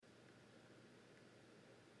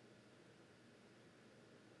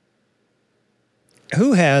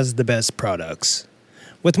Who has the best products?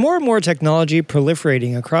 With more and more technology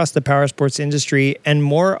proliferating across the powersports industry and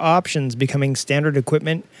more options becoming standard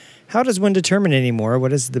equipment, how does one determine anymore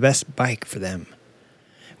what is the best bike for them?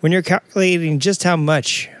 When you're calculating just how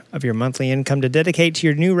much of your monthly income to dedicate to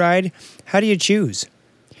your new ride, how do you choose?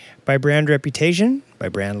 By brand reputation, by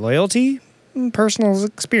brand loyalty, personal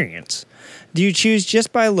experience? Do you choose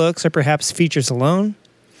just by looks or perhaps features alone?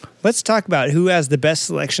 Let's talk about who has the best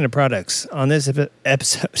selection of products on this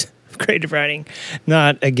episode of Creative Riding.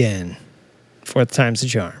 Not again. Fourth time's the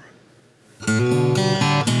charm.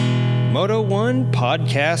 Moto One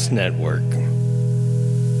Podcast Network.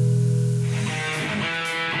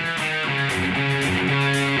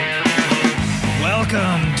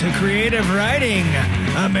 Welcome to Creative Riding,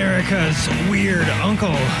 America's weird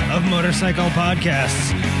uncle of motorcycle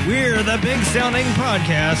podcasts. We're the big sounding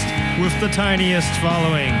podcast with the tiniest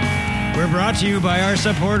following. We're brought to you by our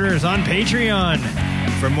supporters on Patreon.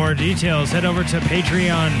 For more details, head over to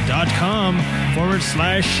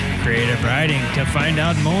patreon.com/creative riding to find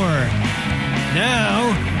out more.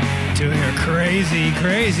 Now, to your crazy,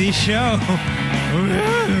 crazy show. Woo!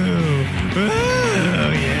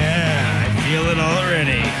 Yeah, I feel it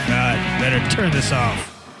already. God, better turn this off.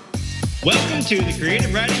 Welcome to the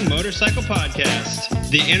Creative Riding Motorcycle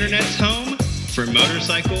Podcast, the internet's home for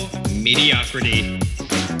motorcycle mediocrity.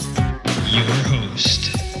 Your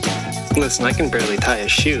host. Listen, I can barely tie a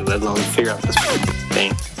shoe, let alone figure out this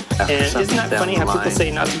thing. And isn't that funny how people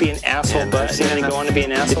say not to be an asshole, but then they go on to be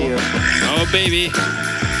an asshole? Oh, baby.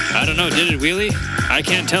 I don't know, did it wheelie? I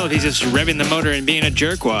can't tell if he's just revving the motor and being a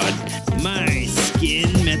jerkwad. My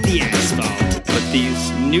skin met the asphalt. But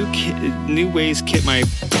these new ways kit my...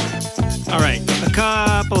 All right, a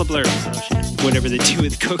couple of blurs. Oh, shit. Whatever they do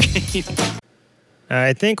with cocaine.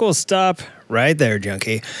 I think we'll stop right there,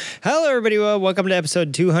 junkie. Hello, everybody. Welcome to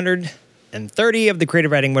episode 230 of the Creative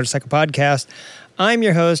Riding Motorcycle Podcast. I'm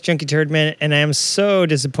your host, Junkie Turdman, and I am so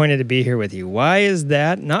disappointed to be here with you. Why is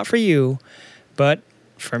that? Not for you, but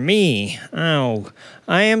for me. Oh,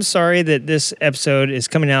 I am sorry that this episode is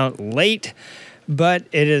coming out late, but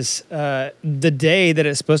it is the day that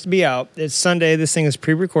it's supposed to be out. It's Sunday. This thing is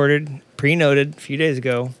pre-recorded, pre-noted a few days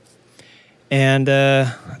ago. And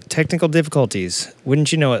technical difficulties.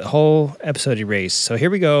 Wouldn't you know it? The whole episode erased. So here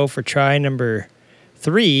we go for try number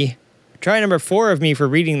 3. Try number 4 of me for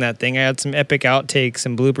reading that thing. I had some epic outtakes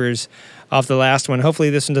and bloopers off the last one. Hopefully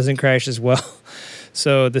this one doesn't crash as well.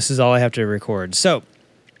 So this is all I have to record. So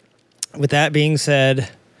with that being said,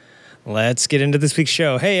 let's get into this week's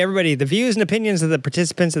show. Hey, everybody, the views and opinions of the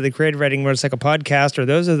participants of the Creative Riding Motorcycle Podcast or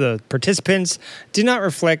those of the participants do not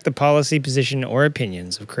reflect the policy, position, or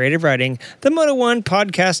opinions of Creative Riding, the Moto One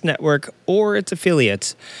Podcast Network, or its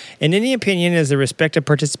affiliates. And any opinion is the respective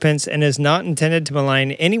participants and is not intended to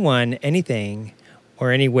malign anyone, anything,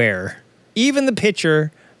 or anywhere, even the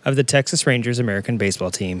pitcher of the Texas Rangers American baseball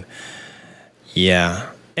team. Yeah.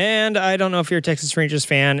 And I don't know if you're a Texas Rangers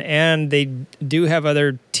fan, and they do have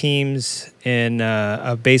other teams in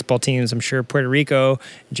baseball teams. I'm sure Puerto Rico,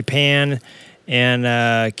 Japan,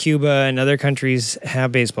 and Cuba and other countries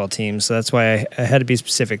have baseball teams. So that's why I had to be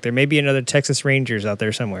specific. There may be another Texas Rangers out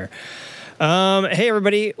there somewhere. Hey,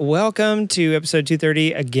 everybody. Welcome to episode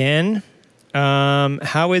 230 again.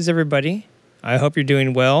 How is everybody? I hope you're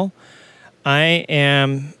doing well. I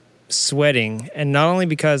am sweating, and not only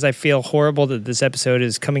because I feel horrible that this episode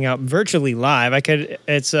is coming out virtually live.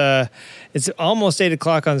 It's almost 8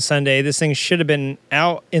 o'clock on Sunday. This thing should have been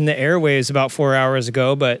out in the airwaves about 4 hours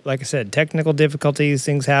ago, but like I said, technical difficulties,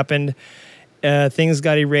 things happened, things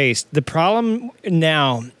got erased. The problem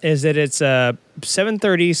now is that it's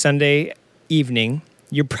 7:30 Sunday evening.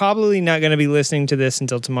 You're probably not going to be listening to this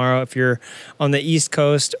until tomorrow if you're on the East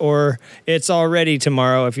Coast, or it's already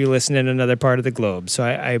tomorrow if you listen in another part of the globe. So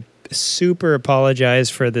I super apologize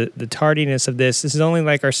for the tardiness of this. This is only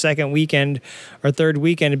like our second weekend or third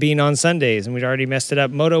weekend of being on Sundays, and we'd already messed it up.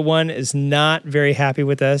 Moto One is not very happy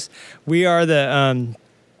with us. We are the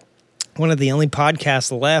one of the only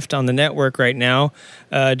podcasts left on the network right now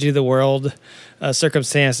due to the world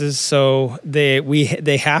circumstances. So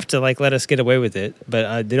they have to like let us get away with it,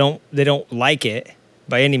 but they don't like it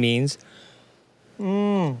by any means.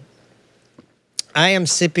 I am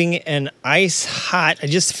sipping an I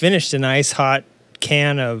just finished an ice hot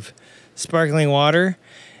can of sparkling water.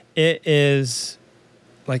 It is,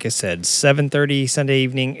 like I said, 7:30 Sunday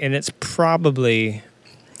evening, and it's probably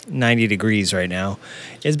 90 degrees right now.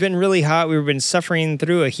 It's been really hot. We've been suffering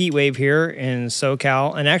through a heat wave here in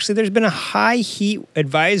SoCal, and actually there's been a high heat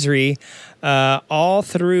advisory all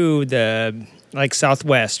through the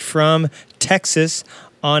Southwest, from Texas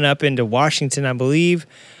on up into Washington, I believe.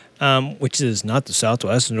 which is not the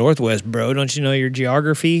Southwest, the Northwest, bro. Don't you know your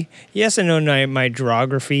geography? Yes, I know my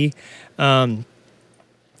geography. From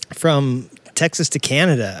Texas to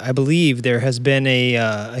Canada, I believe there has been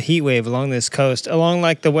a heat wave along this coast, along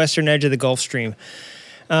like the western edge of the Gulf Stream.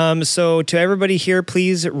 So to everybody here,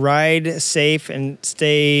 please ride safe and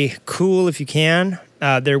stay cool if you can.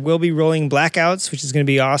 There will be rolling blackouts, which is going to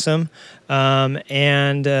be awesome.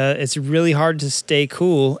 And it's really hard to stay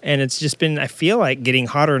cool. And it's just been, I feel like, getting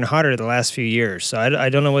hotter and hotter the last few years. So I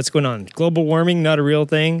don't know what's going on. Global warming, not a real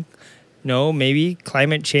thing. No, maybe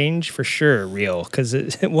climate change for sure real, because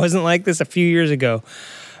it wasn't like this a few years ago.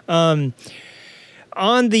 On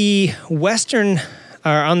the eastern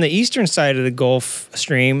side of the Gulf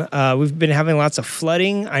Stream, we've been having lots of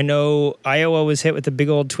flooding. I know Iowa was hit with a big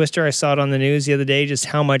old twister. I saw it on the news the other day, just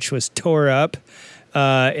how much was tore up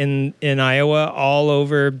in Iowa all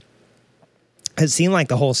over. It seemed like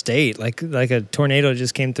the whole state, like a tornado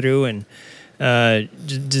just came through and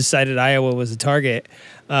decided Iowa was the target.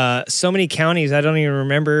 So many counties, I don't even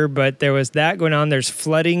remember, but there was that going on. There's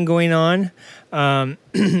flooding going on.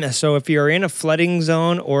 So if you're in a flooding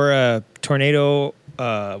zone or a tornado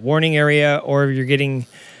warning area, or if you're getting,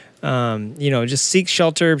 just seek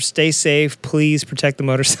shelter, stay safe, please protect the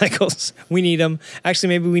motorcycles. We need them. Actually,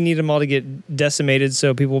 maybe we need them all to get decimated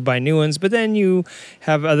so people buy new ones, but then you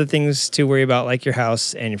have other things to worry about, like your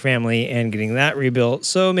house and your family and getting that rebuilt.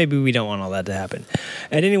 So maybe we don't want all that to happen.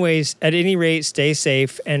 At any rate, stay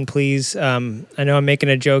safe, and please, I know I'm making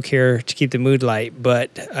a joke here to keep the mood light, but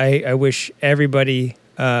I wish everybody,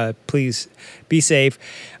 please be safe.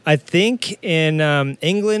 I think in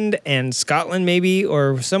England and Scotland maybe,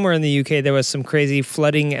 or somewhere in the UK, there was some crazy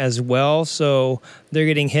flooding as well. So they're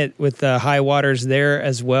getting hit with high waters there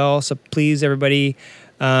as well. So please, everybody,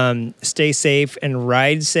 stay safe and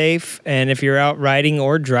ride safe. And if you're out riding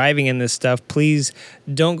or driving in this stuff, please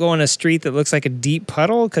don't go on a street that looks like a deep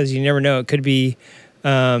puddle, because you never know. It could be,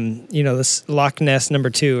 this Loch Ness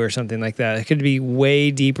 #2 or something like that. It could be way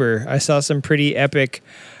deeper. I saw some pretty epic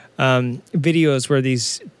videos where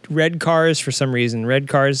these red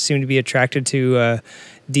cars seem to be attracted to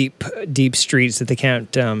deep streets that they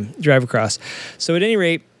can't drive across. So at any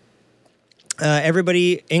rate,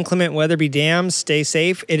 everybody, inclement weather be damned, stay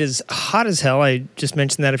safe. It is hot as hell. I just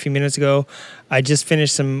mentioned that a few minutes ago. I just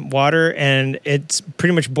finished some water and it's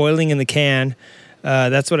pretty much boiling in the can.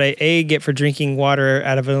 That's what I get for drinking water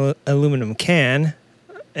out of an aluminum can,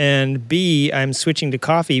 and B, I'm switching to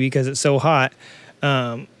coffee because it's so hot.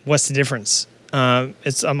 What's the difference?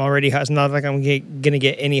 I'm already hot. It's not like I'm gonna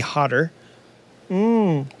get any hotter.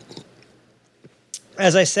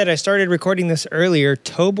 As I said, I started recording this earlier.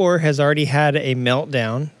 Tobor has already had a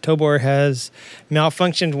meltdown. Tobor has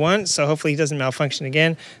malfunctioned once, so hopefully he doesn't malfunction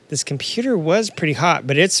again. This computer was pretty hot,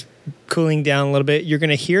 but it's cooling down a little bit. You're going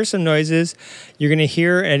to hear some noises. You're going to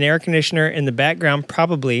hear an air conditioner in the background,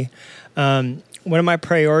 probably. One of my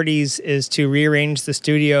priorities is to rearrange the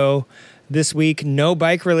studio this week. No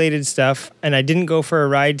bike-related stuff, and I didn't go for a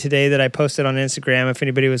ride today that I posted on Instagram. If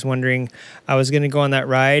anybody was wondering, I was going to go on that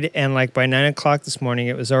ride, and like by 9 o'clock this morning,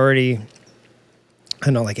 it was already,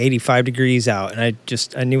 like 85 degrees out, and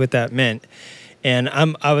I knew what that meant. And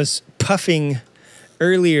I was puffing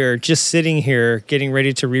earlier, just sitting here, getting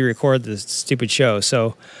ready to re-record this stupid show.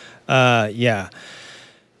 So,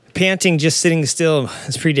 panting, just sitting still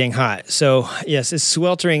is pretty dang hot. So, yes, it's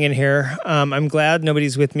sweltering in here. I'm glad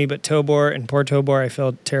nobody's with me but Tobor, and poor Tobor, I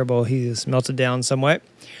felt terrible. He's melted down somewhat.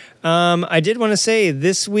 I did want to say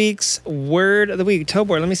this week's word of the week.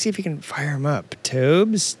 Tobor, let me see if you can fire him up.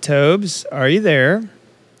 Tobes, are you there?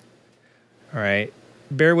 All right.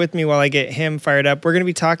 Bear with me while I get him fired up. We're going to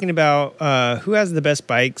be talking about who has the best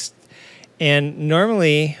bikes. And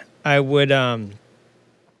normally I would have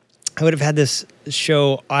had this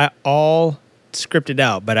show all scripted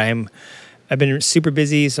out, but I've been super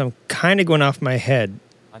busy, so I'm kind of going off my head.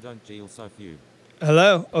 I don't gel so feud.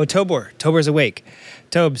 Hello? Oh, Tobor. Tobor's awake.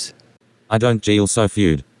 Tobes. I don't gel so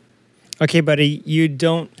feud. Okay, buddy, you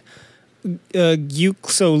don't you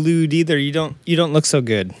so lewd either. You don't look so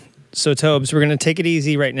good. So Tobes, we're going to take it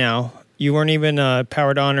easy right now. You weren't even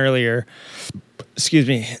powered on earlier. Excuse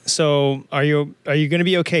me. So are you going to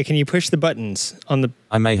be okay? Can you push the buttons on the...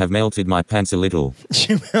 I may have melted my pants a little.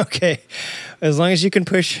 Okay. As long as you can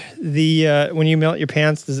push the... when you melt your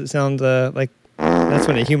pants, does it sound like that's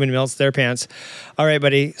when a human melts their pants? All right,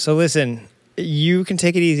 buddy. So listen, you can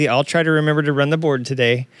take it easy. I'll try to remember to run the board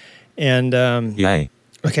today. And... yay.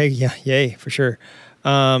 Okay, yeah, yay, for sure.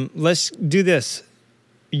 Let's do this.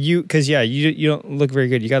 You don't look very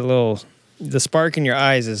good. You got the spark in your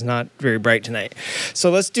eyes is not very bright tonight. So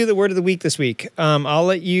let's do the word of the week this week. I'll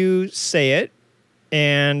let you say it,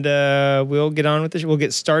 and we'll get on with we'll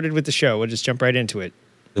get started with the show. We'll just jump right into it.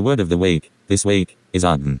 The word of the week this week is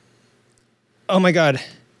Arden. Oh my God,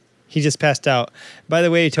 he just passed out. By the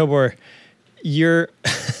way, Tobor,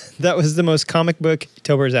 that was the most comic book.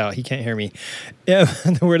 Tobor's out. He can't hear me. Yeah,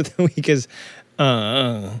 the word of the week is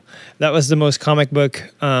that was the most comic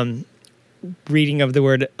book reading of the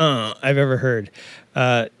word I've ever heard.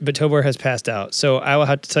 But Tobor has passed out. So I will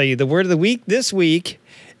have to tell you the word of the week this week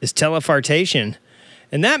is telefartation.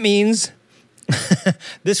 And that means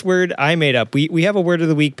this word I made up. We have a word of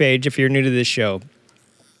the week page if you're new to this show.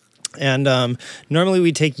 And normally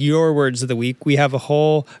we take your words of the week. We have a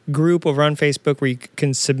whole group over on Facebook where you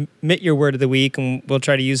can submit your word of the week, and we'll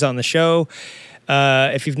try to use it on the show.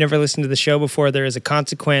 If you've never listened to the show before, there is a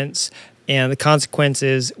consequence, and the consequence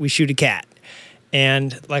is we shoot a cat.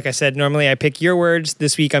 And like I said, normally I pick your words.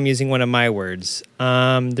 This week I'm using one of my words.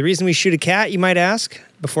 The reason we shoot a cat, you might ask,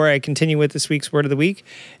 before I continue with this week's word of the week,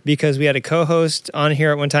 because we had a co-host on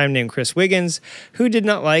here at one time named Chris Wiggins who did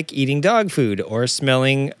not like eating dog food or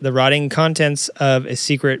smelling the rotting contents of a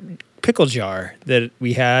secret pickle jar that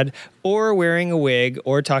we had, or wearing a wig,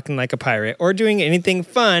 or talking like a pirate, or doing anything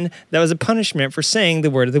fun that was a punishment for saying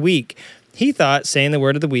the word of the week. He thought saying the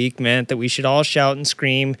word of the week meant that we should all shout and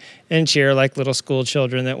scream and cheer like little school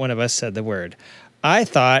children that one of us said the word. I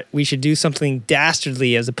thought we should do something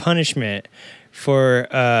dastardly as a punishment for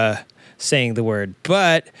saying the word.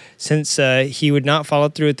 But since he would not follow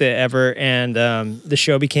through with it ever, and the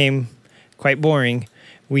show became quite boring,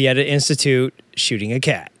 we had to institute shooting a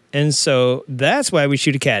cat. And so that's why we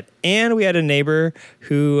shoot a cat. And we had a neighbor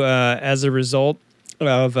who, as a result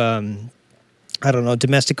of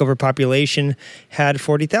domestic overpopulation, had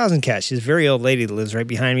 40,000 cats. She's a very old lady that lives right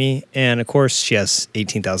behind me. And, of course, she has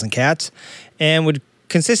 18,000 cats and would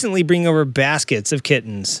consistently bring over baskets of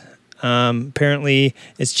kittens. Apparently,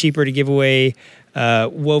 it's cheaper to give away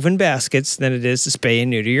woven baskets than it is to spay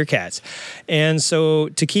and neuter your cats. And so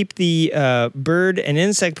to keep the bird and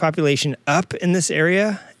insect population up in this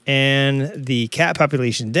area and the cat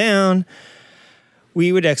population down,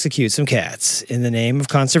 we would execute some cats in the name of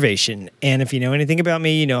conservation. And if you know anything about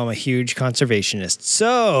me, you know I'm a huge conservationist.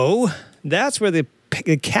 So that's where the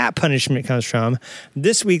cat punishment comes from.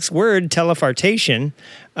 This week's word, telefartation.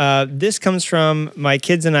 This comes from my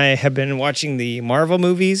kids and I have been watching the Marvel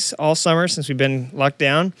movies all summer since we've been locked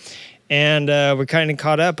down. And we're kind of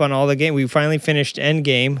caught up on all the game. We finally finished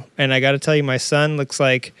Endgame. And I got to tell you, my son looks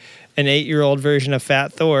like an 8-year-old version of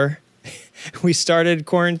Fat Thor. We started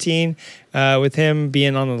quarantine with him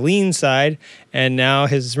being on the lean side, and now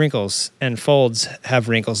his wrinkles and folds have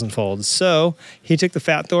wrinkles and folds. So he took the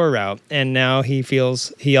Fat Thor route, and now he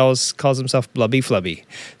always calls himself Blubby Flubby.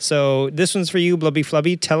 So this one's for you, Blubby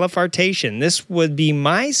Flubby, telefartation. This would be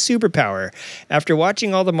my superpower. After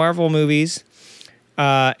watching all the Marvel movies,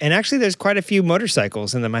 and actually there's quite a few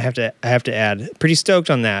motorcycles in them I have to add. Pretty stoked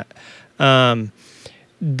on that.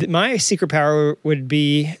 My secret power would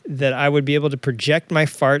be that I would be able to project my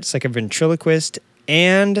farts like a ventriloquist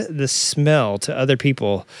and the smell to other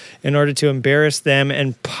people in order to embarrass them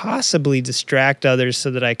and possibly distract others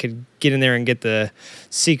so that I could get in there and get the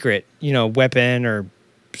secret, weapon or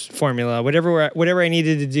formula, whatever I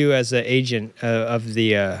needed to do as an agent of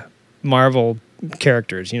the Marvel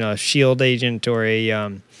characters, a S.H.I.E.L.D. agent or a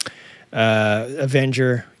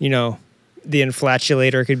Avenger, the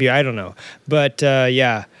inflatulator could be, I don't know. But,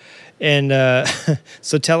 yeah. And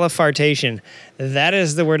so telefartation, that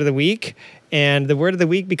is the word of the week. And the word of the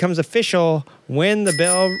week becomes official when the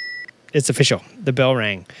bell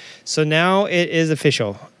rang. So now it is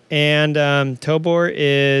official. And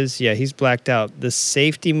Tobor he's blacked out. The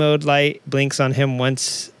safety mode light blinks on him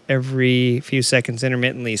once every few seconds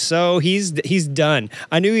intermittently. So he's done.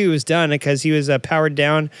 I knew he was done because he was powered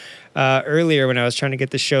down earlier when I was trying to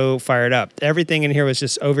get the show fired up. Everything in here was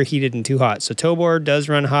just overheated and too hot. So Tobor does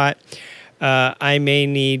run hot. I may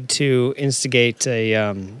need to instigate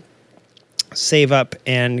a save up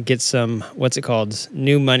and get some,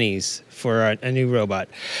 new monies for a new robot.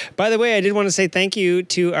 By the way, I did want to say thank you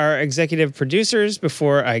to our executive producers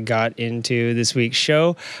before I got into this week's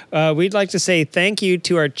show. We'd like to say thank you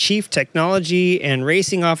to our Chief Technology and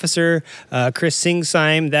Racing Officer, Chris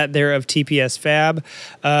Singsheim, that there of TPS Fab,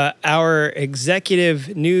 our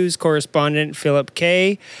Executive News Correspondent, Philip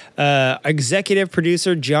K., Executive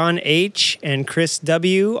Producer, John H., and Chris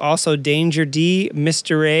W., also Danger D.,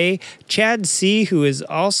 Mr. A., Chad C., who is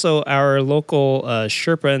also our local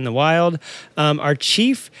Sherpa in the wild, our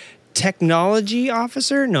Chief Technology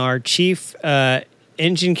Officer, our Chief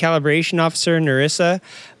Engine Calibration Officer, Narissa,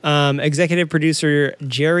 Executive producer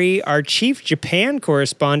Jerry, our chief Japan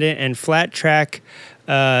correspondent and flat track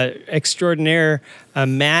extraordinaire,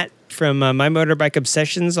 Matt from My Motorbike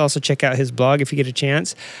Obsessions. Also check out his blog if you get a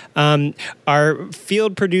chance. Our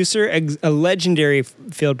field producer, a legendary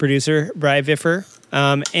field producer, Bri Viffer,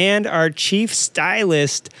 and our chief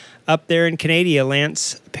stylist up there in Canada,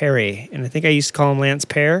 Lance Perry. And I think I used to call him Lance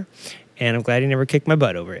Pear, and I'm glad he never kicked my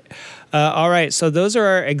butt over it. All right, so those are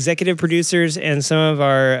our executive producers and some of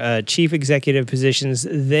our chief executive positions.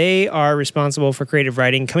 They are responsible for creative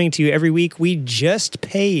writing, coming to you every week. We just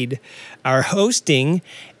paid our hosting,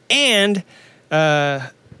 and when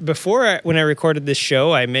I recorded this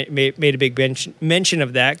show, I made a big mention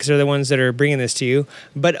of that because they're the ones that are bringing this to you.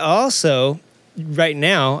 But also, right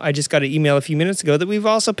now, I just got an email a few minutes ago that we've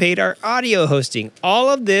also paid our audio hosting. All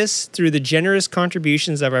of this through the generous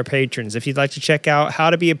contributions of our patrons. If you'd like to check out how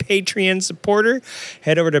to be a Patreon supporter,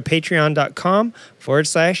 head over to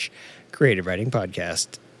patreon.com/Creative Writing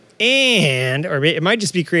Podcast. Or it might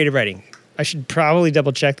just be Creative Writing. I should probably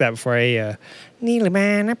double check that before I...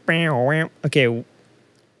 Okay,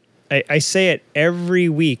 I say it every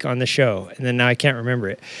week on the show, and then now I can't remember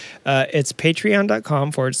it. It's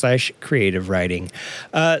patreon.com/creative writing.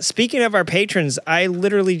 Speaking of our patrons, I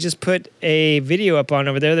literally just put a video up on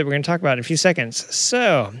over there that we're going to talk about in a few seconds.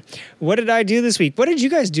 So, what did I do this week? What did you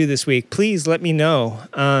guys do this week? Please let me know.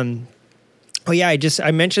 I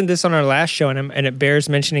mentioned this on our last show, and it bears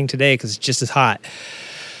mentioning today because it's just as hot.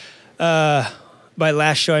 By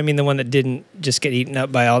last show, I mean the one that didn't just get eaten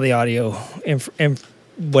up by all the audio and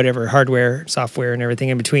whatever, hardware, software, and everything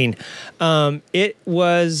in between. It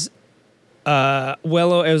was it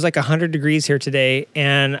was like 100 degrees here today,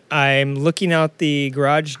 and I'm looking out the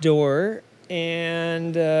garage door,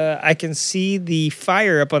 and I can see the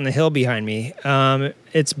fire up on the hill behind me.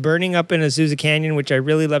 It's burning up in Azusa Canyon, which I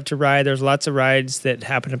really love to ride. There's lots of rides that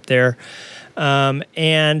happen up there.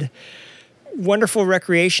 And wonderful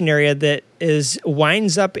recreation area that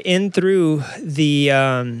winds up in through the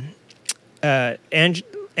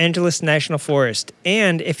Angeles National Forest.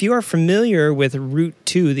 And if you are familiar with Route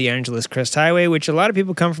 2, the Angeles Crest Highway, which a lot of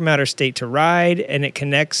people come from outer state to ride, and it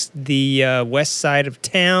connects the west side of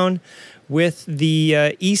town with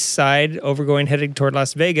the east side heading toward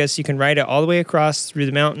Las Vegas. You can ride it all the way across through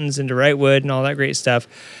the mountains into Wrightwood and all that great stuff.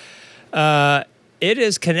 It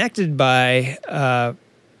is connected by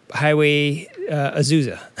Highway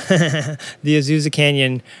Azusa. The Azusa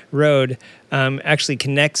Canyon Road actually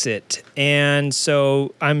connects it. And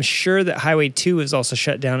so I'm sure that Highway 2 is also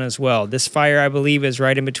shut down as well. This fire, I believe, is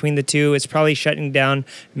right in between the two. It's probably shutting down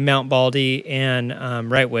Mount Baldy and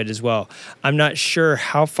Wrightwood as well. I'm not sure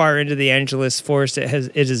how far into the Angeles forest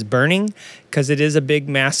it is burning, because it is a big,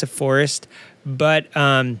 massive forest. But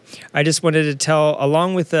I just wanted to tell,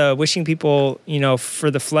 along with wishing people,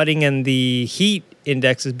 for the flooding and the heat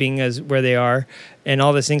indexes being as where they are and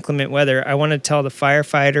all this inclement weather, I want to tell the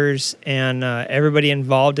firefighters and everybody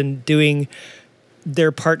involved in doing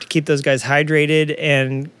their part to keep those guys hydrated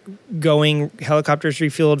and going, helicopters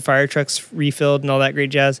refilled, fire trucks refilled, and all that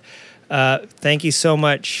great jazz. Thank you so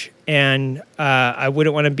much. And I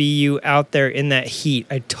wouldn't want to be you out there in that heat.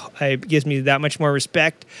 It gives me that much more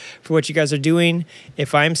respect for what you guys are doing.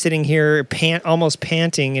 If I'm sitting here almost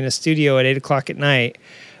panting in a studio at 8 o'clock at night,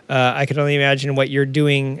 I can only imagine what you're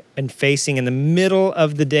doing and facing in the middle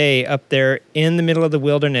of the day up there in the middle of the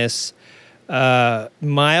wilderness,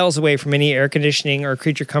 miles away from any air conditioning or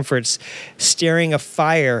creature comforts, staring a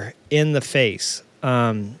fire in the face.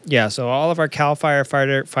 So all of our Cal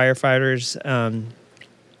firefighters,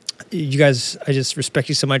 you guys, I just respect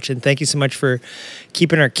you so much, and thank you so much for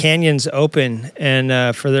keeping our canyons open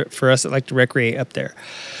and for us that like to recreate up there.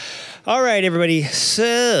 All right, everybody.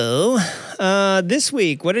 So this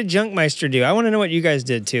week, what did Junkmeister do? I want to know what you guys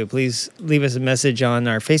did too. Please leave us a message on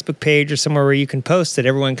our Facebook page or somewhere where you can post that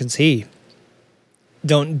everyone can see.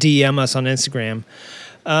 Don't DM us on Instagram.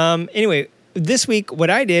 Anyway, this week, what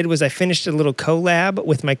I did was I finished a little collab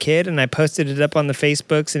with my kid, and I posted it up on the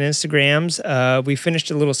Facebooks and Instagrams. We finished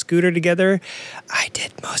a little scooter together. I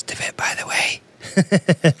did most of it, by the way.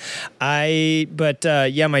 My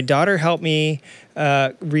daughter helped me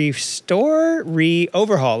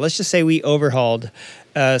overhaul. Let's just say we overhauled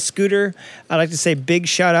scooter. I'd like to say big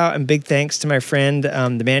shout out and big thanks to my friend,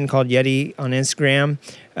 the man called Yeti on Instagram.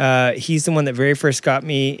 He's the one that very first got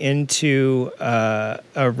me into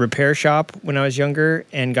a repair shop when I was younger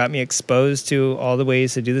and got me exposed to all the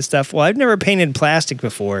ways to do this stuff. Well, I've never painted plastic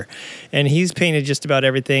before, and he's painted just about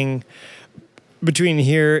everything between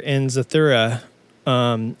here and Zathura.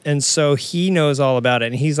 And so he knows all about it,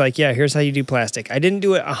 and he's like, yeah, here's how you do plastic. I didn't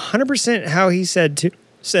do it 100% how he said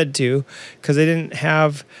said to, because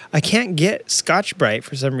I can't get Scotch-Brite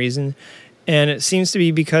for some reason, and it seems to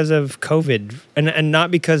be because of COVID, and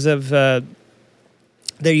not because of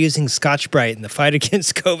they're using Scotch-Brite in the fight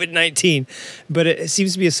against COVID-19, but it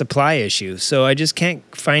seems to be a supply issue. So I just can't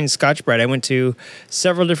find Scotch-Brite. I went to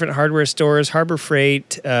several different hardware stores, Harbor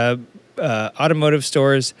Freight, automotive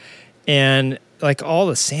stores, and like all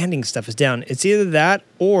the sanding stuff is down. It's either that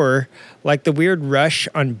or like the weird rush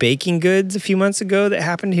on baking goods a few months ago that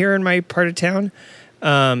happened here in my part of town.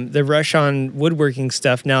 The rush on woodworking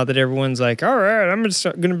stuff now that everyone's like, all right, I'm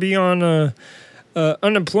going to be on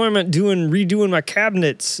unemployment redoing my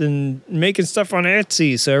cabinets and making stuff on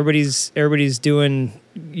Etsy. So everybody's doing,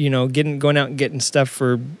 going out and getting stuff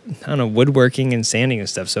for, I don't know, woodworking and sanding and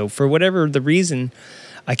stuff. So for whatever the reason,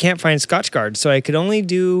 I can't find Scotch-Guard. So I could only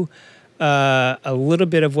do a little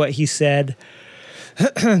bit of what he said,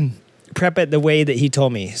 prep it the way that he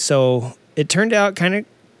told me. So it turned out kind of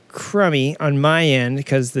crummy on my end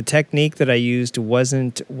because the technique that I used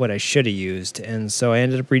wasn't what I should have used. And so I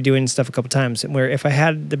ended up redoing stuff a couple times where if I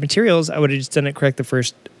had the materials, I would have just done it correct the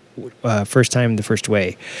first time, the first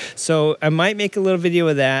way. So I might make a little video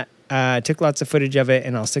of that. I took lots of footage of it,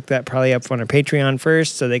 and I'll stick that probably up on our Patreon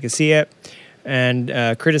first so they can see it and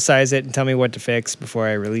criticize it and tell me what to fix before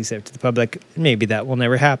I release it to the public. Maybe that will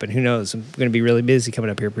never happen. Who knows? I'm going to be really busy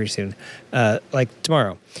coming up here pretty soon, like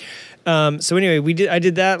tomorrow. So anyway, I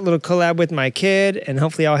did that little collab with my kid, and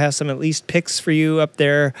hopefully I'll have some at least pics for you up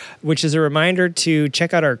there, which is a reminder to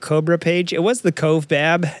check out our Cobra page. It was the Cove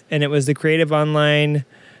Bab, and it was the Creative Online.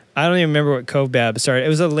 I don't even remember what Cove Bab started. It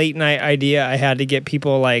was a late night idea. I had to get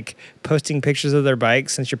people like posting pictures of their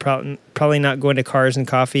bikes since you're probably not going to Cars and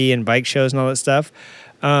Coffee and bike shows and all that stuff.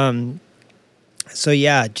 So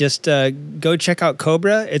yeah, just go check out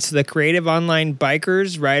Cobra. It's the Creative Online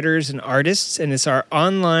Bikers, Riders, and Artists, and it's our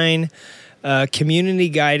online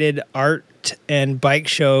community-guided art and bike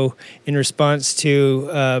show in response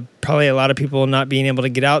to probably a lot of people not being able to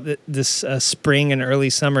get out this spring and early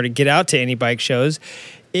summer to get out to any bike shows.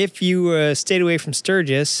 If you stayed away from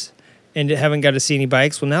Sturgis and haven't got to see any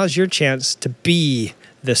bikes, well, now's your chance to be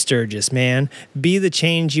the Sturgis, man. Be the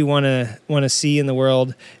change you want to see in the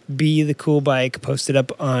world. Be the cool bike posted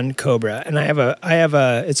up on Cobra. And I have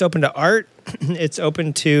a it's open to art, it's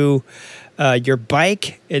open to your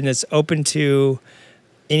bike, and it's open to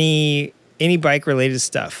any bike related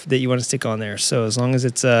stuff that you want to stick on there. So as long as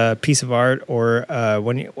it's a piece of art or a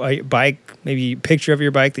bike, maybe a picture of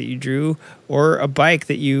your bike that you drew, or a bike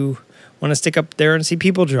that you want to stick up there and see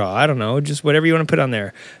people draw. I don't know, just whatever you want to put on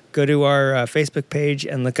there. Go to our Facebook page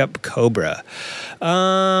and look up Cobra.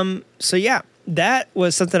 So yeah, that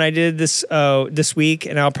was something I did this week,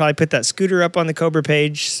 and I'll probably put that scooter up on the Cobra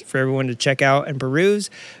page for everyone to check out and peruse.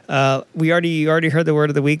 You already heard the word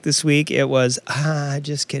of the week this week. It was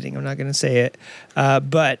just kidding. I'm not going to say it.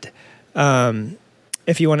 But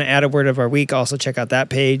if you want to add a word of our week, also check out that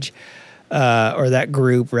page. Or that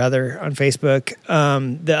group, rather, on Facebook.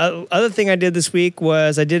 The other thing I did this week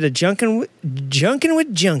was I did a Junkin'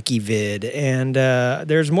 with Junkie vid, and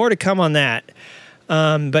there's more to come on that.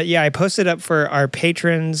 But yeah, I posted up for our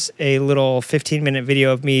patrons a little 15-minute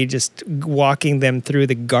video of me just walking them through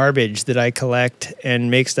the garbage that I collect and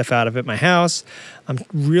make stuff out of at my house. I'm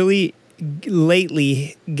really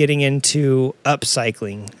lately getting into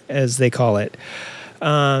upcycling, as they call it.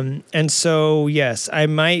 And so, yes, I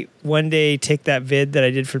might one day take that vid that I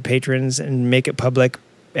did for patrons and make it public,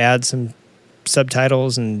 add some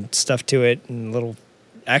subtitles and stuff to it, and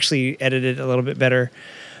actually edit it a little bit better.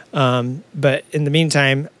 But in the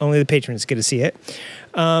meantime, only the patrons get to see it.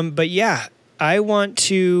 But yeah, I want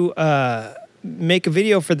to, make a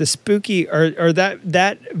video for the spooky, or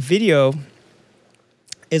that video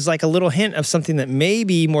is like a little hint of something that may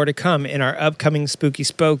be more to come in our upcoming Spooky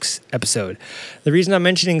Spokes episode. The reason I'm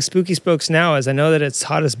mentioning Spooky Spokes now is I know that it's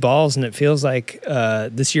hot as balls and it feels like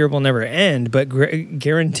this year will never end, but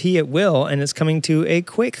guarantee it will, and it's coming to a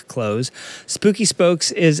quick close. Spooky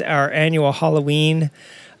Spokes is our annual Halloween,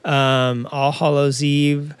 All Hallows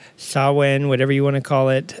Eve, Samhain, whatever you want to call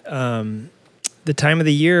it, the time of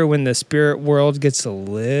the year when the spirit world gets a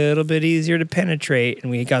little bit easier to penetrate, and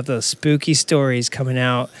we got those spooky stories coming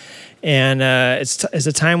out, and it's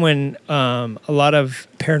a time when a lot of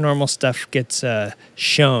paranormal stuff gets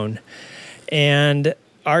shown, and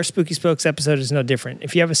our Spooky Spokes episode is no different.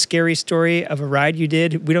 If you have a scary story of a ride you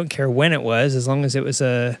did, we don't care when it was, as long as it was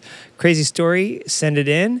a crazy story, send it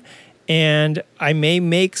in. And I may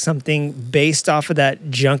make something based off of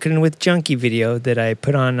that Junkin' with Junkie video that I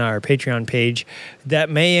put on our Patreon page that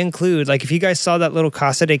may include, like if you guys saw that little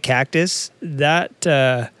Casa de Cactus, that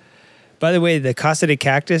By the way, the Casa de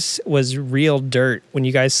Cactus was real dirt. When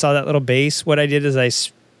you guys saw that little base, what I did is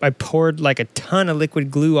I poured like a ton of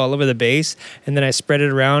liquid glue all over the base, and then I spread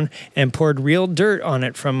it around and poured real dirt on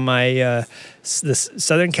it from my the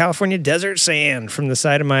Southern California desert sand from the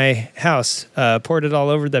side of my house. Poured it all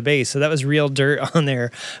over the base, so that was real dirt on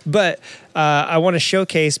there. But I want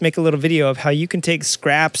to make a little video of how you can take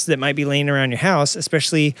scraps that might be laying around your house,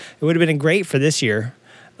 especially it would have been great for this year.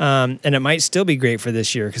 And it might still be great for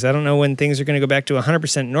this year because I don't know when things are going to go back to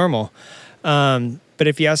 100% normal. But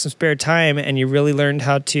if you have some spare time and you really learned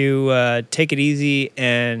how to take it easy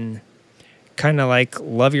and kind of like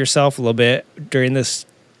love yourself a little bit during this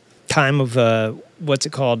time of quarantine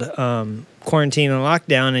and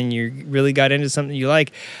lockdown, and you really got into something you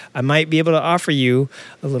like, I might be able to offer you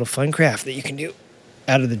a little fun craft that you can do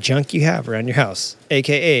out of the junk you have around your house,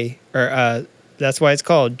 aka that's why it's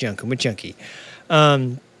called Junkin' with Junkie.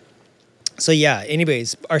 So yeah,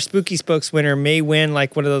 anyways, our Spooky Spokes winner may win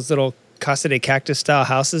like one of those little Casa de Cactus style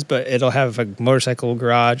houses, but it'll have a motorcycle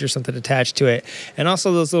garage or something attached to it. And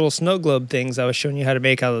also those little snow globe things I was showing you how to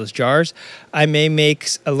make out of those jars. I may make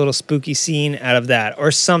a little spooky scene out of that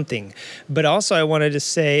or something. But also I wanted to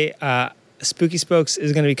say Spooky Spokes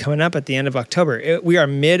is going to be coming up at the end of October. We are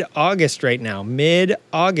mid-August right now.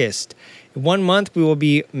 Mid-August. 1 month, we will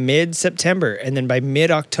be mid-September. And then by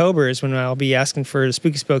mid-October is when I'll be asking for the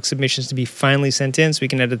Spooky Spoke submissions to be finally sent in so we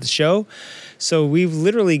can edit the show. So we've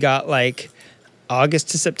literally got like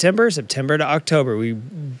August to September, September to October. We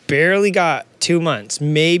barely got 2 months,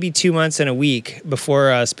 maybe 2 months and a week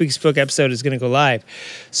before a Spooky Spoke episode is going to go live.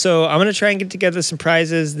 So I'm going to try and get together some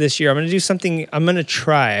prizes this year. I'm going to do something.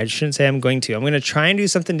 I shouldn't say I'm going to. I'm going to try and do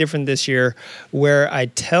something different this year where I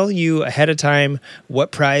tell you ahead of time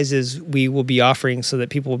what prizes we will be offering so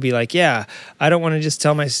that people will be like, yeah, I don't want to just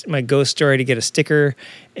tell my ghost story to get a sticker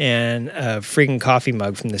and a freaking coffee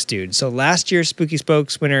mug from this dude. So last year's Spooky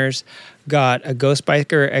Spokes winners got a Ghost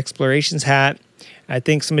Biker Explorations hat. I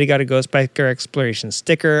think somebody got a Ghost Biker Exploration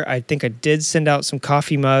sticker. I think I did send out some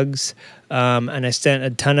coffee mugs, and I sent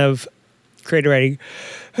a ton of creative writing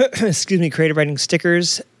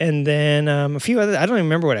stickers, and then a few other. I don't even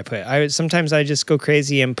remember what I put. Sometimes I just go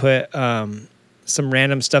crazy and put some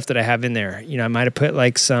random stuff that I have in there. You know, I might have put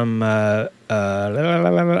like some. I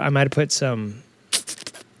might have put some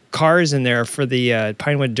cars in there for the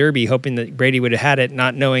Pinewood Derby, hoping that Brady would have had it,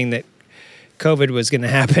 not knowing that COVID was going to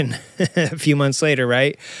happen a few months later,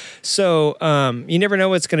 right? So you never know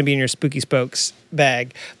what's going to be in your Spooky Spokes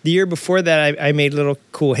bag. The year before that, I made little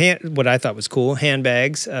cool what I thought was cool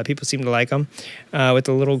handbags. People seem to like them with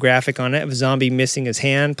a little graphic on it of a zombie missing his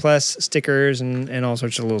hand, plus stickers and all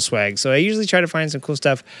sorts of little swag. So I usually try to find some cool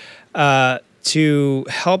stuff to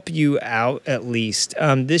help you out at least.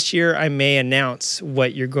 This year, I may announce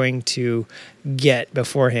what you're going to get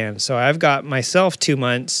beforehand. So I've got myself 2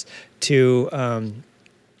 months to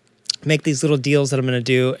make these little deals that I'm going to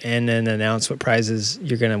do and then announce what prizes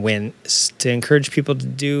you're going to win to encourage people to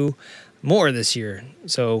do more this year.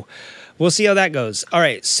 So we'll see how that goes. All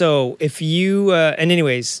right. So if you, and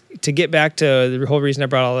anyways, to get back to the whole reason I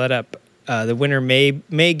brought all that up, the winner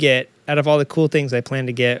may get, out of all the cool things I plan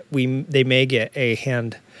to get, they may get a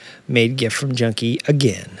handmade gift from Junkie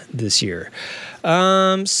again this year.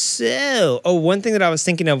 One thing that I was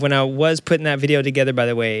thinking of when I was putting that video together, by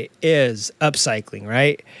the way, is upcycling,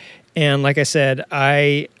 right? And like I said,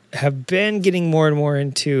 I have been getting more and more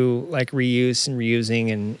into like reuse and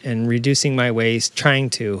reusing and reducing my waste, trying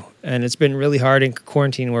to. And it's been really hard in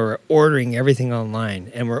quarantine where we're ordering everything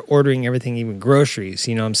online and we're ordering everything, even groceries,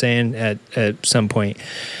 you know what I'm saying, at some point.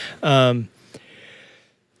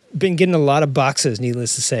 Been getting a lot of boxes,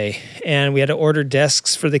 needless to say, and we had to order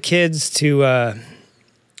desks for the kids to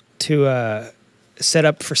set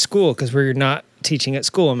up for school because we're not teaching at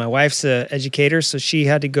school. And my wife's an educator, so she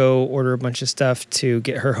had to go order a bunch of stuff to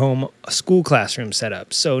get her home school classroom set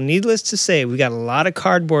up. So needless to say, we got a lot of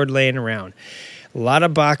cardboard laying around, a lot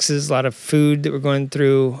of boxes, a lot of food that we're going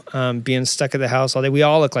through, being stuck at the house all day. We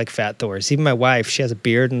all look like Fat Thors. Even my wife, she has a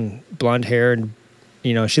beard and blonde hair, and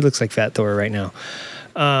you know she looks like Fat Thor right now.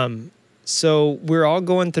 So we're all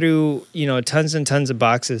going through, tons and tons of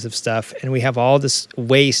boxes of stuff, and we have all this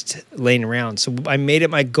waste laying around. So I made it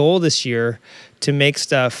my goal this year to make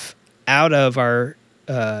stuff out of our,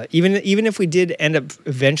 even if we did end up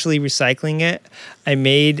eventually recycling it, I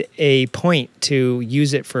made a point to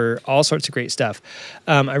use it for all sorts of great stuff.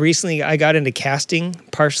 I got into casting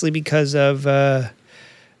partially because of,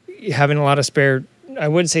 having a lot of I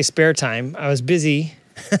wouldn't say spare time. I was busy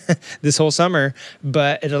this whole summer,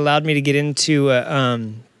 but it allowed me to get into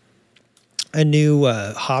a new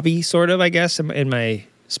hobby, sort of, I guess, in my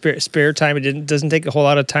spare time. It doesn't take a whole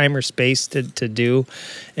lot of time or space to do.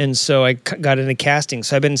 And so I got into casting.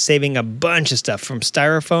 So I've been saving a bunch of stuff from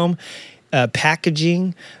styrofoam,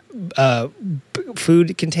 packaging,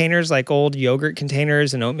 food containers like old yogurt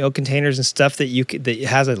containers and oatmeal containers and stuff that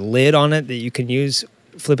has a lid on it that you can use,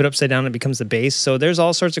 flip it upside down and it becomes the base. So there's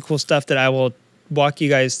all sorts of cool stuff that I will walk you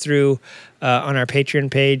guys through on our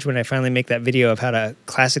Patreon page when I finally make that video of how to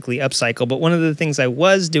classically upcycle. But one of the things I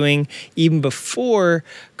was doing even before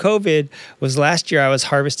COVID was last year I was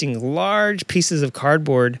harvesting large pieces of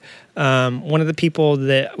cardboard. One of the people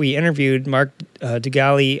that we interviewed, Mark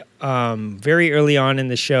Degali, very early on in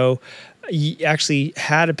the show, he actually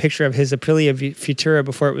had a picture of his Aprilia Futura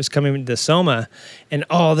before it was coming to the Soma and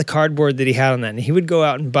all the cardboard that he had on that. And he would go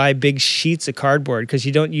out and buy big sheets of cardboard because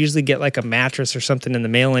you don't usually get like a mattress or something in the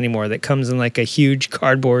mail anymore that comes in like a huge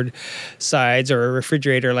cardboard sides or a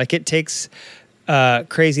refrigerator. Like it takes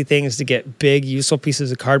crazy things to get big, useful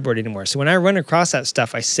pieces of cardboard anymore. So when I run across that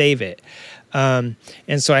stuff, I save it. And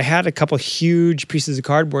so I had a couple huge pieces of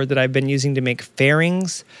cardboard that I've been using to make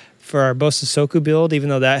fairings for our Bososoku build, even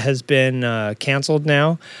though that has been canceled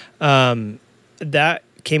now. That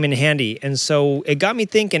came in handy. And so it got me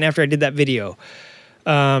thinking after I did that video,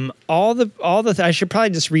 I should probably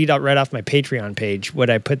just read out right off my Patreon page what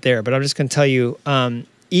I put there, but I'm just going to tell you,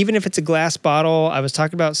 even if it's a glass bottle, I was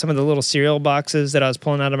talking about some of the little cereal boxes that I was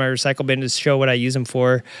pulling out of my recycle bin to show what I use them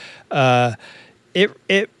for.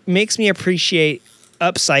 It makes me appreciate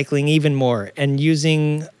upcycling even more and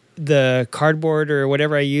using the cardboard or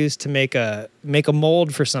whatever I use to make a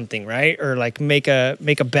mold for something, right? Or like make a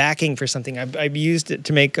backing for something. I've used it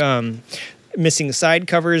to make missing side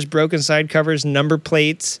covers, broken side covers, number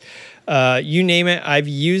plates, you name it. I've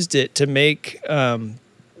used it to make a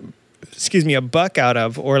buck out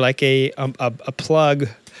of, or like a plug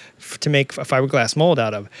to make a fiberglass mold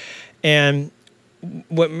out of. And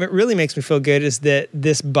what really makes me feel good is that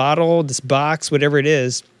this bottle, this box, whatever it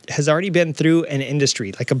is, has already been through an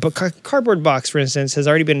industry. Like a cardboard box, for instance, has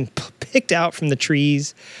already been picked out from the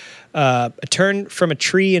trees, turned from a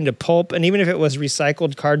tree into pulp. And even if it was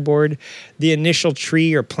recycled cardboard, the initial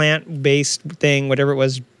tree or plant-based thing, whatever it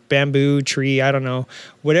was, bamboo, tree, I don't know,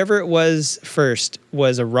 whatever it was first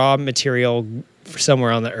was a raw material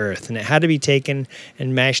somewhere on the earth, and it had to be taken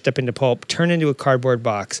and mashed up into pulp, turned into a cardboard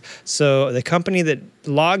box. So the company that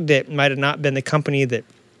logged it might have not been the company that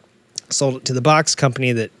sold it to the box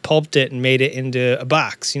company that pulped it and made it into a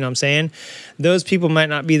box. You know what I'm saying? Those people might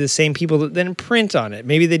not be the same people that then print on it.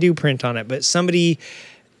 Maybe they do print on it, but somebody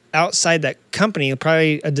outside that company,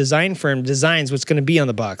 probably a design firm, designs what's going to be on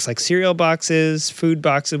the box, like cereal boxes, food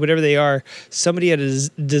boxes, whatever they are. Somebody at a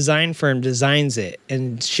design firm designs it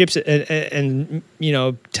and ships it and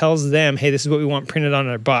tells them, hey, this is what we want printed on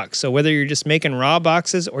our box. So whether you're just making raw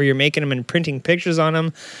boxes or you're making them and printing pictures on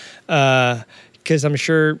them, because I'm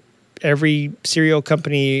sure every cereal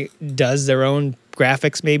company does their own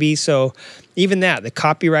graphics maybe. So even that, the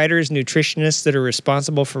copywriters, nutritionists that are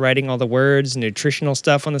responsible for writing all the words, nutritional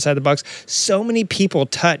stuff on the side of the box, so many people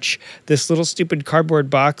touch this little stupid cardboard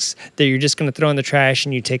box that you're just going to throw in the trash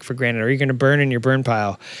and you take for granted, or you're going to burn in your burn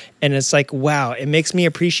pile. And it's like, wow, it makes me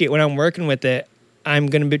appreciate when I'm working with it. I'm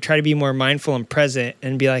going to try to be more mindful and present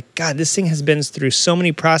and be like, God, this thing has been through so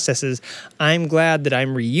many processes. I'm glad that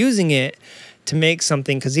I'm reusing it to make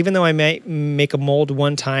something, because even though I might make a mold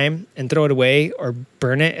one time and throw it away or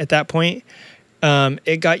burn it at that point,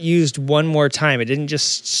 it got used one more time. It didn't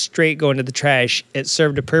just straight go into the trash. It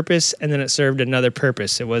served a purpose, and then it served another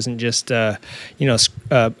purpose. It wasn't just a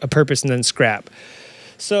purpose and then scrap.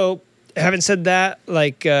 So having said that,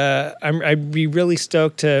 I'd be really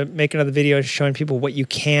stoked to make another video showing people what you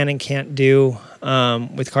can and can't do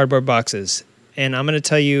with cardboard boxes. And I'm going to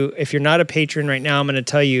tell you, if you're not a patron right now, I'm going to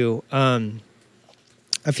tell you,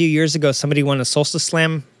 a few years ago, somebody won a Solstice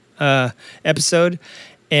Slam episode,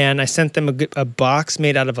 and I sent them a box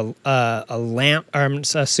made out of a lamp, or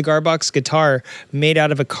a cigar box guitar made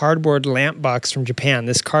out of a cardboard lamp box from Japan.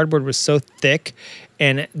 This cardboard was so thick,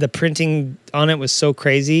 and the printing on it was so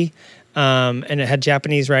crazy, and it had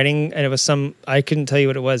Japanese writing, and it was I couldn't tell you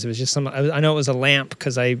what it was. It was just I know it was a lamp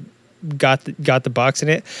because I got the box in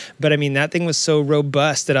it, but I mean, that thing was so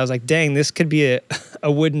robust that I was like, dang, this could be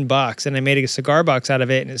a wooden box. And I made a cigar box out of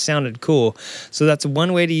it, and it sounded cool. So that's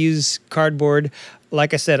one way to use cardboard.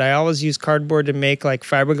 Like I said, I always use cardboard to make like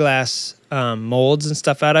fiberglass molds and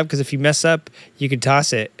stuff out of, because if you mess up, you could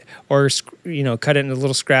toss it or cut it into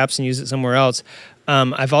little scraps and use it somewhere else.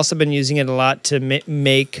 I've also been using it a lot to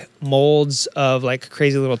make molds of like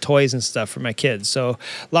crazy little toys and stuff for my kids. So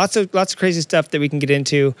lots of crazy stuff that we can get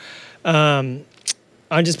into.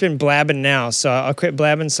 I've just been blabbing now, so I'll quit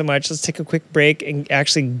blabbing so much. Let's take a quick break and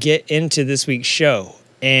actually get into this week's show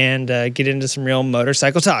and get into some real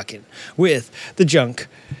motorcycle talking with the junk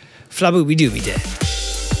Flabooby Dooby Day.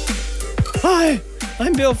 Hi,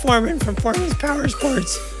 I'm Bill Foreman from Foreman's Power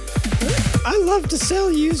Sports. I love to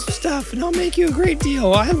sell used stuff, and I'll make you a great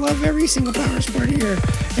deal. I love every single power sport here.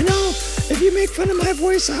 And if you make fun of my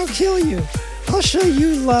voice, I'll kill you. I'll show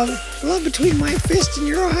you love between my fist and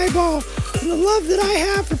your eyeball, and the love that I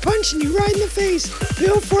have for punching you right in the face.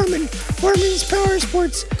 Bill Foreman, Foreman's Power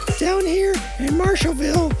Sports, down here in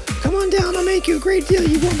Marshallville. Come on down, I'll make you a great deal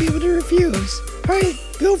you won't be able to refuse. All right,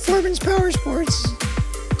 Bill Foreman's Power Sports.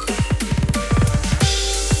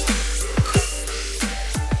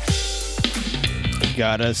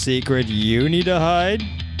 Got a secret you need to hide?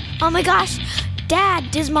 Oh my gosh, Dad,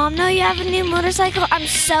 does Mom know you have a new motorcycle? I'm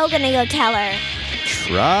so gonna go tell her.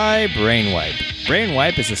 Try Brain Wipe. Brain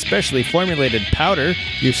Wipe is a specially formulated powder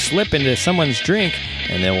you slip into someone's drink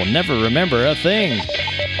and they will never remember a thing.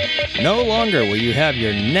 No longer will you have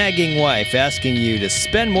your nagging wife asking you to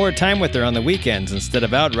spend more time with her on the weekends instead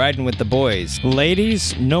of out riding with the boys.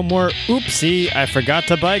 Ladies, no more oopsie, I forgot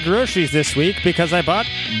to buy groceries this week because I bought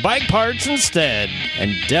bike parts instead.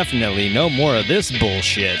 And definitely no more of this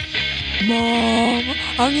bullshit. Mom,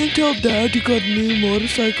 I'm gonna tell Dad you got a new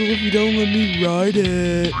motorcycle if you don't let me ride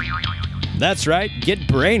it. That's right, get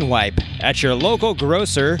Brain Wipe at your local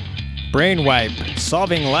grocer. Brain Wipe,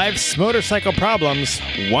 solving life's motorcycle problems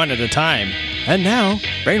one at a time. And now,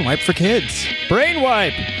 Brain Wipe for kids. Brain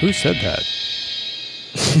Wipe! Who said that?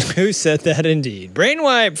 Who said that indeed? Brain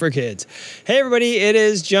Wipe for kids. Hey everybody, it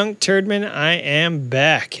is Junk Turdman. I am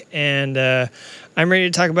back. And I'm ready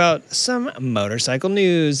to talk about some motorcycle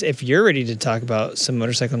news. If you're ready to talk about some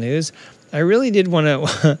motorcycle news, I really did want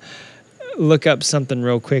to look up something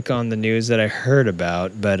real quick on the news that I heard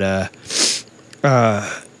about. But,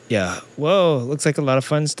 yeah. Whoa, looks like a lot of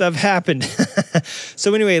fun stuff happened.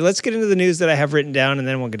 So anyway, let's get into the news that I have written down, and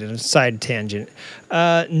then we'll get into a side tangent.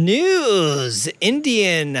 News.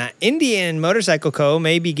 Indian Motorcycle Co.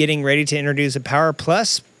 may be getting ready to introduce a Power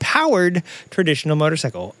Plus powered traditional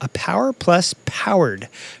motorcycle. A Power Plus powered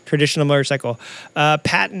traditional motorcycle.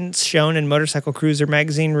 Patents shown in Motorcycle Cruiser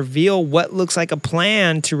magazine reveal what looks like a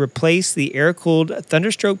plan to replace the air-cooled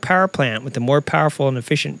Thunderstroke power plant with a more powerful and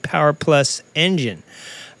efficient Power Plus engine.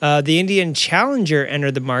 The Indian Challenger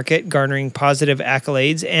entered the market, garnering positive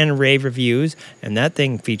accolades and rave reviews, and that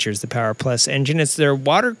thing features the Power Plus engine. It's their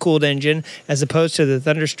water-cooled engine as opposed to the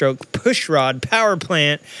Thunderstroke pushrod power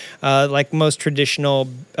plant like most traditional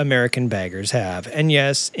American baggers have. And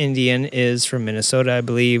yes, Indian is from Minnesota, I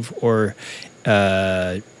believe, or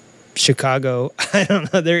Chicago. I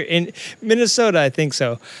don't know. They're in Minnesota, I think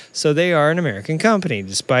so. So they are an American company,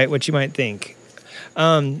 despite what you might think.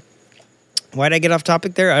 Why'd I get off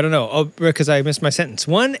topic there? I don't know. Oh, because I missed my sentence.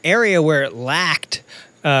 One area where it lacked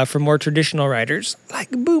for more traditional riders, like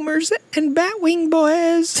boomers and Batwing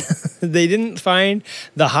boys, they didn't find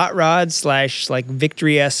the hot rod / like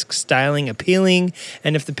Victory-esque styling appealing.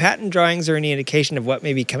 And if the patent drawings are any indication of what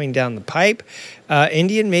may be coming down the pipe,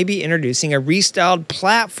 Indian may be introducing a restyled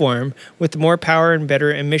platform with more power and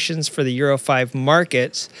better emissions for the Euro 5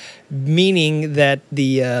 markets, meaning that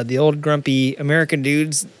the old grumpy American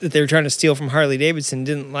dudes that they were trying to steal from Harley Davidson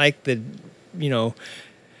didn't like the,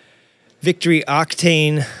 Victory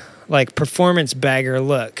Octane, like performance bagger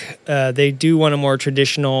look. They do want a more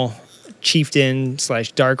traditional chieftain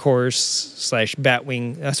 / dark horse /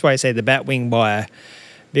 Batwing. That's why I say the Batwing boy,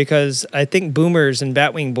 because I think boomers and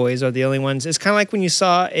Batwing boys are the only ones. It's kind of like when you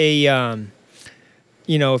saw if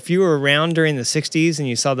you were around during the 60s and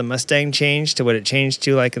you saw the Mustang change to what it changed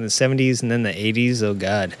to like in the 70s and then the 80s, oh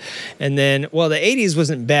God. And then, well, the 80s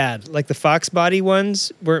wasn't bad. Like the Fox body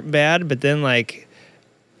ones weren't bad, but then like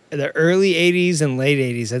the early 80s and late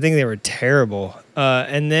 80s, I think they were terrible.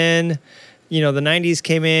 And then, the 90s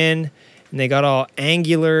came in and they got all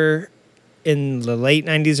angular in the late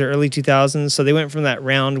 90s or early 2000s. So they went from that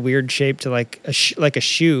round, weird shape to like a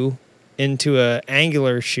shoe into a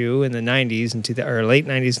angular shoe in the 90s or late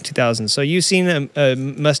 90s and 2000s. So you've seen a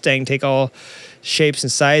Mustang take all shapes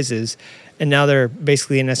and sizes, and now they're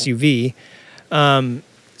basically an SUV.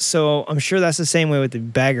 So I'm sure that's the same way with the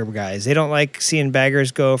bagger guys. They don't like seeing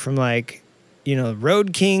baggers go from like,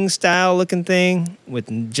 Road King style looking thing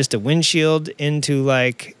with just a windshield into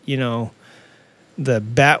like, the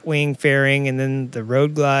Batwing fairing and then the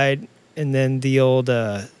Road Glide and then the old,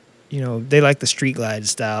 they like the Street Glide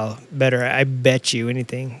style better. I bet you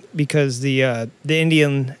anything, because the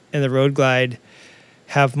Indian and the Road Glide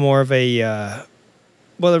have more of a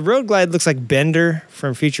Well, the Road Glide looks like Bender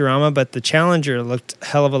from Futurama, but the Challenger looked a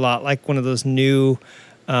hell of a lot like one of those new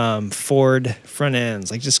Ford front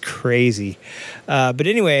ends, like just crazy. But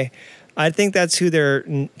anyway, I think that's who they're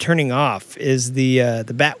turning off is the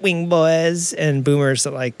Batwing boys and boomers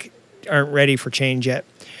that like aren't ready for change yet.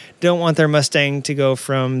 Don't want their Mustang to go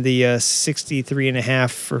from the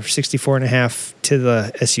 63.5 or 64.5 to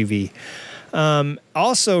the SUV.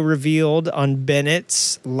 Also revealed on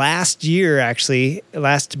Bennett's last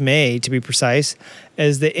May to be precise,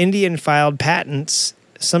 as the Indian filed patents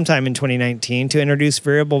sometime in 2019 to introduce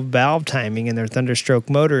variable valve timing in their Thunderstroke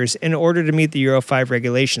motors in order to meet the Euro 5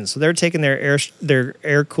 regulations. So they're taking their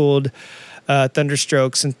air-cooled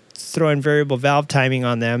Thunderstrokes and throwing variable valve timing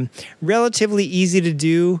on them. Relatively easy to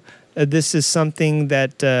do. This is something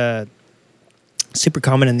that super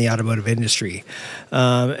common in the automotive industry.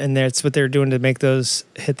 And that's what they're doing to make those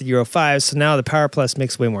hit the Euro 5. So now the Power Plus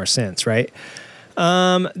makes way more sense, right?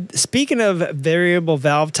 Speaking of variable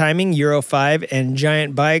valve timing, Euro 5 and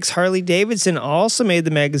giant bikes, Harley-Davidson also made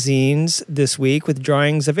the magazines this week with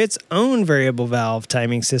drawings of its own variable valve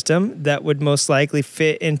timing system that would most likely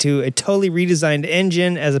fit into a totally redesigned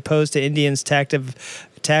engine as opposed to Indian's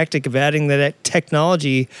tactic of adding that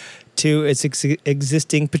technology to its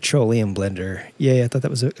existing petroleum blender. Yeah, I thought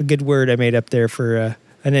that was a good word I made up there for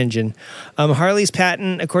an engine. Harley's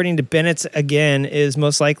patent, according to Bennett's again, is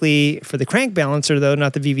most likely for the crank balancer, though,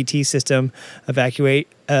 not the VVT system of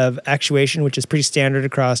actuation, which is pretty standard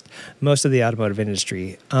across most of the automotive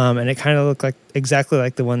industry. And it kind of looked like exactly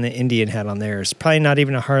like the one that Indian had on theirs. Probably not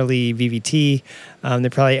even a Harley VVT. They're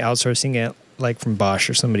probably outsourcing it like from Bosch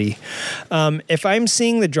or somebody. If I'm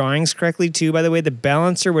seeing the drawings correctly, too, by the way, the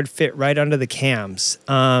balancer would fit right under the cams.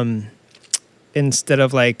 Instead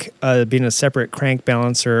of like being a separate crank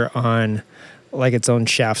balancer on like its own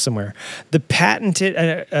shaft somewhere. The patented,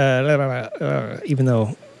 even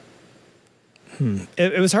though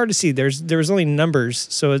it was hard to see. There was only numbers,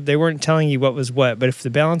 so they weren't telling you what was what. But if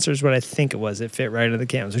the balancer is what I think it was, it fit right into the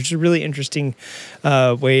cams, which is a really interesting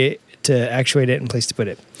way to actuate it and place to put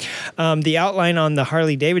it. The outline on the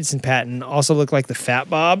Harley-Davidson patent also looked like the Fat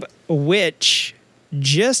Bob, which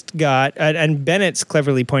just got, and Bennett's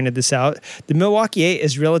cleverly pointed this out, the Milwaukee 8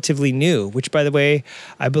 is relatively new, which, by the way,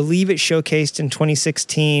 I believe it showcased in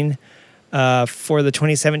 2016 for the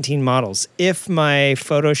 2017 models. If my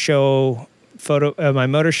Motor Show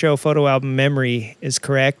photo album memory is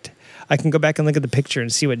correct, I can go back and look at the picture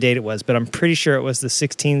and see what date it was, but I'm pretty sure it was the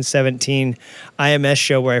 16-17 IMS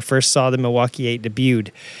show where I first saw the Milwaukee 8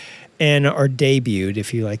 debuted. Or debuted,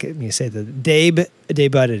 if you like it, you say the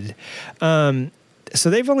debuted. So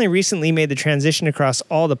they've only recently made the transition across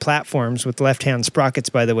all the platforms with left-hand sprockets,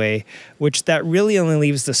 by the way, which that really only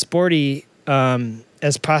leaves the Sporty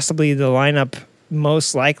as possibly the lineup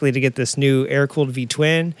most likely to get this new air-cooled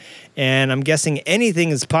V-twin. And I'm guessing anything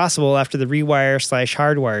is possible after the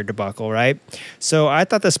rewire/hardwire debacle, right? So I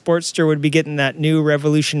thought the Sportster would be getting that new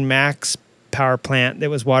Revolution Max power plant that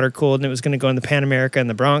was water cooled and it was going to go in the Pan America and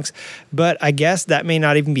the Bronx, but I guess that may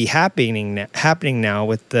not even be happening now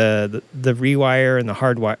with the rewire and the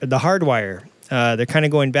hardwire. They're kind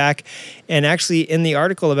of going back, and actually in the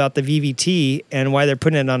article about the VVT and why they're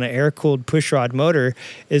putting it on an air-cooled pushrod motor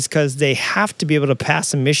is because they have to be able to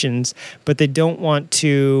pass emissions, but they don't want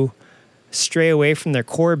to stray away from their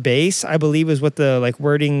core base, I believe is what the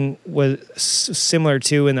wording was similar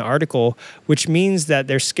to in the article, which means that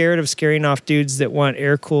they're scared of scaring off dudes that want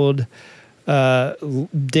air-cooled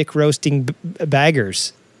dick roasting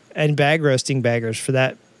baggers and bag roasting baggers for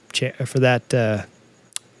that.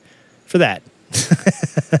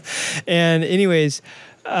 And anyways,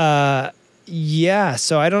 yeah,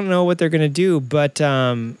 so I don't know what they're going to do, but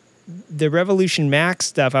the Revolution Max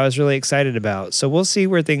stuff I was really excited about. So we'll see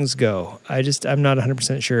where things go. I'm not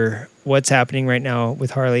 100% sure what's happening right now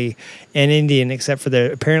with Harley and Indian, except for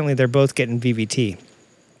apparently they're both getting VVT.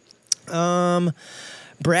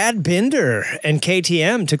 Brad Binder and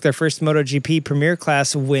KTM took their first MotoGP Premier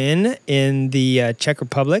Class win in the Czech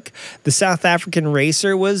Republic. The South African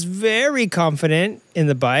racer was very confident in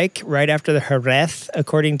the bike right after the Jerez,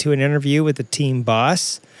 according to an interview with the team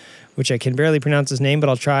boss, which I can barely pronounce his name, but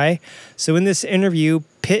I'll try. So in this interview,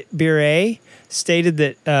 Pit Bire stated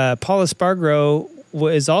that Paul Espargaro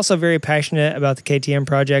was also very passionate about the KTM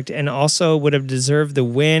project and also would have deserved the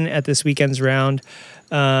win at this weekend's round.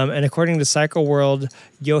 And according to Cycle World,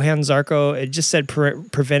 Johan Zarco, it just said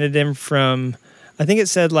prevented him from, I think it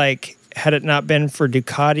said had it not been for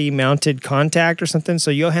Ducati mounted contact or something. So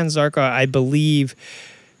Johan Zarco, I believe,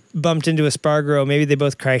 bumped into Espargaro. Maybe they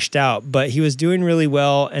both crashed out, but he was doing really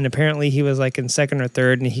well, and apparently he was like in second or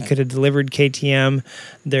third, and he could have delivered KTM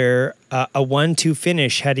their a 1-2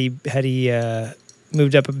 finish had he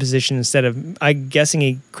moved up a position instead of, I'm guessing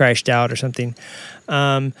he crashed out or something.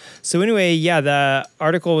 So anyway, yeah, the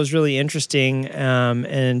article was really interesting,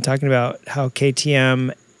 and talking about how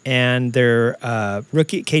KTM and their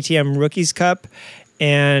KTM Rookies Cup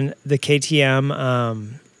and the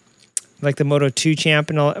KTM like the Moto2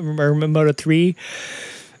 champ and all, or Moto3,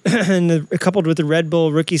 and coupled with the Red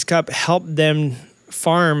Bull Rookies Cup, helped them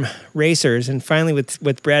farm racers. And finally,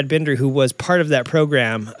 with Brad Binder, who was part of that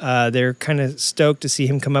program, they're kind of stoked to see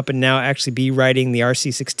him come up and now actually be riding the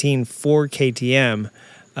RC16 for KTM,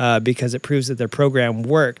 because it proves that their program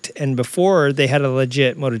worked. And before they had a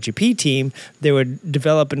legit MotoGP team, they would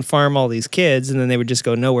develop and farm all these kids, and then they would just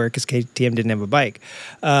go nowhere because KTM didn't have a bike.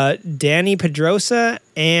 Danny Pedrosa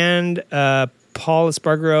and Paul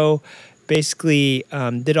Espargaro basically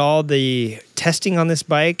did all the testing on this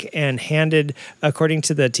bike and handed, according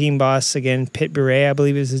to the team boss, again, Pit Beret, I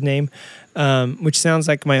believe is his name, which sounds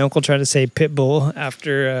like my uncle trying to say pit bull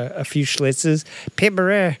after a few schlitzes. Pit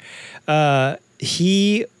Beret.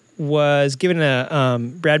 He was given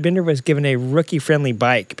Brad Binder was given a rookie-friendly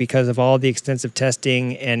bike because of all the extensive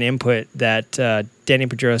testing and input that Danny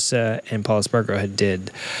Pedrosa and Paul Espargaro had did.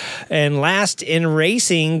 And last in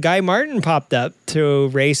racing, Guy Martin popped up to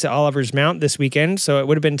race at Oliver's Mount this weekend, so it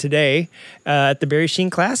would have been today at the Barry Sheen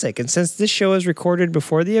Classic. And since this show is recorded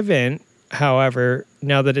before the event, however,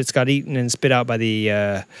 now that it's got eaten and spit out by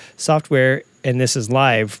the software, and this is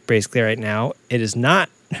live basically right now, it is not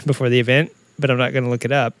before the event, but I'm not going to look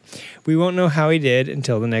it up. We won't know how he did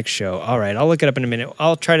until the next show. All right, I'll look it up in a minute.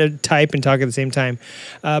 I'll try to type and talk at the same time.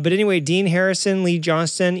 But anyway, Dean Harrison, Lee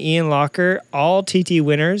Johnston, Ian Locker, all TT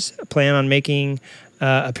winners plan on making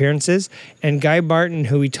appearances. And Guy Martin,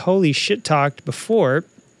 who we totally shit-talked before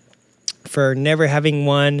for never having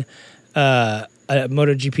won a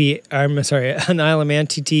MotoGP, an Isle of Man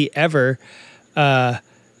TT ever,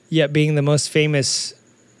 yet being the most famous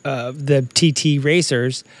of the TT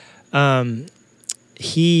racers,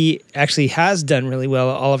 he actually has done really well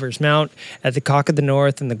at Oliver's Mount, at the Cock of the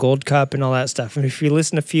North and the Gold Cup and all that stuff. And if you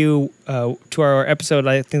listen to our episode,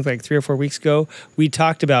 I think like 3 or 4 weeks ago, we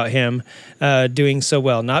talked about him doing so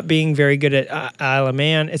well, not being very good at Isle of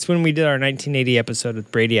Man. It's when we did our 1980 episode with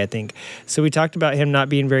Brady, I think. So we talked about him not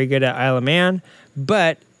being very good at Isle of Man,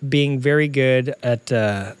 but being very good at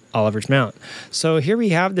Oliver's Mount. So here we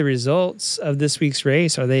have the results of this week's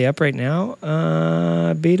race. Are they up right now?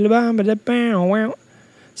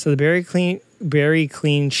 So the Barry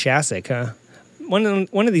Clean Chassis, huh? One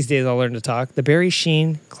of these days I'll learn to talk. The Barry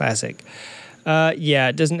Sheen Classic. Yeah,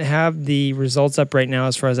 it doesn't have the results up right now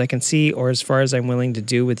as far as I can see, or as far as I'm willing to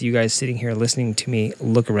do with you guys sitting here listening to me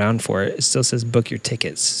look around for it. It still says book your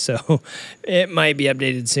tickets, so it might be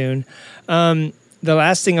updated soon. The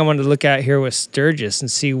last thing I wanted to look at here was Sturgis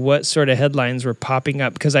and see what sort of headlines were popping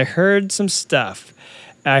up, because I heard some stuff.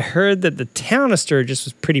 I heard that the town of Sturgis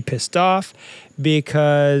was pretty pissed off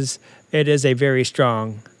because it is a very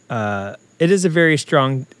strong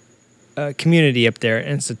community up there,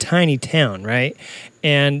 and it's a tiny town, right?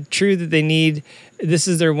 And true that this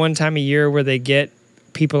is their one time a year where they get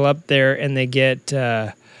people up there and they get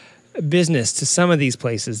business to some of these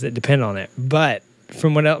places that depend on it. But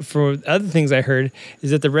from other things I heard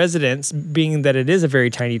is that the residents, being that it is a very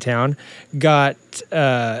tiny town, got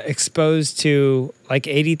exposed to like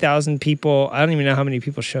 80,000 people. I don't even know how many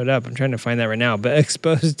people showed up. I'm trying to find that right now, but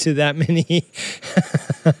exposed to that many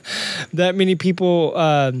people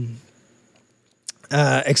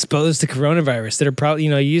exposed to coronavirus that are probably,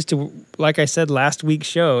 used to, like I said last week's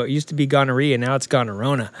show, it used to be gonorrhea, now it's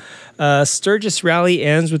gonorrhea. Sturgis rally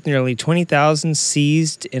ends with nearly 20,000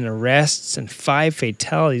 seized in arrests and 5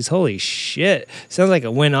 fatalities. Holy shit. Sounds like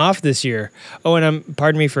it went off this year. Oh, and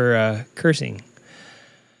pardon me for cursing.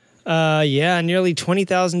 Nearly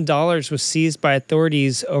 $20,000 was seized by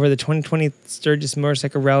authorities over the 2020 Sturgis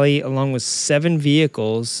Motorcycle Rally, along with 7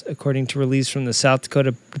 vehicles, according to release from the South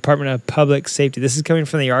Dakota Department of Public Safety. This is coming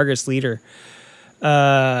from the Argus Leader.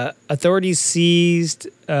 Authorities seized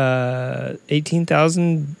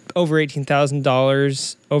over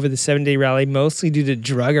 $18,000 over the 7-day rally, mostly due to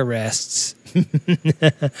drug arrests.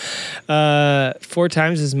 4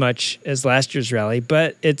 times as much as last year's rally,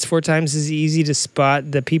 but it's 4 times as easy to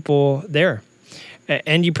spot the people there.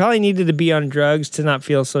 And you probably needed to be on drugs to not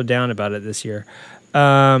feel so down about it this year.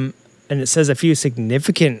 And it says a few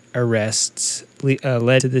significant arrests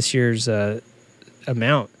led to this year's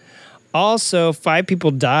amount. Also, 5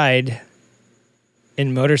 people died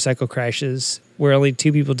in motorcycle crashes, where only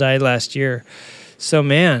 2 people died last year. So,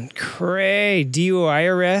 man, DUI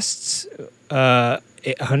arrests,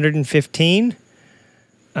 115.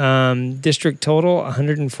 District total,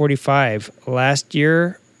 145. Last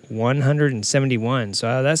year, 171.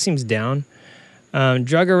 So that seems down.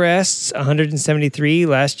 Drug arrests, 173.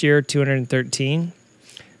 Last year, 213.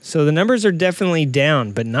 So the numbers are definitely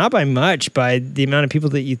down, but not by much, by the amount of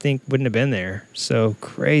people that you think wouldn't have been there. So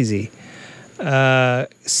crazy.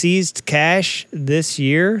 Seized cash this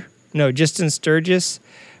year. No, just in Sturgis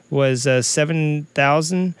was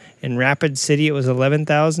 7,000. In Rapid City, it was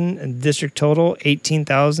 11,000. And district total,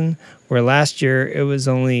 18,000. Where last year, it was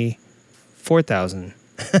only 4,000.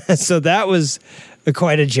 So that was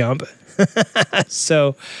quite a jump.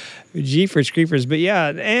 So, jeepers creepers. But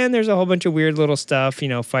yeah, and there's a whole bunch of weird little stuff. You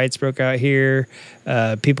know, fights broke out here.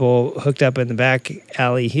 People hooked up in the back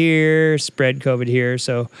alley here, spread COVID here.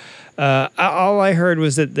 So all I heard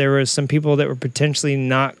was that there was some people that were potentially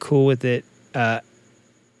not cool with it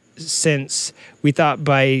since we thought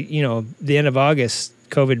by, the end of August,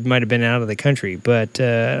 COVID might have been out of the country. But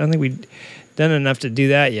I don't think we've done enough to do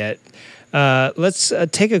that yet. Let's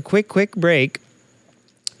take a quick break.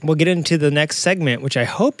 We'll get into the next segment, which I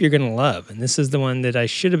hope you're going to love. And this is the one that I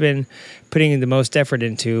should have been putting the most effort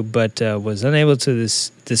into, but was unable to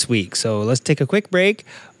this week. So let's take a quick break.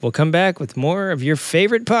 We'll come back with more of your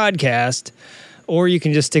favorite podcast, or you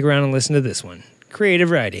can just stick around and listen to this one, Creative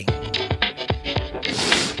Writing.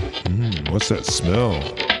 What's that smell?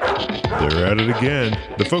 They're at it again.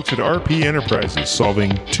 The folks at RP Enterprises,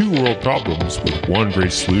 solving two world problems with one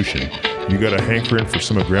great solution. You got a hankering for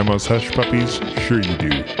some of Grandma's hush puppies? Sure you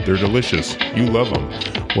do. They're delicious. You love them.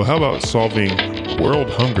 Well, how about solving world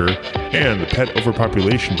hunger and the pet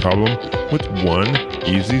overpopulation problem with one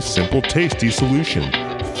easy, simple, tasty solution?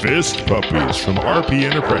 Fist Puppies from RP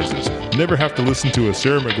Enterprises. Never have to listen to a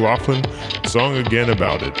Sarah McLachlan song again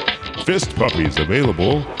about it. Fist Puppies,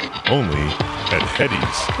 available only at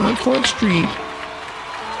Hetty's on 4th Street.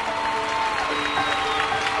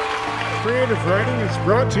 Creative Writing is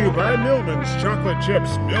brought to you by Millman's Chocolate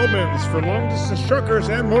Chips. Millman's for long-distance truckers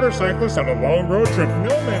and motorcyclists on a long road trip.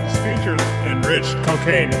 Millman's features enriched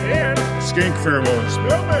cocaine and skink pheromones.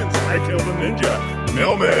 Millman's I Killed a Ninja.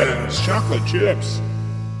 Millman's Chocolate Chips.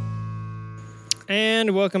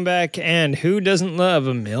 And welcome back. And who doesn't love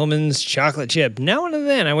a Millman's chocolate chip? Now and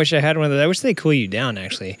then, I wish I had one of those. I wish they cool you down,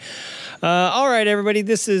 actually. All right, everybody,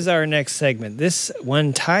 this is our next segment. This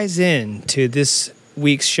one ties in to this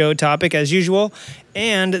week's show topic, as usual.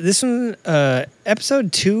 And this one,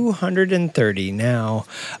 episode 230. Now,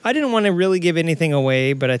 I didn't want to really give anything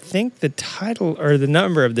away, but I think the title or the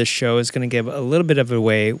number of this show is going to give a little bit of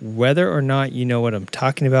away, whether or not you know what I'm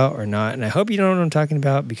talking about or not. And I hope you know what I'm talking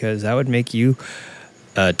about, because that would make you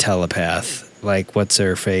a telepath, like what's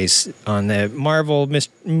her face on the Marvel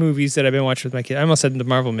movies that I've been watching with my kids. I almost said the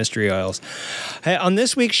Marvel Mystery Oils. Hey, on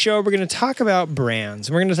this week's show, we're going to talk about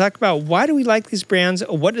brands. We're going to talk about why do we like these brands?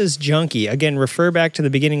 What is junky? Again, refer back to the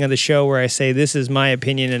beginning of the show where I say this is my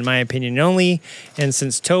opinion and my opinion only. And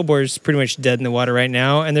since Tobor's pretty much dead in the water right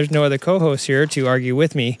now, and there's no other co-host here to argue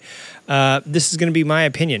with me, this is going to be my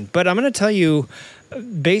opinion. But I'm going to tell you,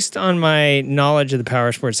 based on my knowledge of the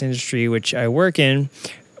power sports industry, which I work in,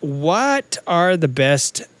 what are the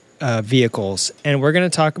best vehicles? And we're going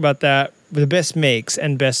to talk about that, the best makes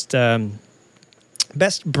and best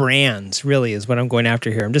brands, really, is what I'm going after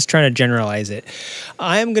here. I'm just trying to generalize it.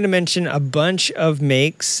 I'm going to mention a bunch of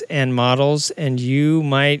makes and models, and you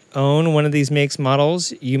might own one of these makes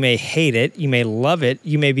models. You may hate it. You may love it.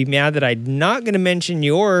 You may be mad that I'm not going to mention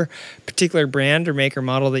your particular brand or make or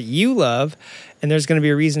model that you love, and there's going to be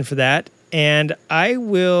a reason for that. And I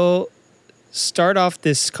will start off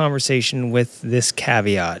this conversation with this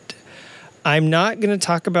caveat. I'm not going to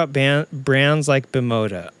talk about brands like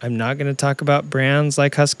Bimota. I'm not going to talk about brands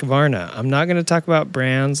like Husqvarna. I'm not going to talk about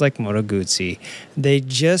brands like Moto Guzzi. They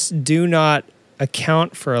just do not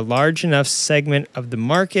account for a large enough segment of the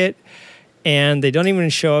market, and they don't even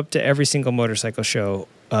show up to every single motorcycle show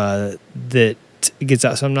that gets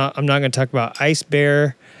out. So I'm not going to talk about Ice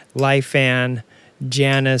Bear, Lifan,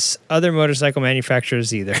 Janus, other motorcycle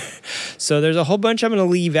manufacturers either. So there's a whole bunch I'm going to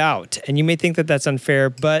leave out, and you may think that that's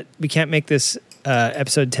unfair, but we can't make this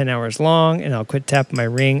episode 10 hours long, and I'll quit tapping my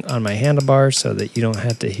ring on my handlebar so that you don't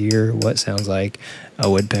have to hear what sounds like a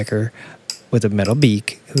woodpecker with a metal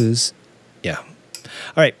beak who's, yeah.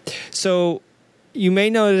 All right, so you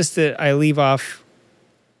may notice that I leave off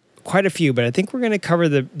quite a few, but I think we're going to cover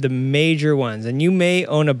the major ones. And you may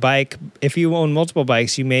own a bike. If you own multiple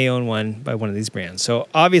bikes, you may own one by one of these brands. So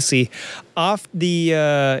obviously, off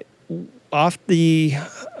the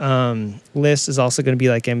list is also going to be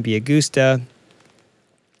like MV Agusta,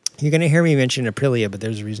 You're going to hear me mention Aprilia, but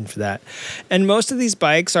there's a reason for that. And most of these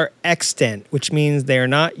bikes are extant, which means they are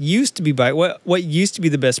not used to be what used to be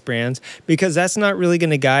the best brands, because that's not really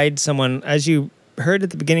going to guide someone. As you heard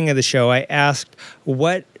at the beginning of the show, I asked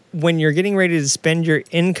when you're getting ready to spend your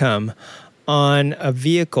income on a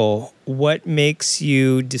vehicle, what makes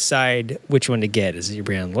you decide which one to get? Is it your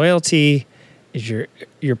brand loyalty? Is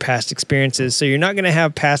your past experiences? So you're not going to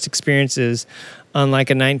have past experiences on like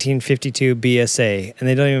a 1952 BSA, and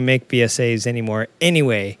they don't even make BSAs anymore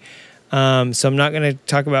anyway. So I'm not going to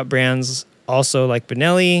talk about brands also like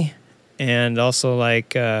Benelli and also like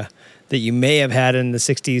that you may have had in the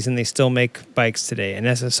 60s and they still make bikes today, and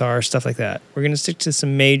SSR, stuff like that. We're going to stick to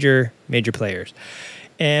some major players.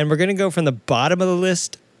 And we're going to go from the bottom of the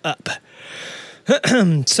list up.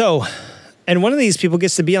 And one of these people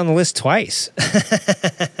gets to be on the list twice.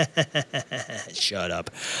 Shut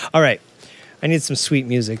up. All right. I need some sweet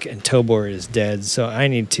music, and Tobor is dead, so I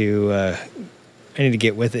need to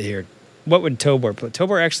get with it here. What would Tobor play?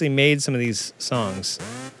 Tobor actually made some of these songs.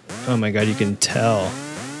 Oh my God, you can tell.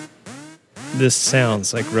 This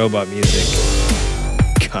sounds like robot music.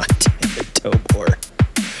 God damn it, Tobor.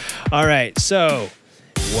 All right, so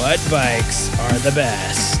what bikes are the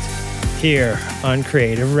best here on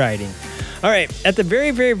Creative Riding? All right, at the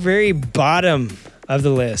very, very, very bottom of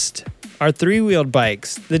the list are three-wheeled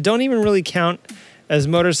bikes that don't even really count as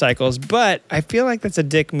motorcycles, but I feel like that's a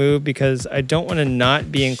dick move because I don't want to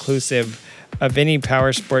not be inclusive of any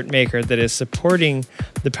power sport maker that is supporting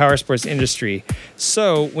the power sports industry.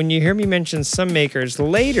 So when you hear me mention some makers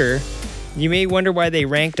later, you may wonder why they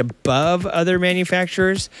ranked above other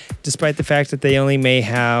manufacturers, despite the fact that they only may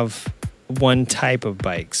have one type of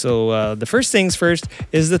bike. So the first things first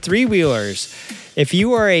is the three-wheelers. If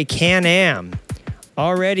you are a Can-Am,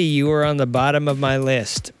 already you are on the bottom of my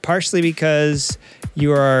list, partially because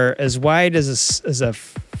you are as wide as a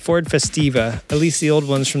Ford Festiva, at least the old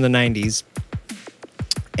ones from the 90s,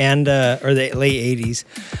 and or the late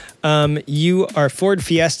 80s. You are Ford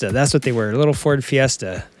Fiesta. That's what they were, a little Ford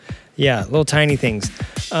Fiesta. Yeah, little tiny things.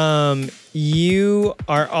 You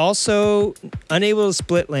are also unable to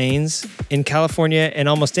split lanes in California and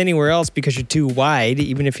almost anywhere else because you're too wide,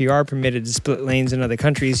 even if you are permitted to split lanes in other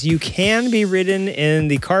countries. You can be ridden in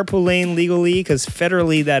the carpool lane legally because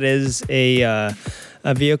federally that is a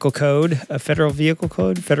vehicle code, a federal vehicle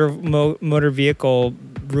code, federal motor vehicle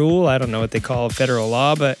rule. I don't know what they call federal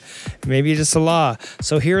law, but maybe just a law.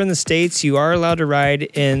 So here in the States, you are allowed to ride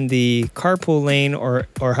in the carpool lane or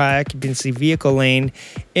high occupancy vehicle lane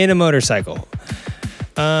in a motorcycle.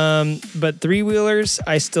 But three-wheelers,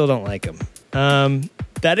 I still don't like them.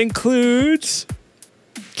 That includes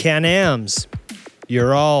Can-Ams,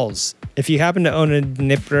 Urals. If you happen to own a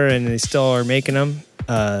Dnipro and they still are making them,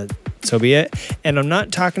 so be it. And I'm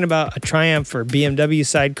not talking about a Triumph or BMW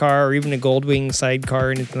sidecar or even a Goldwing sidecar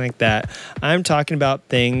or anything like that. I'm talking about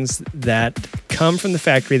things that come from the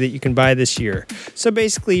factory that you can buy this year. So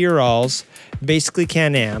basically Urals, basically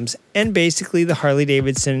Can-Ams, and basically the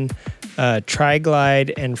Harley-Davidson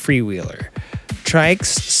Tri-Glide and Freewheeler. Trikes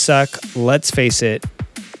suck, let's face it.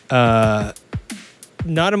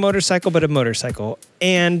 Not a motorcycle, but a motorcycle.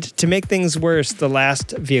 And to make things worse, the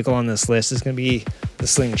last vehicle on this list is going to be the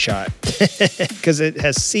Slingshot because it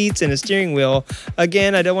has seats and a steering wheel.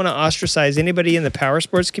 Again, I don't want to ostracize anybody in the power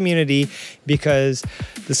sports community because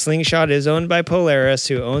the Slingshot is owned by Polaris,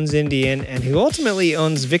 who owns Indian and who ultimately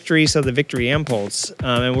owns Victory, so the Victory Impulse.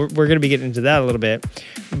 And we're going to be getting into that a little bit,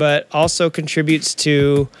 but also contributes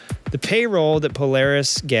to the payroll that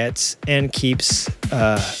Polaris gets and keeps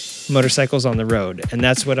motorcycles on the road. And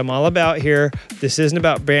that's what I'm all about here. This isn't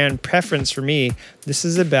about brand preference for me. This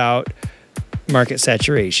is about market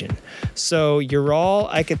saturation. So Ural,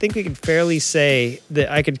 I think we could fairly say that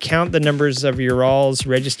I could count the numbers of Urals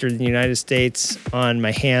registered in the United States on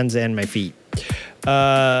my hands and my feet.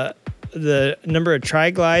 The number of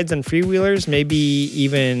Tri-Glides and Freewheelers, maybe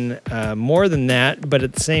even more than that, but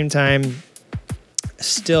at the same time,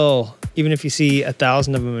 still, even if you see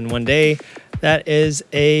 1,000 of them in one day, that is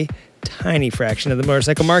a tiny fraction of the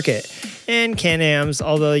motorcycle market. And Can-Ams,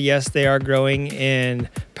 although yes, they are growing in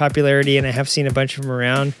popularity and I have seen a bunch of them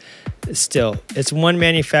around, still, it's one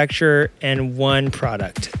manufacturer and one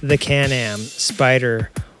product. The Can-Am,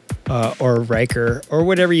 Spider, or Riker, or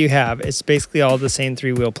whatever you have. It's basically all the same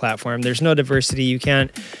three-wheel platform. There's no diversity. You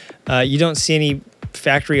don't see any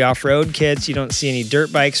factory off-road kits. You don't see any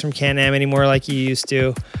dirt bikes from Can-Am anymore like you used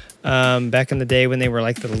to. Back in the day when they were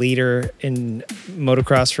like the leader in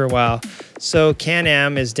motocross for a while. So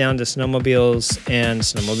Can-Am is down to snowmobiles and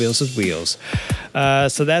snowmobiles with wheels.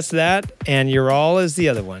 So that's that, and Ural is the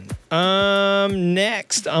other one.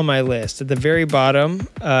 Next on my list, at the very bottom,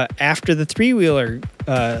 after the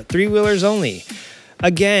three-wheelers only.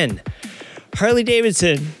 Again,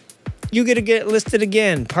 Harley-Davidson, you get listed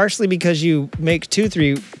again, partially because you make two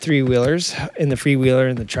three-wheelers in the Freewheeler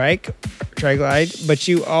and the Tri-Glide, but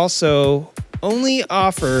you also only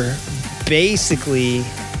offer basically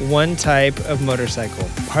one type of motorcycle.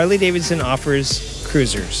 Harley-Davidson offers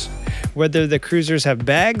cruisers. Whether the cruisers have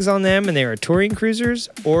bags on them and they are touring cruisers,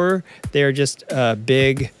 or they are just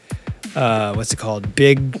big,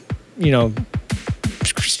 big,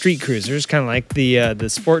 street cruisers, kind of like the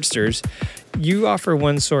Sportsters. You offer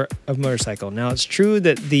one sort of motorcycle. Now, it's true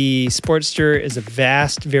that the Sportster is a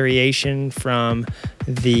vast variation from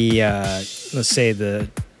the, let's say, the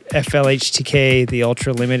FLHTK, the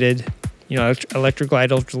Ultra Limited, Electric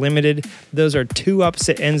Glide Ultra Limited. Those are two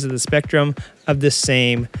opposite ends of the spectrum of the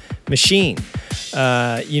same machine.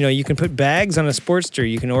 You can put bags on a Sportster.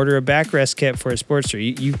 You can order a backrest kit for a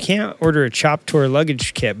Sportster. You can't order a Chop Tour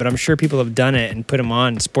luggage kit, but I'm sure people have done it and put them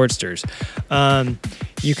on Sportsters.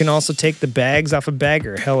 You can also take the bags off a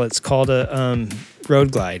bagger. Hell, it's called a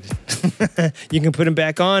Road Glide. You can put them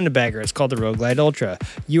back on the bagger. It's called the Road Glide Ultra.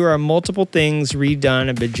 You are multiple things redone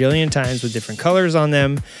a bajillion times with different colors on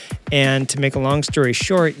them. And to make a long story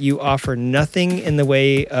short, you offer nothing in the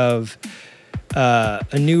way of a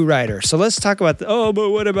new rider. So let's talk about but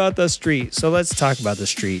what about the Street? So let's talk about the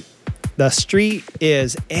Street. The Street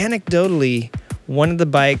is anecdotally one of the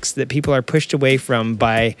bikes that people are pushed away from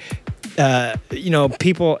by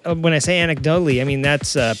people. When I say anecdotally, I mean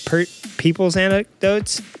that's people's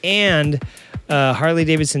anecdotes and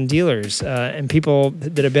Harley-Davidson dealers and people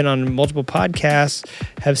that have been on multiple podcasts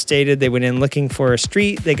have stated they went in looking for a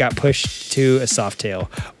Street, they got pushed to a Softail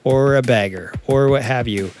or a bagger or what have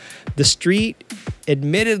you. The Street,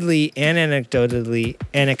 admittedly and anecdotally,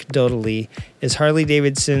 is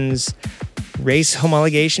Harley-Davidson's race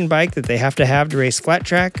homologation bike that they have to race flat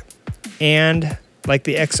track, and like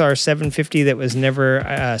the XR 750 that was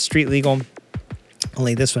never street legal.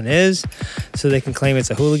 Only this one is, so they can claim it's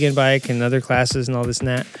a hooligan bike and other classes and all this and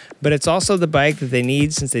that. But it's also the bike that they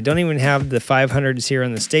need, since they don't even have the 500s here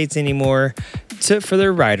in the States anymore, for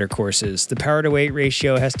their rider courses. The power to weight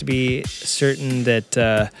ratio has to be certain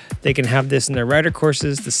that they can have this in their rider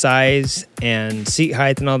courses. The size and seat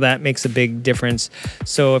height and all that makes a big difference.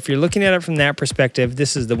 So if you're looking at it from that perspective,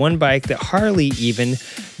 this is the one bike that Harley even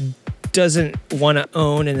doesn't want to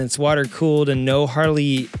own, and it's water cooled, and no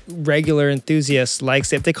Harley regular enthusiast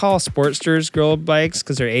likes it. If they call Sportsters girl bikes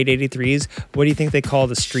because they're 883s, what do you think they call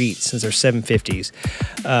the Street since they're 750s?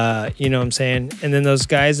 You know what I'm saying? And then those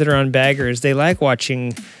guys that are on baggers, they like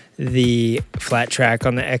watching the flat track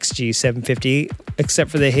on the XG 750,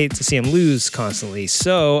 except for they hate to see them lose constantly.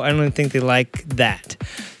 So I don't even think they like that.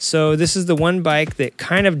 So this is the one bike that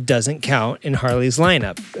kind of doesn't count in Harley's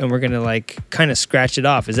lineup, and we're going to kind of scratch it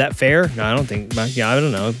off. Is that fair? No, I don't think. I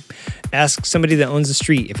don't know. Ask somebody that owns a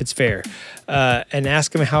Street if it's fair, and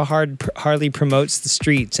ask them how hard Harley promotes the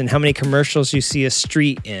Streets and how many commercials you see a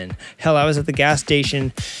Street in. Hell, I was at the gas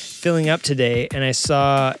station filling up today, and I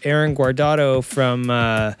saw Aaron Guardado from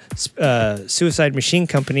Suicide Machine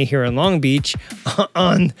Company here in Long Beach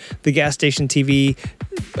on the gas station TV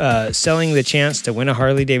selling the chance to win a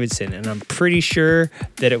Harley-Davidson, and I'm pretty sure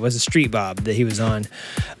that it was a Street Bob that he was on.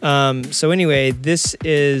 So anyway, this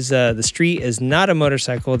is the Street is not a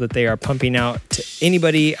motorcycle that they are pumping out to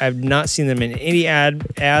anybody. I've not seen them in any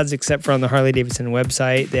ads except for on the Harley-Davidson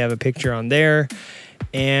website. They have a picture on there.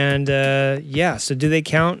 And so do they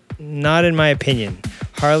count? Not in my opinion.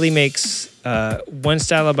 Harley makes one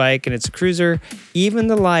style of bike, and it's a cruiser. Even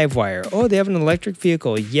the Livewire. Oh, they have an electric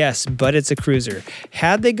vehicle. Yes, but it's a cruiser.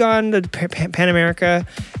 Had they gone to Pan America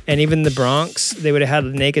and even the Bronx, they would have had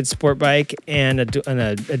a naked sport bike and an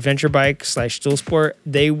adventure bike / dual sport.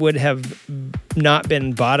 They would have not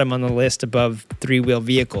been bottom on the list above three-wheel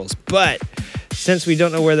vehicles. But since we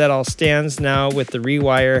don't know where that all stands now with the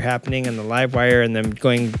Rewire happening and the Livewire and them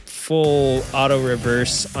going full auto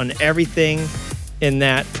reverse on everything in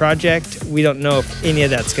that project, we don't know if any of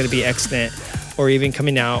that's going to be extant or even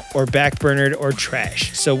coming out or backburnered or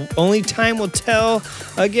trash. So only time will tell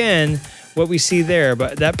again what we see there,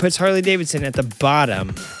 but that puts Harley-Davidson at the bottom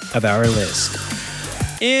of our list.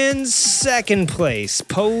 In second place,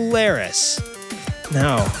 Polaris.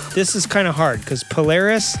 Now, this is kind of hard because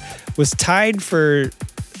Polaris was tied for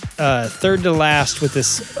third to last with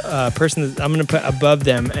this person that I'm going to put above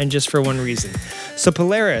them, and just for one reason. So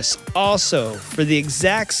Polaris also, for the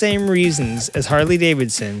exact same reasons as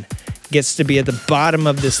Harley-Davidson, gets to be at the bottom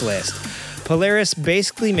of this list. Polaris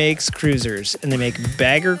basically makes cruisers, and they make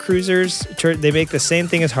bagger cruisers. They make the same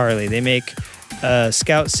thing as Harley. They make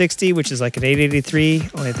Scout 60, which is like an 883.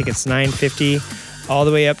 Only I think it's 950. All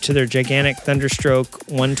the way up to their gigantic Thunderstroke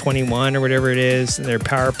 121 or whatever it is. Their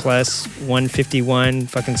Power Plus 151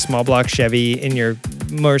 fucking small block Chevy in your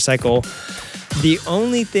motorcycle. The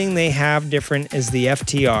only thing they have different is the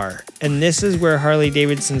FTR. And this is where Harley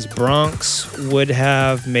Davidson's Bronx would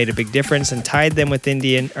have made a big difference and tied them with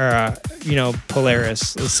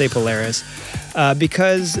Polaris. Let's say Polaris.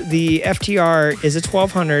 Because the FTR is a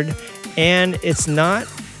 1200 and it's not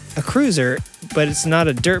a cruiser, but it's not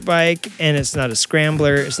a dirt bike and it's not a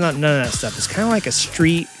scrambler. It's not none of that stuff. It's kind of like a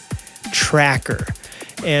street tracker.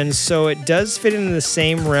 And so it does fit into the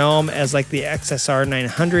same realm as like the XSR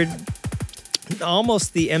 900,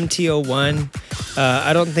 almost the MT-01.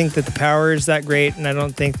 I don't think that the power is that great, and I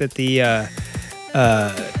don't think that the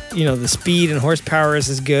speed and horsepower is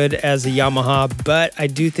as good as a Yamaha, but I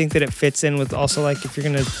do think that it fits in with also, like, if you're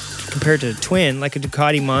going to compare it to a twin, like a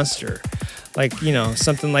Ducati Monster, like,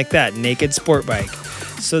 something like that, naked sport bike.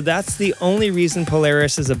 So that's the only reason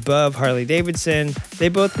Polaris is above Harley Davidson. They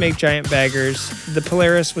both make giant baggers. The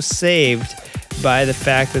Polaris was saved by the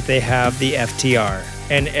fact that they have the FTR.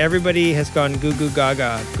 And everybody has gone goo goo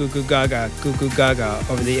gaga, goo goo gaga, goo goo gaga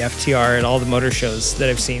over the FTR at all the motor shows that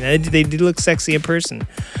I've seen. They do look sexy in person.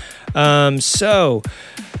 So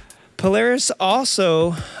Polaris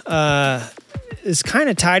also is kind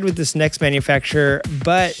of tied with this next manufacturer,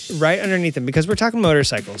 but right underneath them, because we're talking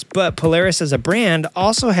motorcycles. But Polaris as a brand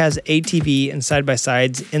also has ATV and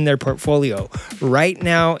side-by-sides in their portfolio. Right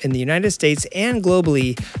now in the United States and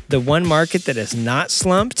globally, the one market that is not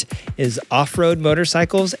slumped is off-road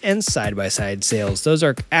motorcycles and side-by-side sales. Those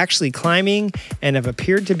are actually climbing and have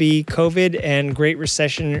appeared to be COVID and Great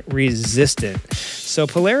Recession resistant. So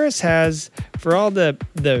Polaris has, for all the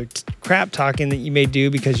crap talking that you may do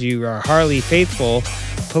because you are Harley faithful,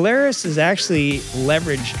 Polaris is actually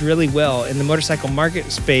leveraged really well in the motorcycle market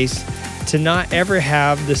space to not ever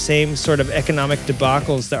have the same sort of economic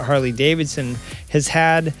debacles that Harley Davidson has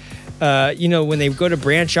had. When they go to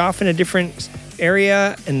branch off in a different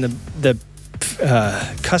area and the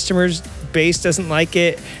customers base doesn't like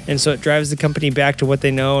it, and so it drives the company back to what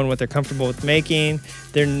they know and what they're comfortable with making.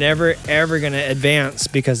 They're never ever going to advance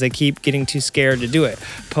because they keep getting too scared to do it.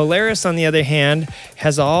 Polaris, on the other hand,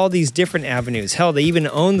 has all these different avenues. Hell, they even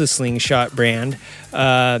own the Slingshot brand,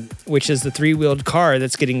 which is the three-wheeled car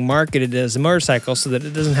that's getting marketed as a motorcycle so that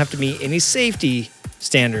it doesn't have to meet any safety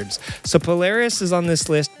standards. So Polaris is on this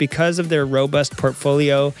list because of their robust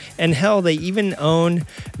portfolio, and hell, they even own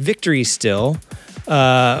Victory still.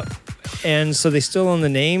 And so they still own the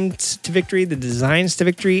name to Victory, the designs to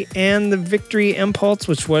Victory, and the Victory Impulse,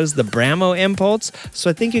 which was the Bramo Impulse. So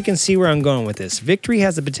I think you can see where I'm going with this. Victory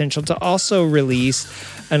has the potential to also release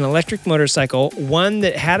an electric motorcycle, one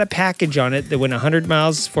that had a package on it that went 100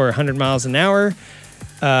 miles for 100 miles an hour,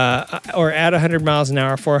 or at 100 miles an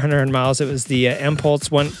hour for 100 miles. It was the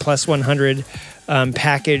Impulse 1 plus 100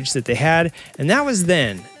 package that they had, and that was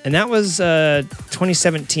then. And that was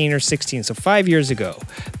 2017 or 16, so 5 years ago.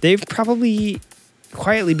 They've probably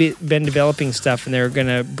quietly been developing stuff, and they're going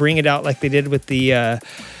to bring it out like they did with the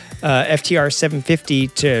FTR 750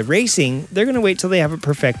 to racing. They're going to wait till they have it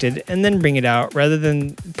perfected and then bring it out, rather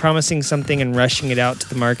than promising something and rushing it out to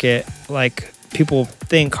the market like people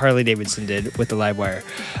think Harley Davidson did with the Livewire.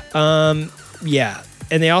 Yeah,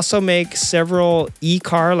 and they also make several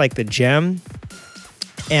e-car like the Gem,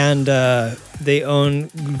 and they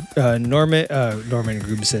own Norman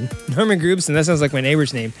Grubson. Norman Grubson, that sounds like my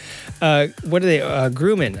neighbor's name. What are they?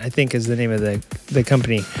 Grumman, I think, is the name of the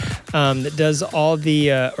company that does all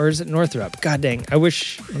the, or is it Northrop? God dang, I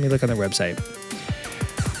wish, let me look on their website.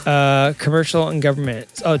 Commercial and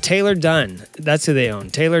government. Oh, Taylor Dunn, that's who they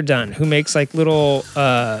own. Taylor Dunn, who makes like little,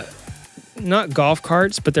 not golf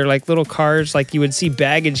carts, but they're like little cars like you would see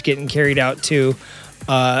baggage getting carried out to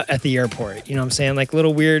at the airport. You know what I'm saying? Like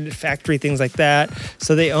little weird factory things like that.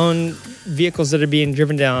 So they own vehicles that are being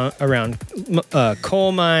driven down around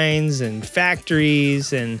coal mines and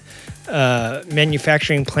factories and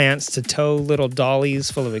manufacturing plants to tow little dollies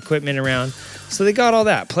full of equipment around. So they got all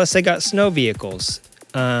that. Plus they got snow vehicles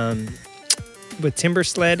with Timber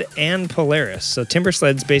Sled and Polaris. So Timber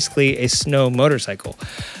Sled's basically a snow motorcycle.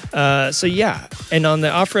 So yeah, and on the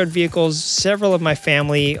off-road vehicles, several of my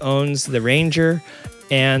family owns the Ranger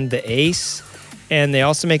and the Ace, and they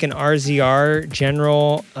also make an RZR,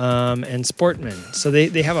 General, and Sportman. So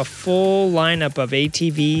they have a full lineup of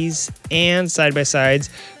ATVs and side-by-sides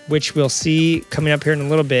which we'll see coming up here in a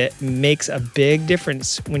little bit, makes a big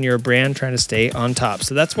difference when you're a brand trying to stay on top.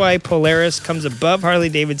 So that's why Polaris comes above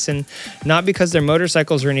Harley-Davidson, not because their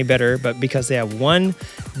motorcycles are any better, but because they have one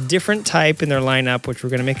different type in their lineup, which we're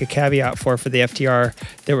going to make a caveat for the FTR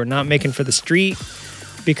that we're not making for the street,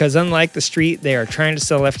 because unlike the street, they are trying to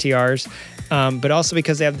sell FTRs, but also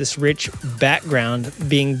because they have this rich background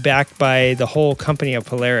being backed by the whole company of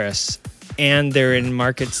Polaris, and they're in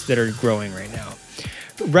markets that are growing right now.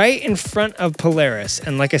 Right in front of Polaris,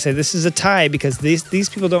 and like I said, this is a tie because these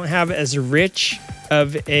people don't have as rich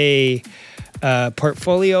of a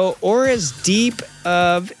portfolio or as deep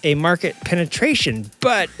of a market penetration,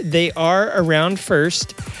 but they are around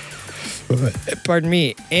first. Pardon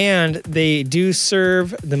me. And they do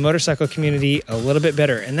serve the motorcycle community a little bit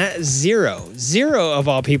better. And that's Zero of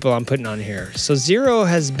all people I'm putting on here. So Zero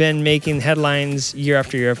has been making headlines year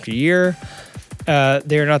after year after year.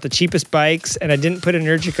 They're not the cheapest bikes, and I didn't put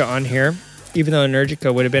Energica on here, even though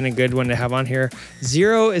Energica would have been a good one to have on here.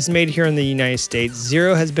 Zero is made here in the United States.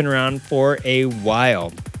 Zero has been around for a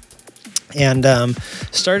while, and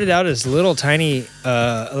started out as little tiny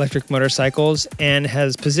electric motorcycles, and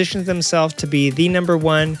has positioned themselves to be the number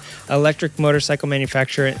one electric motorcycle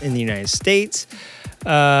manufacturer in the United States.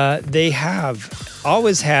 They have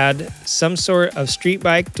always had some sort of street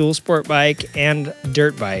bike, dual sport bike, and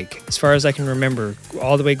dirt bike, as far as I can remember,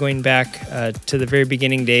 all the way going back to the very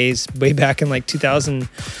beginning days, way back in like 2000. I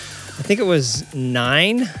think it was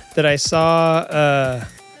 9 that I saw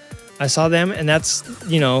them, and that's,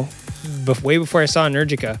 way before I saw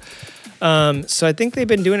Energica. So I think they've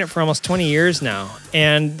been doing it for almost 20 years now.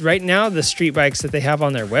 And right now, the street bikes that they have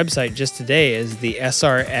on their website just today is the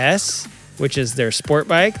SRS, which is their sport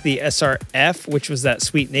bike, the SRF, which was that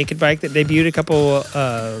sweet naked bike that debuted a couple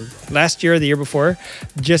last year or the year before,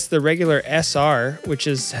 just the regular SR, which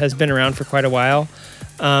has been around for quite a while.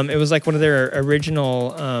 It was like one of their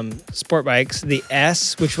original sport bikes, the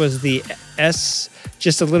S, which was the S,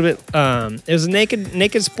 just a little bit. It was a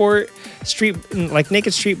naked sport street, like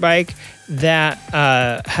naked street bike that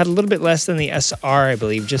had a little bit less than the SR, I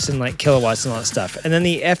believe, just in like kilowatts and all that stuff. And then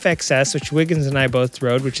the FXS, which Wiggins and I both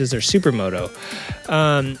rode, which is their supermoto.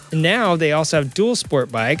 Now they also have dual sport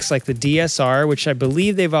bikes like the DSR, which I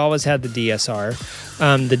believe they've always had the DSR.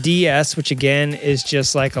 The DS, which again is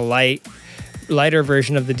just like a lighter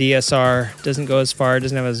version of the DSR, doesn't go as far,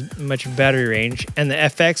 doesn't have as much battery range. And the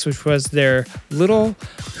FX, which was their little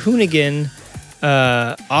Hoonigan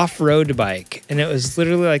off-road bike, and it was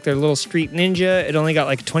literally like their little street ninja. It only got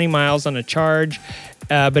like 20 miles on a charge,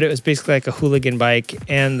 but it was basically like a hooligan bike.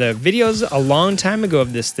 And the videos a long time ago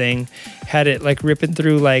of this thing had it like ripping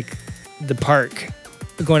through like the park,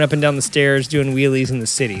 going up and down the stairs, doing wheelies in the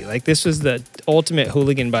city. Like this was the ultimate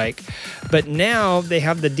hooligan bike. But now they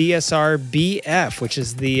have the DSR BF, which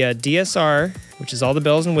is the DSR, which is all the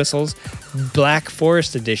bells and whistles, Black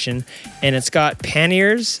Forest edition, and it's got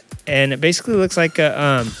panniers, and it basically looks like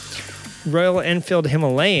a Royal Enfield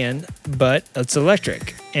Himalayan, but it's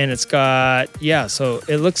electric. And it's got, so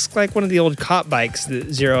it looks like one of the old cop bikes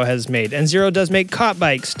that Zero has made. And Zero does make cop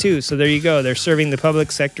bikes too, so there you go. They're serving the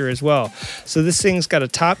public sector as well. So this thing's got a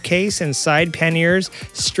top case and side panniers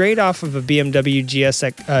straight off of a BMW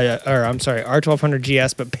R1200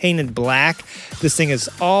 GS, but painted black. This thing is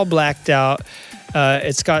all blacked out.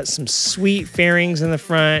 It's got some sweet fairings in the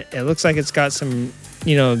front. It looks like it's got some,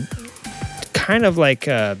 kind of like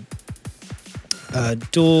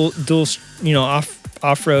dual,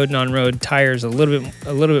 off-road and on-road tires, a little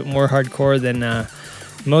bit more hardcore than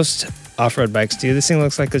most off-road bikes do. This thing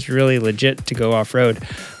looks like it's really legit to go off-road.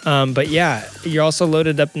 But yeah, you're also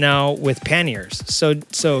loaded up now with panniers. So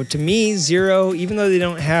to me, Zero, even though they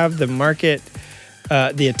don't have the market,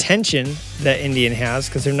 the attention that Indian has,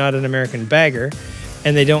 because they're not an American bagger,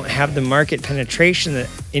 and they don't have the market penetration that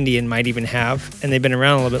Indian might even have, and they've been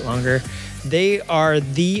around a little bit longer, they are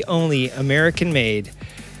the only American-made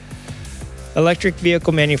electric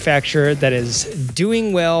vehicle manufacturer that is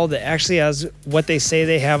doing well, that actually has what they say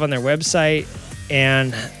they have on their website,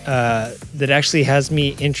 and that actually has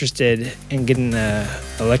me interested in getting an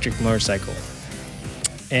electric motorcycle.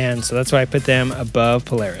 And so that's why I put them above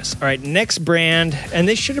Polaris. All right, next brand, and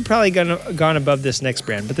they should have probably gone above this next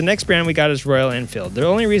brand, but the next brand we got is Royal Enfield. The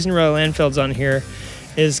only reason Royal Enfield's on here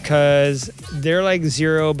is because they're like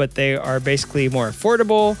Zero, but they are basically more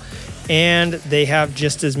affordable, and they have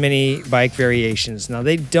just as many bike variations. Now,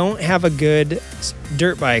 they don't have a good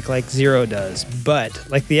dirt bike like Zero does, but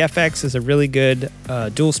like the FX is a really good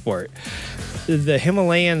dual sport. The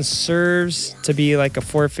Himalayan serves to be like a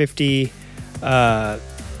 450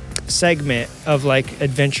 segment of like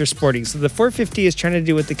adventure sporting. So the 450 is trying to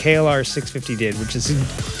do what the KLR 650 did, which is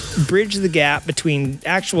bridge the gap between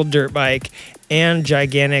actual dirt bike and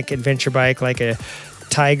gigantic adventure bike like a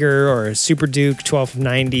Tiger or a Super Duke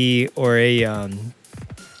 1290 or a a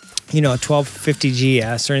 1250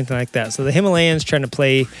 GS or anything like that. So the Himalayan's trying to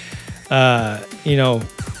play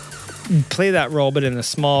play that role, but in a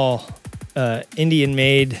small Indian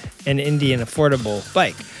made and Indian affordable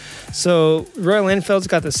bike. So Royal Enfield's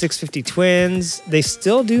got the 650 Twins. They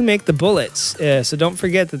still do make the Bullets. So don't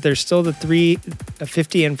forget that there's still the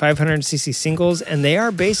 350 and 500cc singles, and they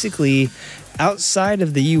are basically outside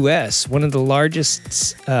of the U.S., one of the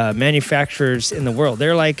largest manufacturers in the world.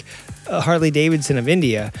 They're like Harley Davidson of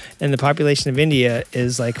India, and the population of India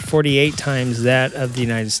is like 48 times that of the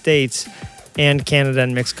United States and Canada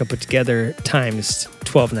and Mexico put together times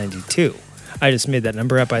 1292. I just made that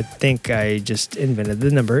number up. I think I just invented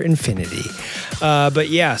the number infinity. But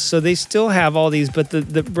yeah, so they still have all these, but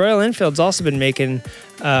the Royal Enfield's also been making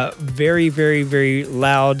very, very, very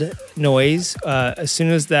loud noise. As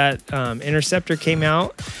soon as that Interceptor came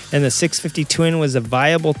out and the 650 Twin was a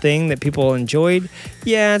viable thing that people enjoyed,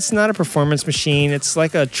 yeah, it's not a performance machine. It's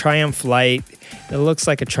like a Triumph Lite. It looks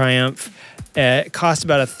like a Triumph. It costs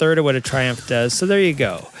about a third of what a Triumph does. So there you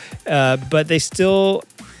go. But they still...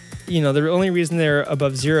 the only reason they're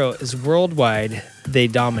above zero is worldwide they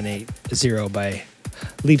dominate zero by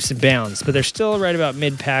leaps and bounds. But they're still right about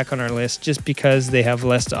mid-pack on our list just because they have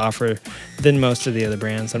less to offer than most of the other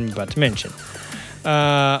brands I'm about to mention.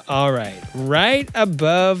 All right. Right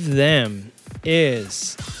above them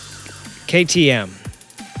is KTM.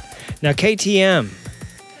 Now, KTM,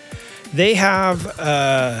 they have...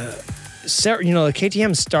 the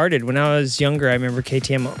KTM started when I was younger. I remember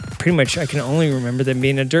KTM pretty much, I can only remember them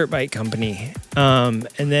being a dirt bike company. And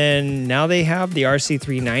then now they have the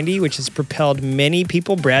RC390, which has propelled many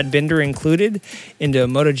people, Brad Binder included, into a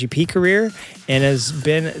MotoGP career and has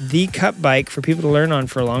been the cup bike for people to learn on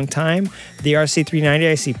for a long time. The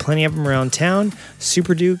RC390, I see plenty of them around town.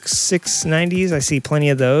 Super Duke 690s, I see plenty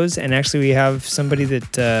of those. And actually we have somebody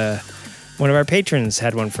that... one of our patrons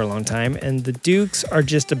had one for a long time, and the Dukes are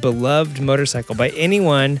just a beloved motorcycle by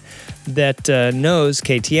anyone that knows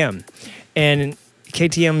KTM. And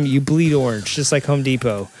KTM, you bleed orange, just like Home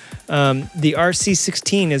Depot. The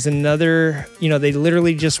RC16 is another, they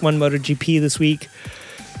literally just won MotoGP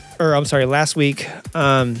last week.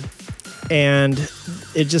 And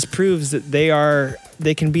it just proves that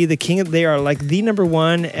they can be the king. They are like the number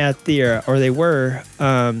one at the, or they were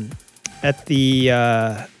at the,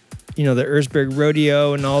 the Erzberg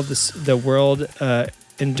Rodeo and all this, the World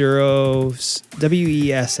Enduro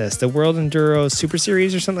WESS, the World Enduro Super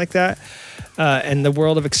Series or something like that, and the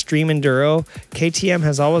World of Extreme Enduro. KTM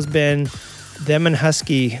has always been, them and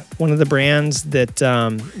Husky, one of the brands that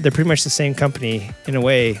they're pretty much the same company in a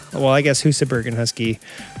way. Well, I guess Husaberg and Husky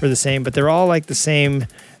were the same, but they're all like the same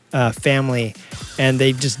family, and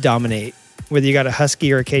they just dominate. Whether you got a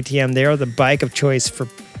Husky or a KTM, they are the bike of choice for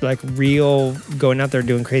like real going out there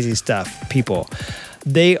doing crazy stuff people.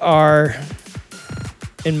 They are,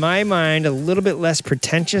 in my mind, a little bit less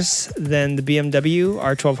pretentious than the BMW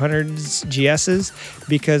R1200's GS's,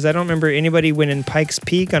 because I don't remember anybody winning Pikes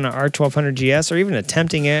Peak on an R1200 GS or even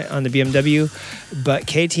attempting it on the BMW. But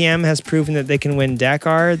KTM has proven that they can win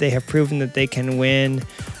Dakar. They have proven that they can win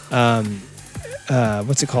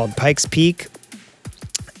Pikes Peak.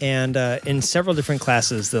 And in several different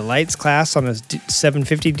classes, the lights class on a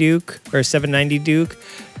 750 Duke or 790 Duke,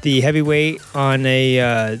 the heavyweight on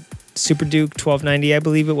a Super Duke 1290, I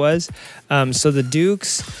believe it was. So the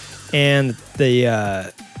Dukes and the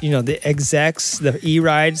execs, the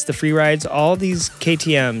E-rides, the free rides, all these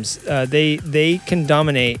KTMs, they can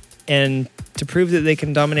dominate. And to prove that they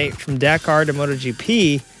can dominate from Dakar to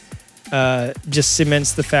MotoGP, just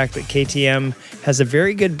cements the fact that KTM has a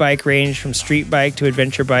very good bike range from street bike to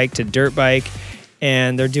adventure bike to dirt bike,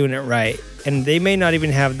 and they're doing it right. And they may not even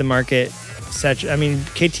have the market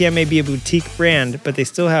KTM may be a boutique brand, but they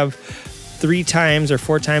still have 3 times or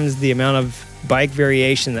 4 times the amount of bike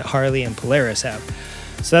variation that Harley and Polaris have.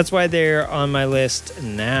 So that's why they're on my list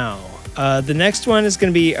now. The next one is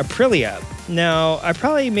going to be Aprilia. Now, I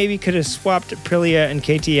probably maybe could have swapped Aprilia and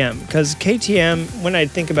KTM, because KTM, when I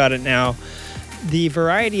think about it now, the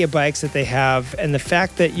variety of bikes that they have and the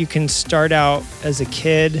fact that you can start out as a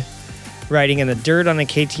kid riding in the dirt on a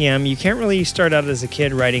KTM, you can't really start out as a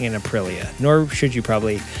kid riding an Aprilia, nor should you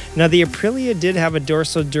probably. Now, the Aprilia did have a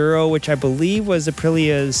Dorso Duro, which I believe was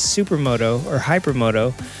Aprilia's Supermoto or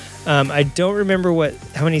Hypermoto. I don't remember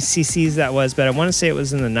how many cc's that was, but I want to say it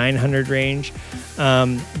was in the 900 range.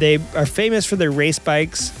 They are famous for their race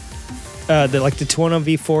bikes. the Tuono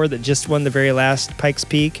V4 that just won the very last Pikes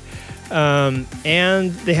Peak.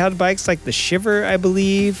 And they had bikes like the Shiver, I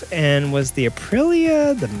believe, and was the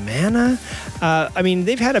Aprilia, the Mana. I mean,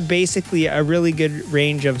 they've had basically a really good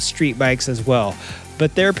range of street bikes as well.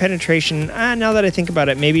 But their penetration, now that I think about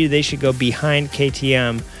it, maybe they should go behind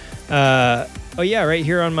KTM. Oh yeah, right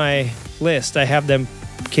here on my list, I have them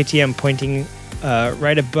KTM pointing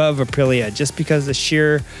right above Aprilia, just because the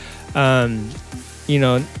sheer,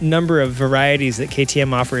 number of varieties that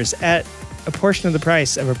KTM offers at a portion of the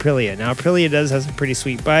price of Aprilia. Now, Aprilia does have some pretty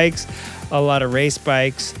sweet bikes, a lot of race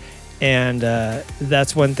bikes, and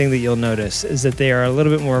that's one thing that you'll notice is that they are a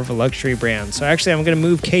little bit more of a luxury brand. So actually, I'm going to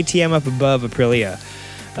move KTM up above Aprilia.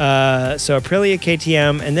 So Aprilia,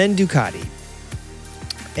 KTM, and then Ducati.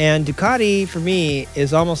 And Ducati, for me,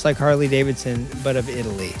 is almost like Harley-Davidson, but of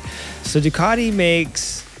Italy. So Ducati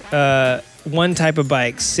makes one type of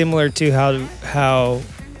bike similar to how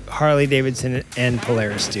Harley-Davidson and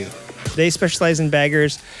Polaris do. They specialize in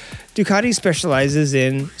baggers. Ducati specializes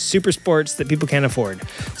in super sports that people can't afford.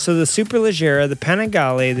 So the Superleggera, the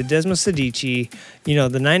Panigale, the Desmo Sedici, the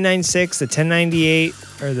 996, the 1098,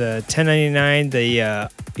 or the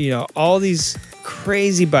 1099, all these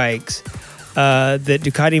crazy bikes that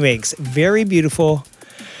Ducati makes. Very beautiful,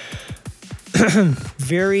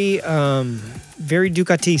 very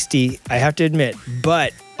Ducatisti, I have to admit,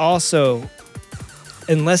 but also,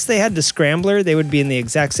 unless they had the Scrambler, they would be in the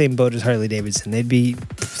exact same boat as Harley-Davidson. They'd be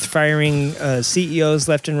firing CEOs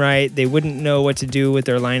left and right. They wouldn't know what to do with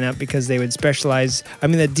their lineup because they would specialize. I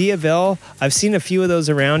mean, the Diavel, I've seen a few of those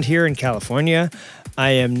around here in California. I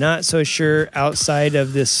am not so sure outside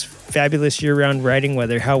of this fabulous year-round riding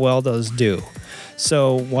weather how well those do.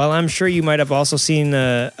 So while I'm sure you might have also seen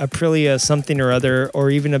a Aprilia something or other, or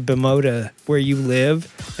even a Bimota where you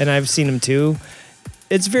live, and I've seen them too,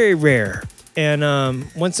 it's very rare. And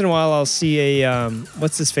once in a while, I'll see a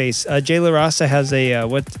what's his face? Jay La Rosa has the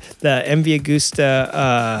MV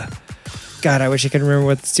Agusta. God, I wish I could remember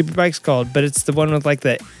what the stupid bike's called, but it's the one with like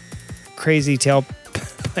the crazy tail.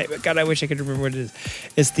 God, I wish I could remember what it is.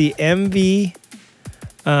 It's the MV.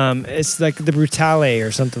 It's like the Brutale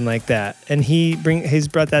or something like that. And he's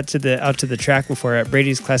brought that out to the track before at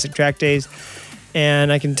Brady's Classic Track Days.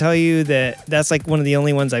 And I can tell you that that's like one of the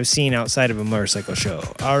only ones I've seen outside of a motorcycle show.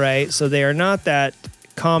 All right. So they are not that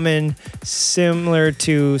common, similar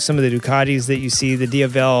to some of the Ducatis that you see, the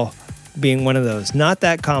Diavel being one of those. Not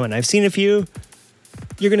that common. I've seen a few.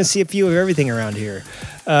 You're going to see a few of everything around here.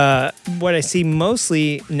 What I see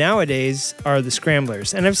mostly nowadays are the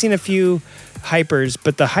Scramblers. And I've seen a few Hypers,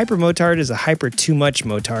 but the Hyper Motard is a Hyper too much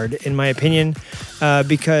Motard, in my opinion,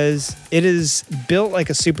 because it is built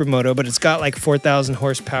like a supermoto, but it's got like 4,000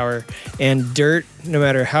 horsepower, and dirt, no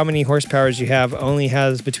matter how many horsepowers you have, only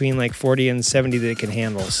has between like 40 and 70 that it can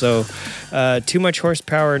handle. So too much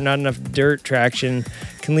horsepower, not enough dirt traction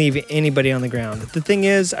can leave anybody on the ground. The thing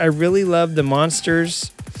is, I really love the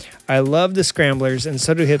Monsters. I love the Scramblers, and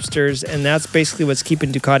so do Hipsters, and that's basically what's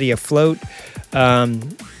keeping Ducati afloat.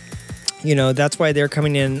 That's why they're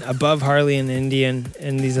coming in above Harley and Indian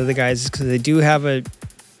and these other guys, because they do have a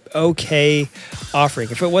okay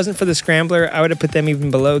offering. If it wasn't for the Scrambler, I would have put them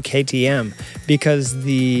even below KTM, because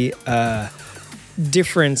the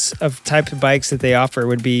difference of type of bikes that they offer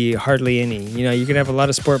would be hardly any. You can have a lot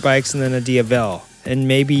of sport bikes and then a Diavel. And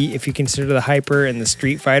maybe if you consider the Hyper and the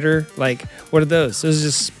Street Fighter, like, what are those? Those are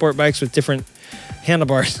just sport bikes with different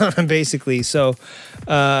handlebars on them, basically. So,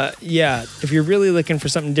 if you're really looking for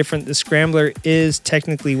something different, the Scrambler is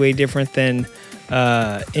technically way different than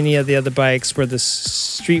any of the other bikes, where the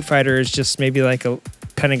Street Fighter is just maybe like a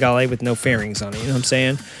Panigale with no fairings on it. You know what I'm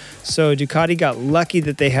saying? So Ducati got lucky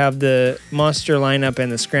that they have the Monster lineup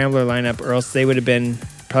and the Scrambler lineup, or else they would have been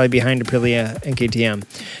probably behind Aprilia and KTM.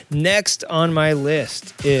 Next on my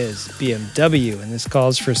list is BMW, and this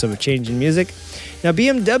calls for some change in music. Now,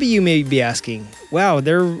 BMW may be asking, wow,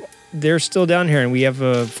 they're still down here, and we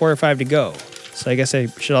have 4 or 5 to go. So I guess I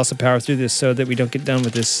should also power through this so that we don't get done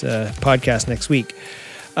with this podcast next week.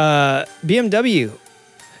 BMW,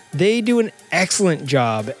 they do an excellent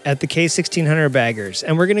job at the K1600 baggers,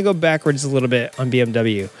 and we're going to go backwards a little bit on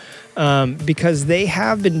BMW because they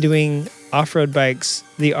have been doing off-road bikes,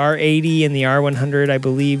 the R80 and the R100, I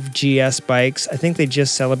believe, GS bikes. I think they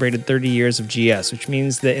just celebrated 30 years of GS, which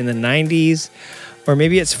means that in the 90s, or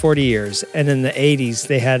maybe it's 40 years, and in the 80s,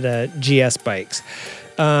 they had GS bikes,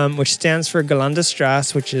 which stands for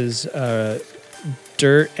Geländestras, which is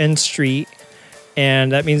dirt and street,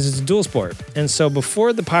 and that means it's a dual sport. And so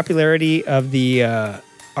before the popularity of the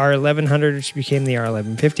R1100, which became the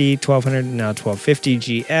R1150, 1200, and now 1250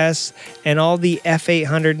 GS, and all the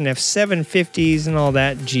F800 and F750s and all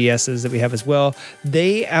that GSs that we have as well.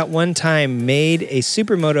 They at one time made a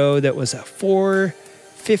supermoto that was a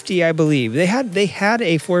 450, I believe. They had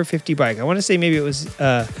a 450 bike. I want to say maybe it was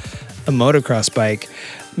a motocross bike.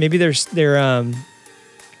 Maybe their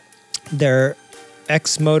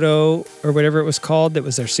X-Moto or whatever it was called, that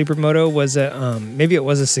was their supermoto, was maybe it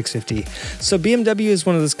was a 650. So BMW is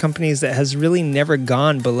one of those companies that has really never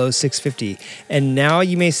gone below 650. And now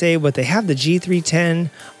you may say, but they have the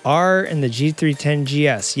G310R and the G310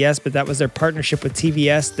 GS. Yes, but that was their partnership with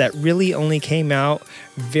TVS that really only came out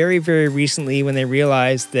very, very recently when they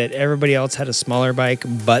realized that everybody else had a smaller bike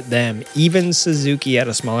but them. Even Suzuki had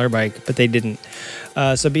a smaller bike, but they didn't.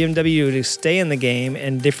 So BMW, to stay in the game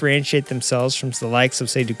and differentiate themselves from the likes of,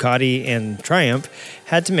 say, Ducati and Triumph,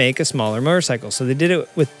 had to make a smaller motorcycle. So they did it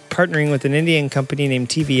with partnering with an Indian company named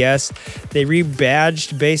TVS. They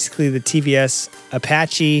rebadged basically the TVS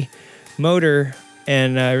Apache motor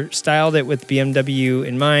and styled it with BMW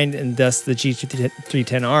in mind, and thus the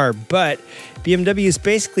G310R. But BMW is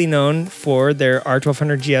basically known for their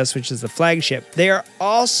R1200 GS, which is the flagship. They are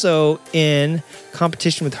also in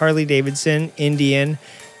competition with Harley-Davidson, Indian,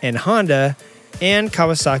 and Honda, and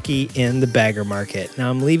Kawasaki in the bagger market.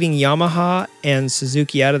 Now, I'm leaving Yamaha and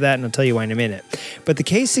Suzuki out of that, and I'll tell you why in a minute. But the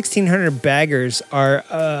K1600 baggers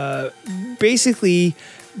are basically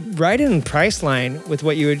right in price line with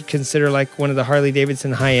what you would consider like one of the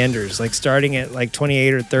Harley-Davidson high-enders, like starting at like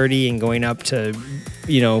 28 or 30 and going up to,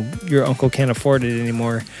 your uncle can't afford it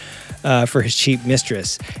anymore for his cheap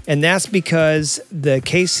mistress. And that's because the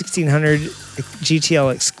K1600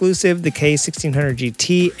 GTL exclusive, the K1600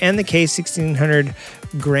 GT, and the K1600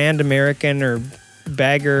 Grand American or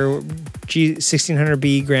bagger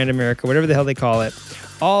G1600B Grand America, whatever the hell they call it,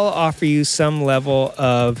 all offer you some level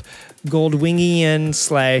of Goldwingian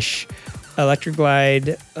 / Electric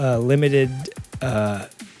Glide limited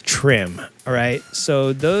trim. All right,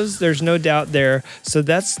 so there's no doubt there. So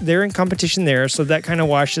they're in competition there. So that kind of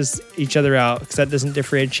washes each other out because that doesn't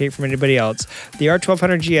differentiate from anybody else. The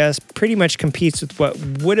R1200 GS pretty much competes with what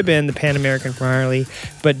would have been the Pan American from Harley,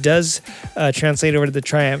 but does translate over to the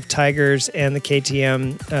Triumph Tigers and the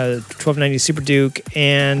KTM 1290 Super Duke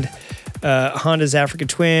and Honda's Africa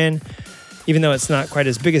Twin. Even though it's not quite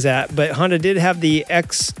as big as that, but Honda did have the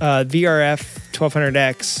VRF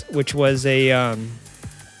 1200X, which was a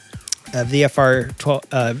VFR 12.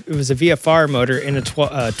 It was a VFR motor in a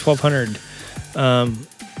 1200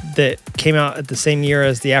 that came out at the same year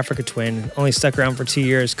as the Africa Twin. Only stuck around for 2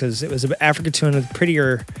 years because it was an Africa Twin with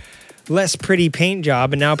less pretty paint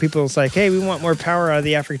job, and now people are like, hey, we want more power out of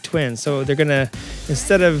the Africa Twin. So they're gonna,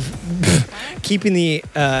 instead of keeping the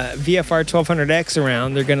VFR 1200X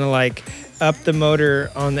around, they're gonna like up the motor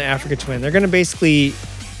on the Africa Twin. They're gonna basically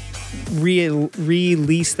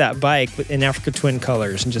release that bike in Africa Twin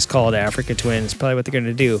colors and just call it Africa Twin. It's probably what they're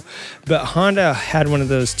gonna do. But Honda had one of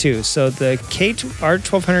those too. So the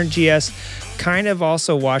R1200 GS kind of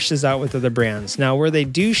also washes out with other brands. Now where they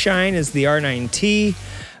do shine is the R9T.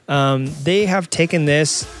 They have taken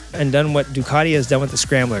this and done what Ducati has done with the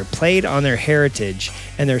Scrambler, played on their heritage.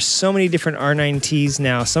 And there's so many different R9Ts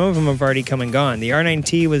now. Some of them have already come and gone. The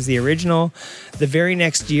R9T was the original. The very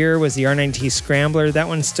next year was the R9T Scrambler. That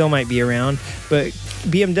one still might be around. But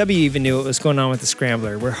BMW even knew what was going on with the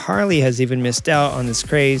Scrambler, where Harley has even missed out on this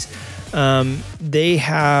craze. They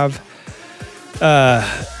have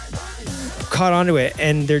caught onto it,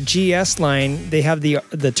 and their GS line, they have the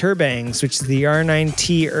Turbangs, which is the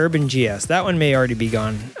R9T Urban GS. That one may already be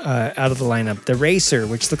gone out of the lineup. The Racer,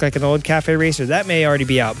 which looked like an old cafe racer, that may already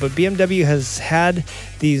be out. But BMW has had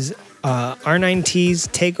these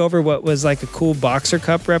R9Ts take over what was like a cool Boxer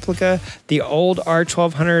Cup replica. The old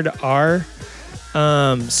R1200R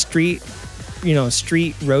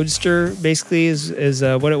street roadster basically is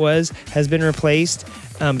what it was, has been replaced.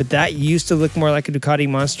 But that used to look more like a Ducati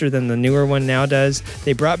Monster than the newer one now does.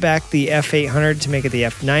 They brought back the F800 to make it the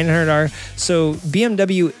F900R. So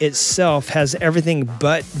BMW itself has everything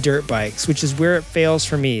but dirt bikes, which is where it fails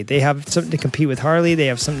for me. They have something to compete with Harley. They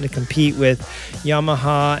have something to compete with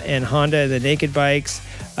Yamaha and Honda, the naked bikes.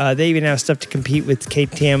 They even have stuff to compete with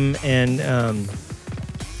KTM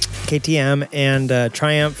and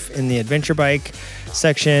Triumph in the adventure bike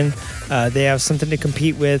section. They have something to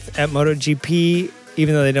compete with at MotoGP,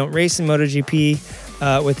 even though they don't race in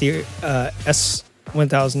MotoGP, with the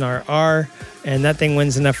S1000RR, and that thing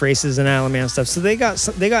wins enough races and Alaman stuff. So they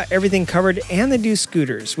got everything covered, and they do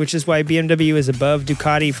scooters, which is why BMW is above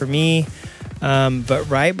Ducati for me, but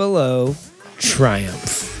right below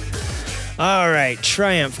Triumph. All right,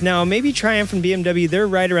 Triumph. Now, maybe Triumph and BMW, they're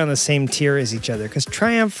right around the same tier as each other because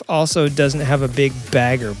Triumph also doesn't have a big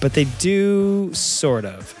bagger, but they do sort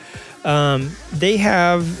of. They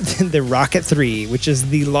have the Rocket 3, which is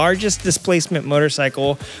the largest displacement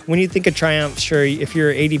motorcycle. When you think of Triumph, sure, if you're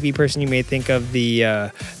an ADV person, you may think of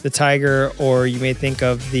the Tiger, or you may think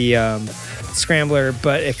of the Scrambler.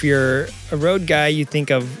 But if you're a road guy, you think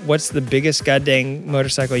of what's the biggest goddamn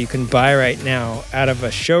motorcycle you can buy right now out of a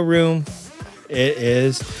showroom. It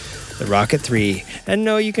is the Rocket 3. And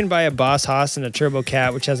no, you can buy a Boss Haas and a Turbo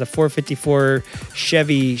Cat, which has a 454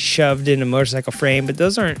 Chevy shoved in a motorcycle frame, but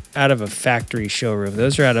those aren't out of a factory showroom.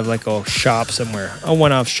 Those are out of like a shop somewhere, a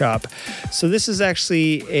one-off shop. So this is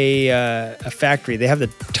actually a factory. They have the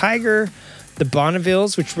Tiger, the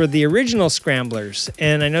Bonnevilles, which were the original Scramblers.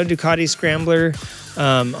 And I know Ducati Scrambler,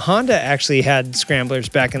 Honda actually had Scramblers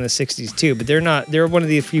back in the 60s too, but they're one of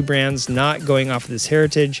the few brands not going off of this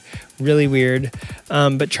heritage. Really weird.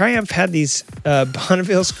 But Triumph had these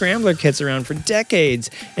Bonneville Scrambler kits around for decades.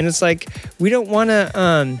 And it's like, we don't want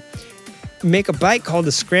to make a bike called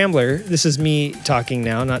the Scrambler. This is me talking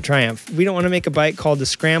now, not Triumph. We don't want to make a bike called the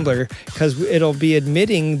Scrambler because it'll be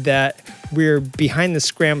admitting that we're behind the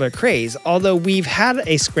Scrambler craze. Although we've had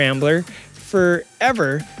a Scrambler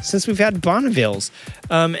forever since we've had Bonnevilles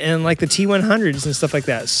and like the T100s and stuff like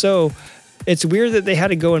that. So it's weird that they had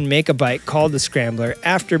to go and make a bike called the Scrambler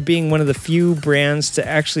after being one of the few brands to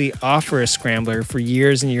actually offer a Scrambler for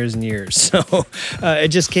years and years and years. So it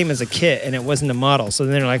just came as a kit and it wasn't a model. So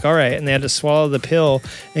then they're like, all right. And they had to swallow the pill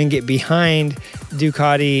and get behind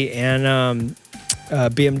Ducati and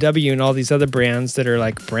BMW and all these other brands that are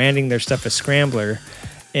like branding their stuff as Scrambler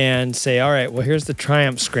and say, all right, well, here's the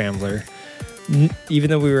Triumph Scrambler. Even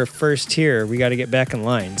though we were first here, we got to get back in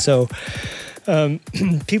line. So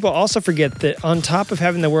people also forget that on top of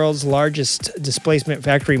having the world's largest displacement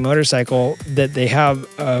factory motorcycle, that they have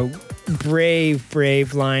a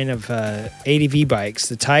brave line of ADV bikes,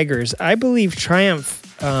 the Tigers. I believe Triumph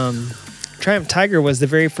Tiger was the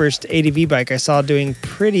very first ADV bike I saw doing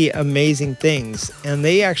pretty amazing things. And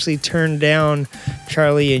they actually turned down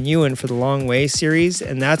Charlie and Ewan for the Long Way series,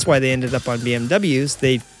 and that's why they ended up on BMWs.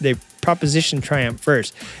 They propositioned Triumph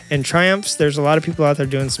first. And Triumphs, there's a lot of people out there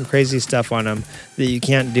doing some crazy stuff on them that you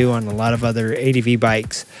can't do on a lot of other ADV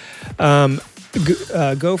bikes.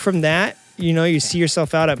 Go from that, you see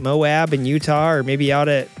yourself out at Moab in Utah, or maybe out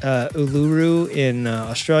at Uluru in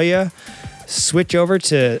Australia. Switch over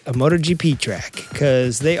to a MotoGP track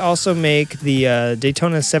because they also make the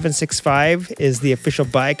Daytona 765 is the official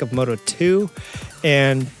bike of Moto2,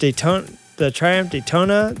 and the Triumph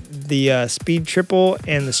Daytona, the Speed Triple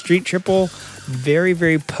and the Street Triple, very,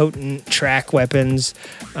 very potent track weapons.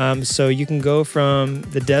 So you can go from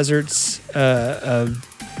the deserts of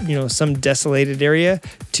some desolated area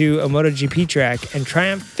to a MotoGP track, and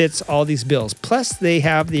Triumph fits all these bills. Plus, they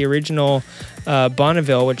have the original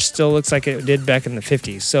Bonneville, which still looks like it did back in the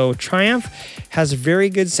 50s. So Triumph has very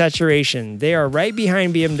good saturation. They are right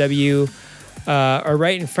behind BMW, or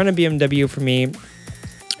right in front of BMW for me,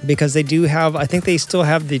 because they do have, I think they still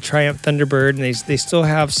have the Triumph Thunderbird, and they still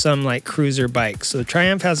have some like cruiser bikes. So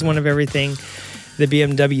Triumph has one of everything the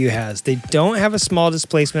BMW has. They don't have a small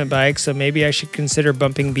displacement bike, so maybe I should consider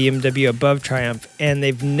bumping BMW above Triumph. And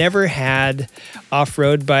they've never had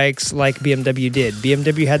off-road bikes like BMW did.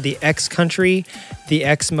 BMW had the X Country, the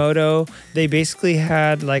X Moto. They basically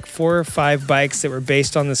had like 4 or 5 bikes that were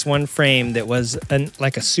based on this one frame that was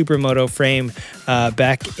like a supermoto frame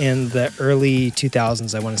back in the early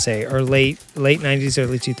 2000s, I want to say, or late 90s,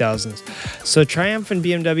 early 2000s. So Triumph and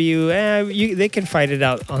BMW, they can fight it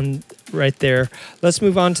out on right there. Let's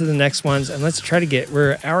move on to the next ones, and let's try to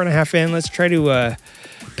we're an hour and a half in. Let's try to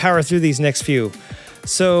power through these next few.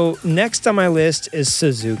 So next on my list is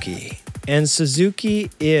Suzuki. And Suzuki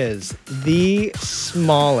is the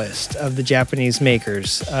smallest of the Japanese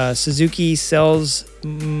makers. Suzuki sells,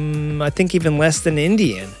 I think, even less than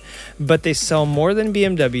Indian, but they sell more than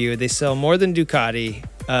BMW. They sell more than Ducati.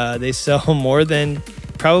 They sell more than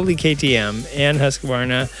probably KTM and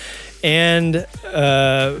Husqvarna. And,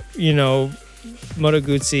 Moto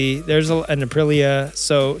Guzzi, there's an Aprilia.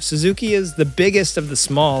 So Suzuki is the biggest of the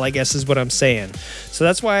small, I guess is what I'm saying. So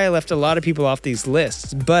that's why I left a lot of people off these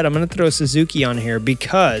lists. But I'm going to throw Suzuki on here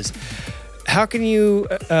because how can you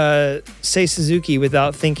say Suzuki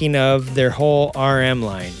without thinking of their whole RM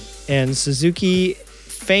line? And Suzuki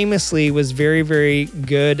famously was very, very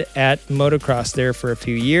good at motocross there for a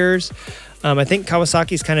few years. I think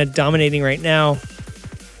Kawasaki's kind of dominating right now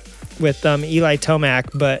with Eli Tomac,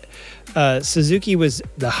 but Suzuki was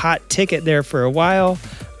the hot ticket there for a while.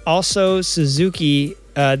 Also, Suzuki,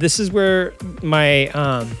 this is where my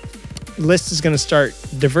list is going to start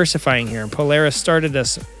diversifying here, and Polaris started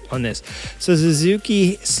us on this. So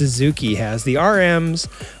Suzuki has the RMs,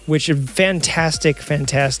 which are fantastic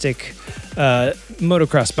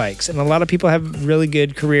motocross bikes, and a lot of people have really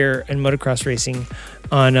good career in motocross racing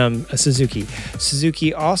on a Suzuki.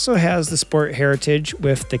 Suzuki also has the Sport Heritage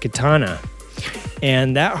with the Katana,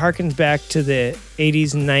 and that harkens back to the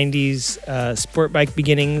 80s and 90s sport bike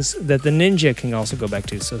beginnings that the Ninja can also go back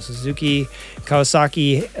to. So Suzuki,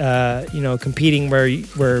 Kawasaki, competing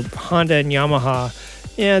where Honda and Yamaha,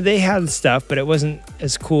 they had stuff, but it wasn't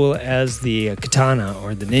as cool as the Katana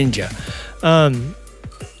or the Ninja.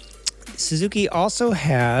 Suzuki also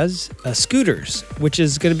has scooters, which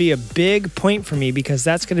is going to be a big point for me because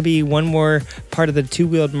that's going to be one more part of the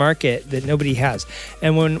two-wheeled market that nobody has.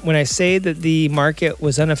 And when I say that the market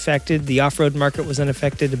was unaffected, the off-road market was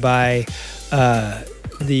unaffected by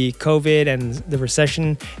the COVID and the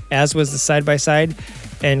recession, as was the side-by-side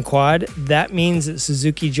and quad, that means that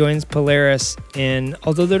Suzuki joins Polaris, and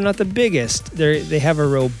although they're not the biggest, they have a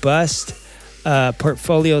robust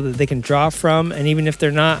portfolio that they can draw from, and even if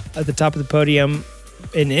they're not at the top of the podium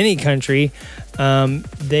in any country,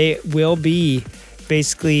 they will be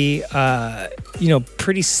basically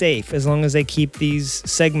pretty safe as long as they keep these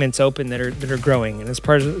segments open that are growing. And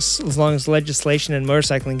as long as legislation and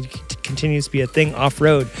motorcycling continues to be a thing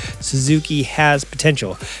off-road, Suzuki has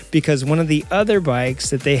potential, because one of the other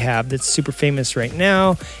bikes that they have that's super famous right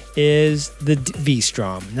now is the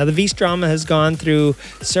V-Strom. Now, the V-Strom has gone through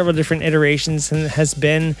several different iterations and has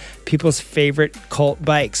been people's favorite cult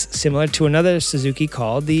bikes, similar to another Suzuki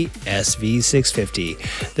called the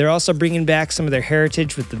SV650. They're also bringing back some of their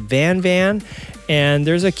heritage with the Van, and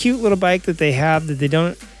there's a cute little bike that they have that they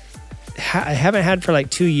haven't had for like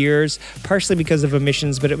 2 years, partially because of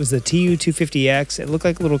emissions, but it was the TU250X. It looked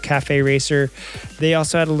like a little cafe racer. They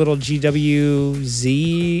also had a little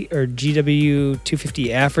GWZ or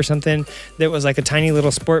GW250F or something that was like a tiny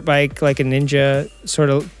little sport bike, like a Ninja sort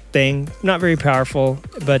of thing. Not very powerful,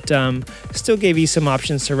 but still gave you some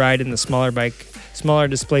options to ride in the smaller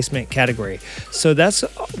displacement category. So that's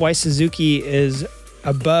why Suzuki is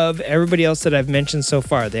above everybody else that I've mentioned so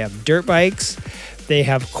far. They have dirt bikes, they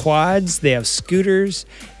have quads, they have scooters,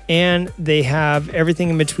 and they have everything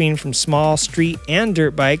in between, from small street and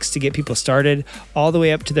dirt bikes to get people started, all the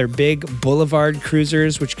way up to their big boulevard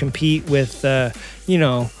cruisers, which compete with,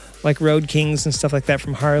 like Road Kings and stuff like that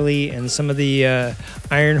from Harley, and some of the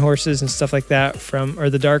Iron Horses and stuff like that or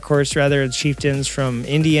the Dark Horse rather, the Chieftains from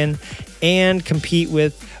Indian, and compete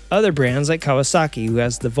with other brands like Kawasaki, who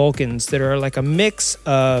has the Vulcans that are like a mix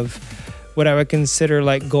of what I would consider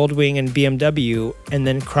like Goldwing and BMW, and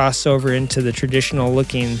then cross over into the traditional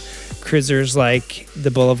looking cruisers like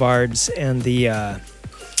the Boulevards and the,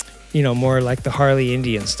 more like the Harley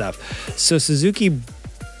Indian stuff. So Suzuki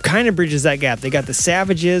kind of bridges that gap. They got the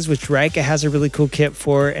Savages, which Raika has a really cool kit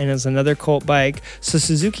for, and is another cult bike. So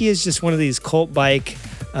Suzuki is just one of these cult bike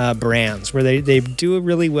brands where they do it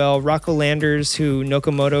really well. Rocco Landers, who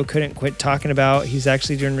Nokomoto couldn't quit talking about, he's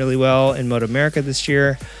actually doing really well in Moto America this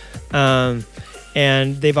year. And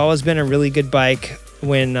they've always been a really good bike.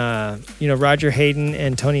 When Roger Hayden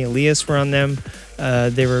and Tony Elias were on them,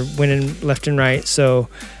 they were winning left and right. So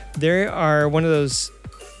they are one of those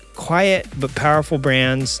quiet but powerful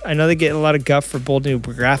brands. I know they get a lot of guff for bold new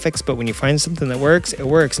graphics, but when you find something that works, it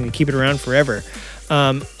works, and you keep it around forever.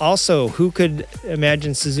 Also, who could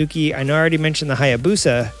imagine Suzuki? I know I already mentioned the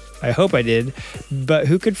Hayabusa. I hope I did. But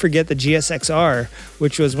who could forget the GSXR,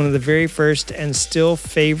 which was one of the very first and still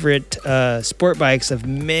favorite sport bikes of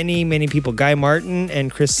many, many people. Guy Martin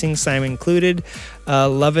and Chris Singsheim included,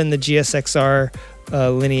 loving the GSXR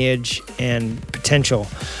lineage and potential.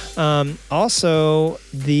 Also,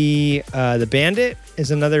 the Bandit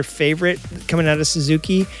is another favorite coming out of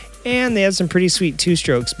Suzuki, and they had some pretty sweet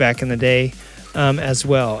two-strokes back in the day as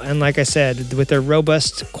well. And like I said, with their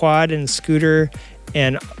robust quad and scooter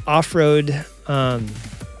and off-road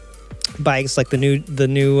bikes like the new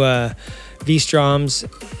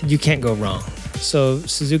V-Stroms, you can't go wrong. So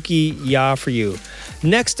Suzuki, yeah for you.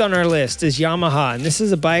 Next on our list is Yamaha, and this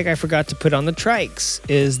is a bike I forgot to put on the trikes,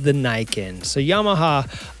 is the Niken. So Yamaha,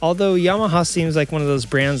 although Yamaha seems like one of those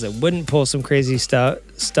brands that wouldn't pull some crazy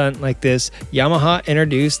stunt like this, Yamaha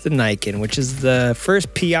introduced the Niken, which is the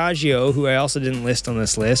first Piaggio, who I also didn't list on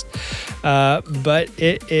this list, but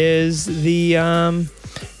it is the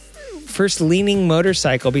first leaning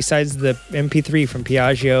motorcycle besides the MP3 from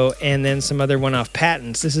Piaggio and then some other one-off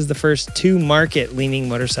patents. This is the first to-market leaning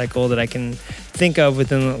motorcycle that I can think of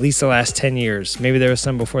within at least the last 10 years. Maybe there was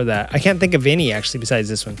some before that. I can't think of any actually besides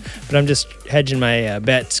this one, but I'm just hedging my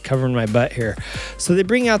bets, covering my butt here. So they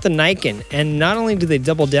bring out the Niken, and not only do they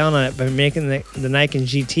double down on it by making the Niken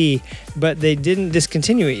GT, but they didn't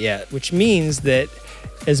discontinue it yet, which means that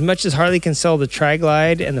as much as Harley can sell the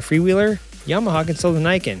Tri-Glide and the Freewheeler, Yamaha can sell the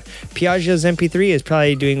Niken. Piaggio's MP3 is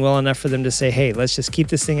probably doing well enough for them to say, hey, let's just keep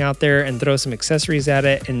this thing out there and throw some accessories at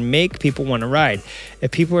it and make people want to ride. If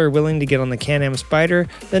people are willing to get on the Can-Am Spyder,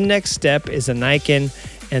 the next step is a Niken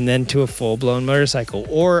and then to a full-blown motorcycle,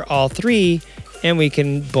 or all three, and we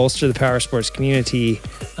can bolster the power sports community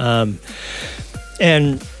and,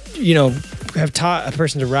 you know, have taught a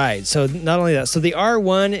person to ride. So not only that, so the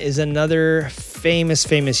R1 is another famous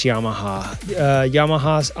Yamaha.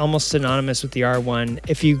 Yamaha's almost synonymous with the R1.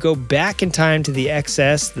 If you go back in time to the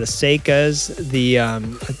XS, the Seicas, the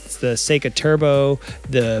Seika Turbo,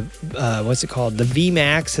 the what's it called? The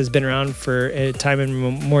VMAX has been around for a time in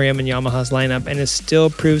memoriam in Yamaha's lineup, and it still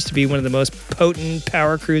proves to be one of the most potent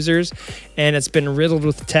power cruisers. And it's been riddled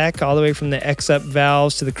with tech all the way from the X-Up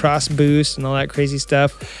valves to the cross boost and all that crazy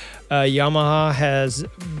stuff. Yamaha has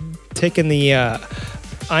taken the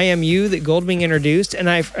IMU that Goldwing introduced, and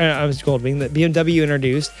that BMW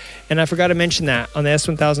introduced, and I forgot to mention that on the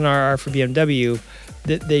S1000RR for BMW,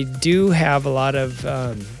 that they do have a lot of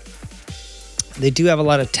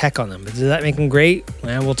tech on them. But does that make them great?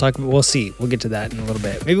 Well, we'll see. We'll get to that in a little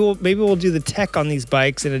bit. Maybe we'll do the tech on these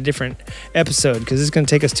bikes in a different episode because this is going to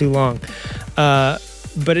take us too long.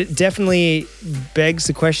 But it definitely begs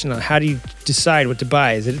the question on how do you decide what to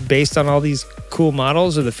buy? Is it based on all these cool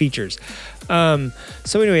models or the features? So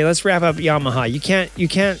anyway, let's wrap up Yamaha. You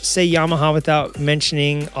can't say Yamaha without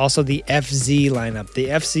mentioning also the FZ lineup. The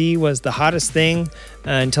FZ was the hottest thing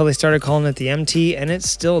until they started calling it the MT, and it's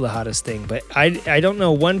still the hottest thing. But I don't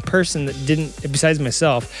know one person that didn't, besides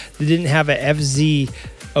myself, that didn't have a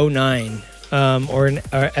FZ09 or an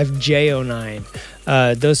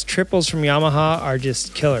FJ09. Those triples from Yamaha are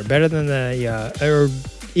just killer, better than or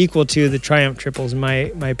equal to the Triumph triples in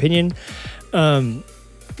my opinion.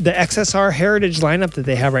 The XSR Heritage lineup that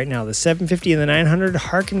they have right now, the 750 and the 900,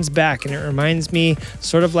 harkens back, and it reminds me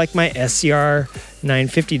sort of like my SCR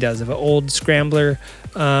 950 does, of an old scrambler.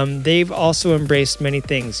 They've also embraced many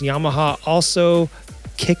things. Yamaha also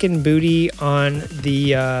kicking booty on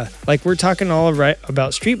the, like we're talking all right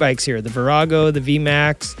about street bikes here, the Virago, the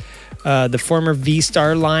VMAX, the former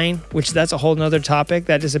V-Star line, which that's a whole nother topic.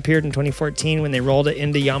 That disappeared in 2014 when they rolled it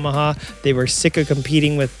into Yamaha. They were sick of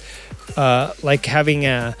competing with like having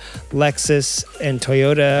a Lexus and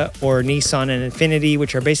Toyota or Nissan and Infiniti,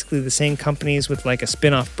 which are basically the same companies with like a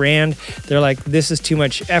spin-off brand. They're like, this is too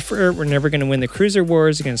much effort. We're never going to win the cruiser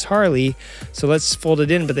wars against Harley, so let's fold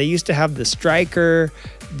it in. But they used to have the Striker,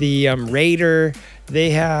 the Raider. They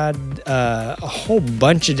had a whole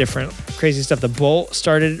bunch of different crazy stuff. The Bolt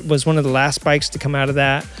was one of the last bikes to come out of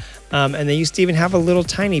that. And they used to even have a little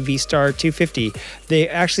tiny V-Star 250. They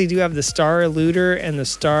actually do have the Star Eluder and the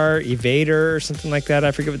Star Evader or something like that.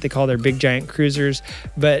 I forget what they call their big giant cruisers.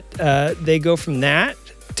 But they go from that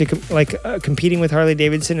to competing with Harley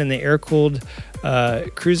Davidson in the air-cooled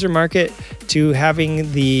cruiser market to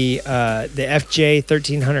having the FJ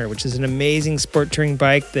 1300, which is an amazing sport touring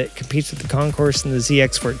bike that competes with the Concourse and the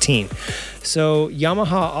ZX14. So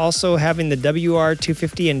Yamaha also having the WR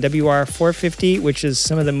 250 and WR 450, which is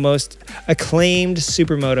some of the most acclaimed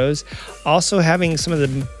supermotos. Also having some of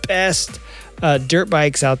the best dirt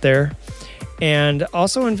bikes out there. And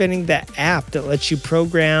also inventing that app that lets you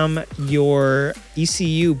program your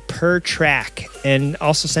ECU per track and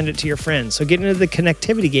also send it to your friends. So get into the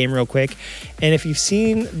connectivity game real quick. And if you've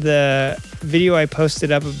seen the video I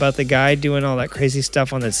posted up about the guy doing all that crazy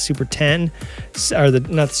stuff on the Super 10, or the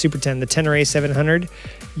Tenere 700,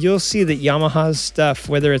 you'll see that Yamaha's stuff,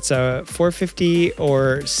 whether it's a 450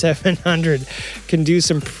 or 700, can do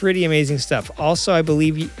some pretty amazing stuff. Also, I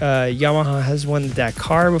believe Yamaha has won the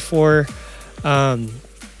Dakar before,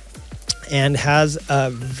 and has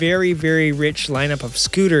a very, very rich lineup of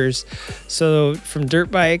scooters. So from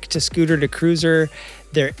dirt bike to scooter to cruiser.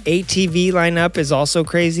 Their ATV lineup is also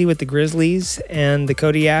crazy with the Grizzlies and the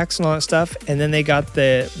Kodiaks and all that stuff. And then they got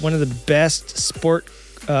one of the best sport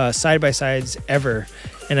side-by-sides ever.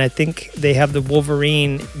 And I think they have the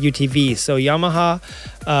Wolverine UTV. So Yamaha,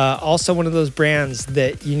 also one of those brands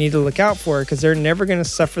that you need to look out for because they're never going to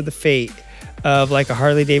suffer the fate of like a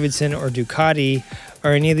Harley Davidson or Ducati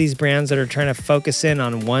or any of these brands that are trying to focus in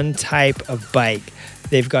on one type of bike.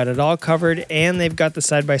 They've got it all covered, and they've got the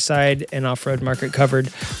side-by-side and off-road market covered,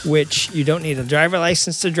 which you don't need a driver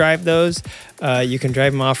license to drive those. You can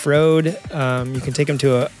drive them off-road. You can take them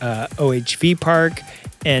to a OHV park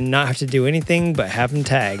and not have to do anything but have them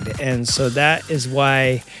tagged. And so that is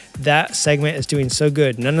why that segment is doing so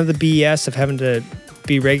good. None of the BS of having to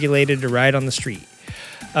be regulated to ride on the street.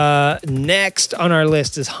 Next on our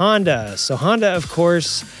list is Honda. So Honda, of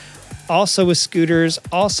course, also with scooters,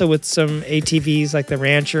 also with some ATVs like the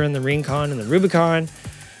Rancher and the Rincon and the Rubicon.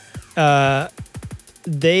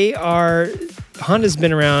 Honda's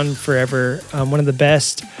been around forever. One of the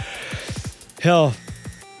best. Hell,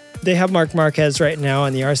 they have Marc Marquez right now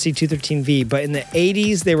on the RC213V, but in the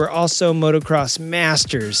 80s, they were also motocross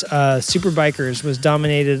masters. Superbikers was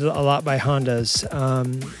dominated a lot by Hondas.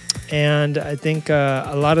 And I think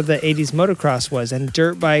a lot of the 80s motocross was, and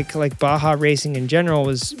dirt bike, like Baja racing in general,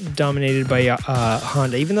 was dominated by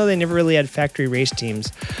Honda, even though they never really had factory race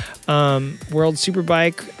teams. World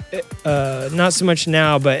Superbike, not so much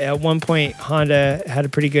now, but at one point, Honda had a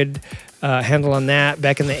pretty good handle on that.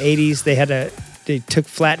 Back in the 80s, they took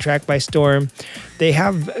flat track by storm. They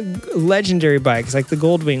have legendary bikes like the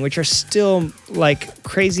Goldwing, which are still like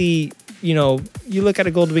crazy. You know, you look at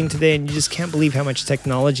a Goldwing today and you just can't believe how much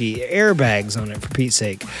technology, airbags on it, for Pete's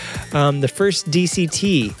sake. The first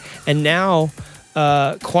DCT, and now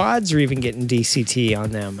quads are even getting DCT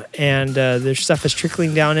on them, and their stuff is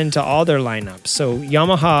trickling down into all their lineups. So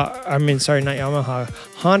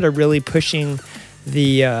Honda really pushing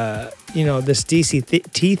the this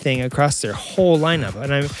DCT thing across their whole lineup.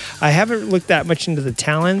 And I haven't looked that much into the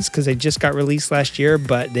Talons because they just got released last year,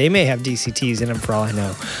 but they may have DCTs in them for all I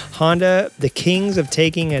know. Honda, the kings of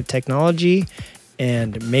taking a technology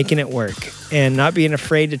and making it work and not being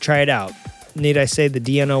afraid to try it out. Need I say the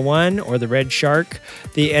DN01 or the Red Shark,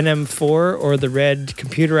 the NM4 or the red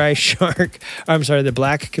computerized Shark, the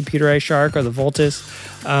black computerized Shark or the Voltus,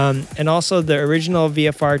 and also the original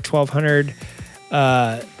VFR 1200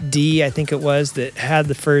 D, I think it was, that had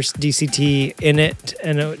the first DCT in it,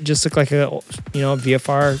 and it just looked like a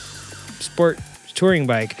VFR sport touring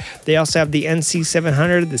bike. They also have the NC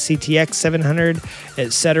 700, the CTX 700,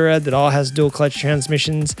 etc., that all has dual clutch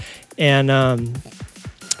transmissions, and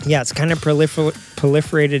it's kind of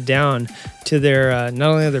proliferated down to their not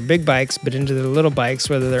only their big bikes but into their little bikes,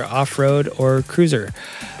 whether they're off-road or cruiser.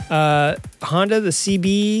 Honda, the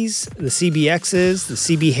CBs, the CBXs, the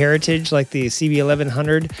CB Heritage, like the CB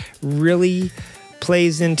 1100, really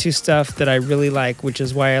plays into stuff that I really like, which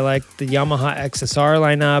is why I like the Yamaha XSR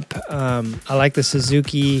lineup. I like the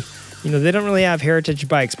Suzuki. They don't really have heritage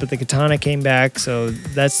bikes, but the Katana came back, so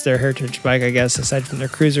that's their heritage bike, I guess, aside from their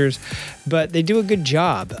cruisers. But they do a good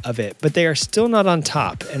job of it, but they are still not on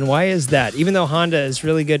top. And why is that? Even though Honda is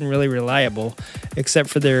really good and really reliable, except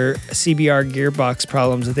for their CBR gearbox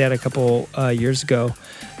problems that they had a couple years ago,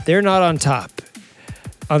 they're not on top.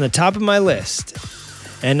 On the top of my list,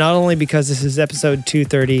 and not only because this is episode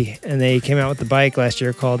 230, and they came out with the bike last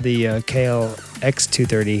year called the KLX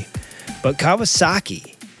 230, but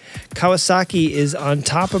Kawasaki. Kawasaki is on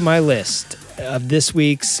top of my list of this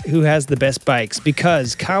week's Who Has the Best Bikes,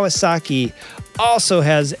 because Kawasaki also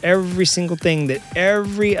has every single thing that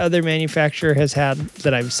every other manufacturer has had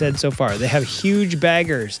that I've said so far. They have huge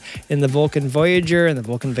baggers in the Vulcan Voyager and the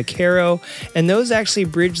Vulcan Vaquero, and those actually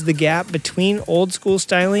bridge the gap between old school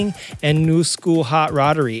styling and new school hot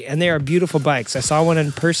roddery, and they are beautiful bikes. I saw one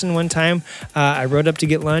in person one time. I rode up to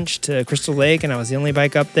get lunch to Crystal Lake, and I was the only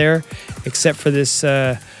bike up there except for this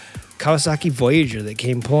Kawasaki Voyager that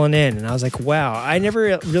came pulling in, and I was like, wow, I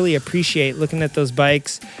never really appreciate looking at those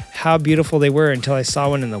bikes, how beautiful they were, until I saw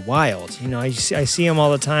one in the wild. I see them all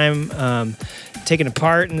the time, taken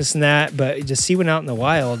apart and this and that, but to see one out in the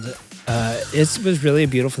wild, it was really a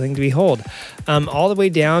beautiful thing to behold. All the way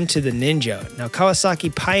down to the Ninja. Now,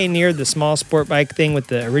 Kawasaki pioneered the small sport bike thing with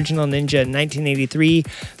the original Ninja in 1983.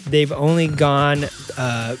 They've only gone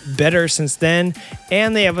better since then,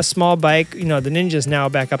 and they have a small bike. The Ninja's now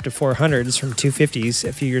back up to 400s from 250s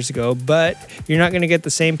a few years ago, but you're not going to get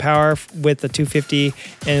the same power with the 250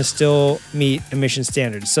 and still meet emission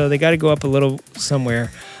standards. So they got to go up a little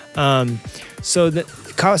somewhere. So the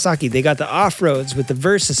Kawasaki, they got the off-roads with the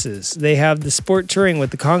Versuses. They have the sport touring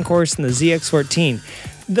with the Concourse and the ZX14.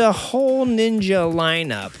 The whole Ninja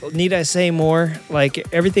lineup, need I say more? Like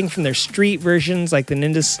everything from their street versions, like the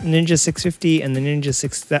Ninja 650 and the Ninja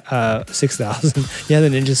 6000. Yeah, the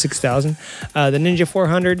Ninja 6000. The Ninja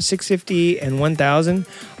 400, 650, and 1000.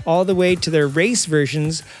 All the way to their race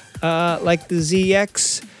versions, like the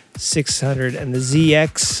ZX 600 and the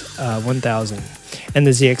ZX 1000. and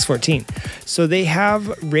the ZX14. So they have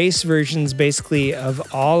race versions basically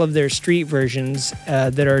of all of their street versions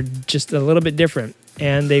that are just a little bit different.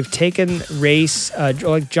 And they've taken race,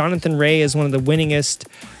 like Jonathan Ray is one of the winningest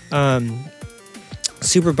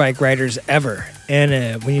superbike riders ever.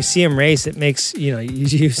 And when you see him race, it makes,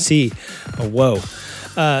 you see, whoa.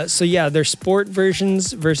 So yeah, their sport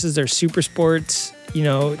versions versus their super sports,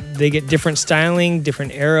 they get different styling,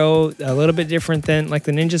 different aero, a little bit different than like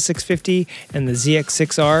the Ninja 650 and the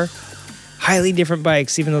ZX6R. Highly different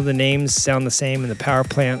bikes, even though the names sound the same and the power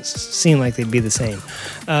plants seem like they'd be the same.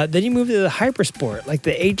 Then you move to the Hypersport, like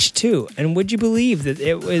the H2. And would you believe that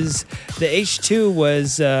the H2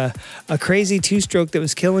 was a crazy two-stroke that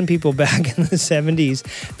was killing people back in the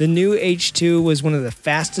 70s. The new H2 was one of the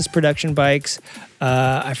fastest production bikes.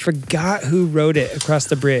 I forgot who rode it across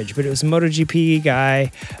the bridge, but it was a MotoGP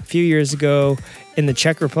guy a few years ago in the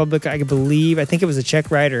Czech Republic, I believe. I think it was a Czech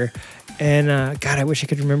rider. And God, I wish I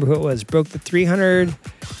could remember who it was. Broke the 300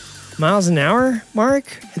 miles an hour mark,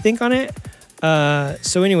 I think, on it.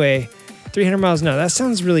 So anyway, 300 miles an hour. That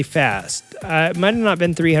sounds really fast. It might have not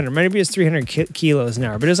been 300. Maybe it was 300 kilos an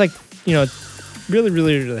hour. But it was like, really,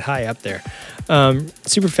 really, really high up there.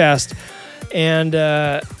 Super fast. And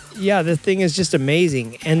yeah, the thing is just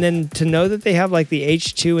amazing. And then to know that they have like the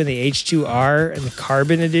H2 and the H2R and the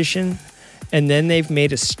Carbon Edition. And then they've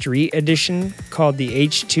made a street edition called the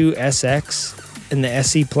H2 SX and the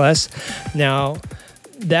SE Plus. Now,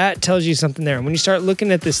 that tells you something there. And when you start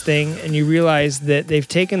looking at this thing and you realize that they've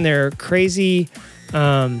taken their crazy,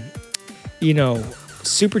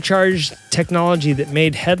 supercharged technology that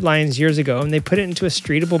made headlines years ago, and they put it into a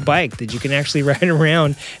streetable bike that you can actually ride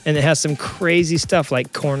around, and it has some crazy stuff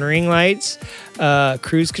like cornering lights,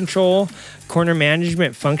 cruise control, corner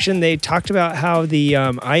management function. They talked about how the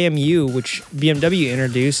IMU, which BMW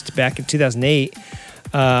introduced back in 2008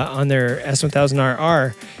 on their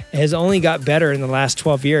S1000RR, has only got better in the last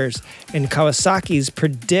 12 years. And Kawasaki's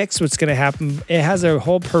predicts what's going to happen. It has a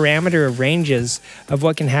whole parameter of ranges of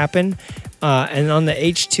what can happen. And on the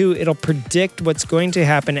H2, it'll predict what's going to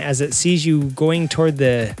happen as it sees you going toward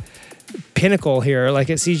the pinnacle here. Like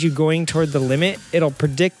it sees you going toward the limit. It'll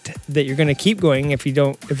predict that you're going to keep going if it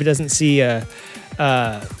doesn't see a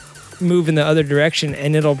move in the other direction,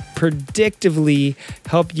 and it'll predictively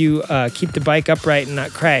help you keep the bike upright and not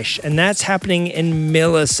crash. And that's happening in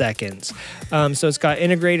milliseconds. So it's got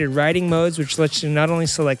integrated riding modes, which lets you not only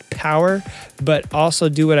select power, but also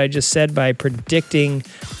do what I just said by predicting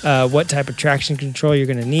what type of traction control you're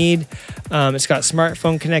going to need. It's got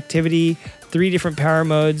smartphone connectivity, 3 different power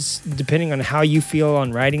modes depending on how you feel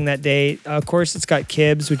on riding that day. Of course, it's got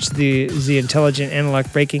KIBS, which is the intelligent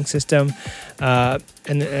analog braking system,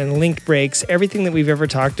 and linked brakes. Everything that we've ever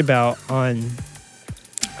talked about on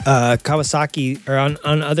Kawasaki or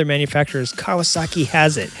on other manufacturers, Kawasaki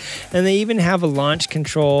has it. And they even have a launch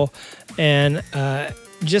control, and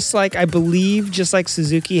just like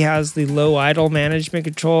Suzuki has the low idle management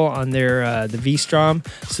control on their the V-Strom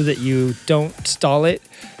so that you don't stall it,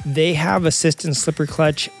 they have assist and slipper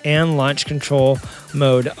clutch and launch control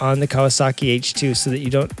mode on the Kawasaki H2 so that you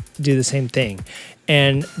don't do the same thing.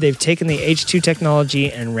 And they've taken the H2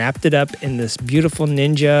 technology and wrapped it up in this beautiful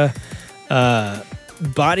Ninja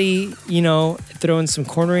body, throwing some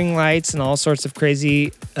cornering lights and all sorts of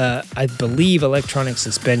crazy, I believe, electronic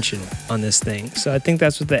suspension on this thing. So I think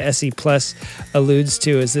that's what the SE Plus alludes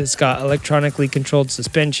to, is it's got electronically controlled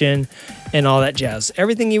suspension and all that jazz.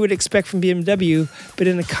 Everything you would expect from BMW, but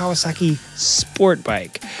in a Kawasaki sport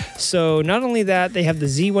bike. So not only that, they have the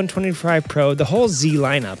Z125 Pro, the whole Z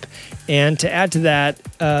lineup. And to add to that,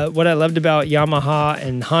 what I loved about Yamaha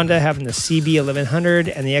and Honda having the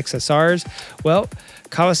CB1100 and the XSRs, well,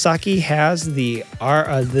 Kawasaki has the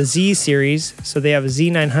Z series, so they have a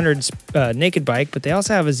Z900 naked bike, but they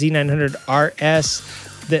also have a Z900 RS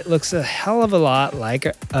that looks a hell of a lot like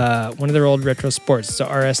one of their old retro sports. So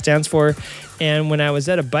RS stands for. And when I was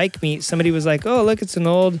at a bike meet, somebody was like, "Oh, look, it's an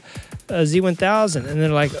old Z1000," and they're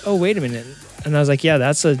like, "Oh, wait a minute," and I was like, "Yeah,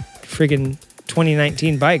 that's a friggin'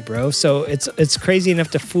 2019 bike, bro." So it's crazy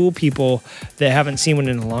enough to fool people that haven't seen one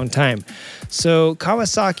in a long time. So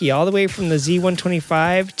Kawasaki, all the way from the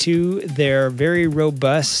Z125 to their very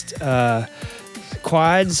robust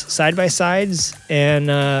quads, side-by-sides,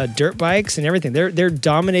 and dirt bikes and everything. They're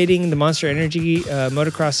dominating the Monster Energy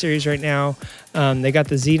motocross series right now. They got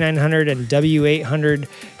the Z900 and W800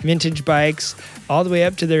 vintage bikes, all the way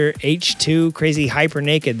up to their H2 crazy hyper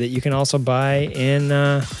naked that you can also buy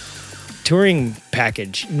in touring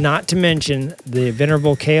package. Not to mention the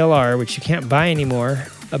venerable KLR, which you can't buy anymore.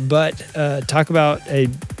 But talk about a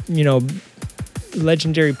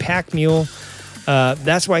legendary pack mule.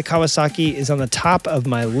 That's why Kawasaki is on the top of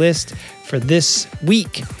my list for this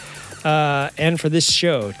week and for this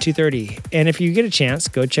show, 230. And if you get a chance,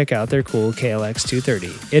 go check out their cool KLX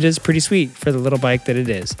 230. It is pretty sweet for the little bike that it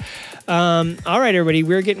is. All right, everybody,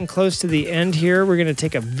 we're getting close to the end here. We're going to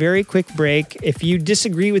take a very quick break. If you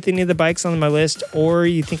disagree with any of the bikes on my list, or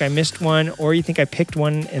you think I missed one, or you think I picked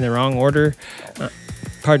one in the wrong order,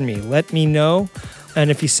 let me know. And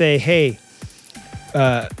if you say, hey,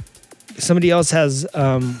 somebody else has,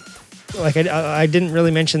 I didn't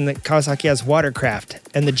really mention that Kawasaki has watercraft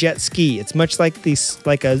and the jet ski. It's much like a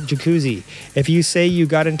jacuzzi. If you say you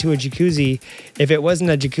got into a jacuzzi, if it wasn't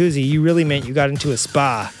a jacuzzi, you really meant you got into a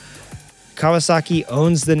spa. Kawasaki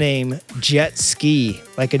owns the name jet ski.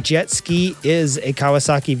 Like a jet ski is a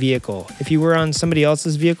Kawasaki vehicle. If you were on somebody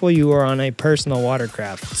else's vehicle, you were on a personal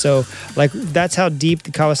watercraft. So that's how deep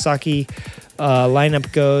the Kawasaki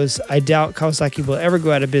lineup goes. I doubt Kawasaki will ever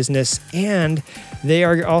go out of business, and they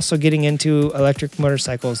are also getting into electric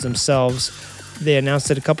motorcycles themselves. They announced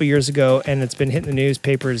it a couple years ago, and it's been hitting the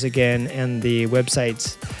newspapers again and the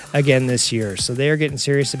websites again this year. So they are getting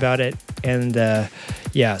serious about it. And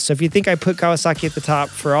so if you think I put Kawasaki at the top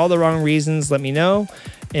for all the wrong reasons, let me know.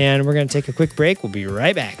 And we're going to take a quick break. We'll be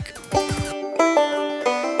right back.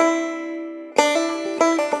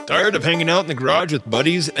 Tired of hanging out in the garage with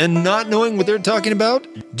buddies and not knowing what they're talking about?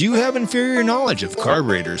 Do you have inferior knowledge of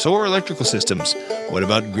carburetors or electrical systems? What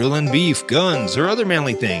about grilling beef, guns, or other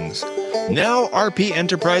manly things? Now RP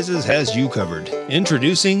Enterprises has you covered.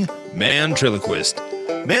 Introducing Mantriloquist.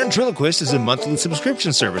 Mantriloquist is a monthly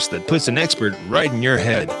subscription service that puts an expert right in your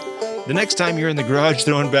head. The next time you're in the garage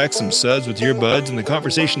throwing back some suds with your buds and the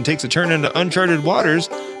conversation takes a turn into uncharted waters,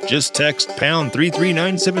 just text pound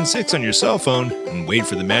 33976 on your cell phone and wait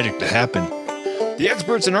for the magic to happen. The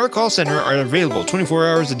experts in our call center are available 24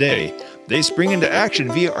 hours a day. They spring into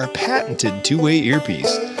action via our patented two-way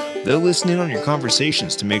earpiece. They'll listen in on your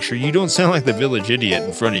conversations to make sure you don't sound like the village idiot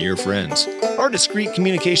in front of your friends. Our discreet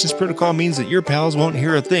communications protocol means that your pals won't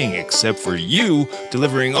hear a thing except for you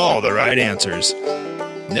delivering all the right answers.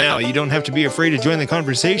 Now you don't have to be afraid to join the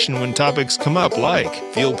conversation when topics come up like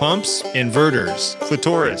fuel pumps, inverters,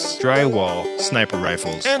 clitoris, drywall, sniper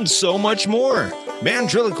rifles, and so much more.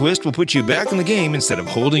 Mantriloquist will put you back in the game instead of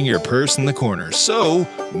holding your purse in the corner. So,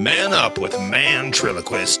 man up with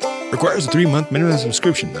Mantriloquist. Requires a 3-month minimum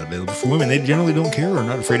subscription. Not available for women. They generally don't care or are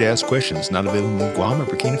not afraid to ask questions. Not available in Guam or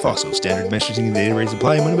Burkina Faso. Standard messaging and data rates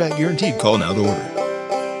apply. Money back guaranteed. Call now to order.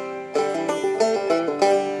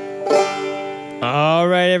 All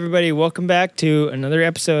right, everybody. Welcome back to another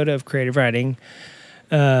episode of Creative Riding.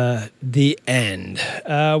 The end.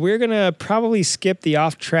 We're going to probably skip the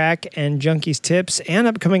off-track and Junkies tips and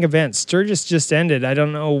upcoming events. Sturgis just ended. I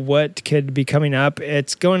don't know what could be coming up.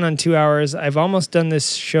 It's going on 2 hours. I've almost done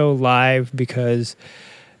this show live because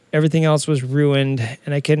everything else was ruined,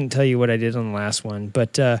 and I couldn't tell you what I did on the last one.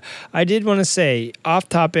 But I did want to say,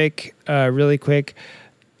 off-topic, really quick,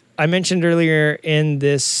 I mentioned earlier in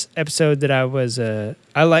this episode that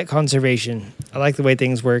I like conservation. I like the way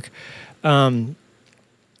things work.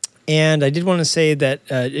 And I did want to say that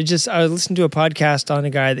I listened to a podcast on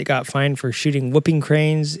a guy that got fined for shooting whooping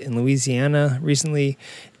cranes in Louisiana recently.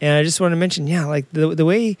 And I just want to mention, like the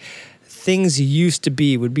way things used to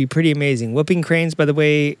be would be pretty amazing. Whooping cranes, by the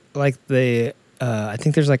way, like I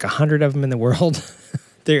think there's like 100 of them in the world.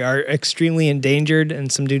 They are extremely endangered,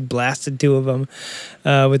 and some dude blasted 2 of them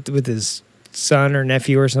with his son or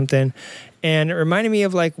nephew or something. And it reminded me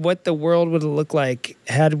of like what the world would have looked like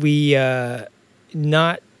had we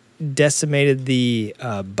not decimated the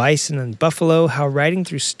bison and buffalo, how riding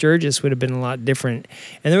through Sturgis would have been a lot different.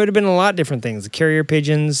 And there would have been a lot of different things. The carrier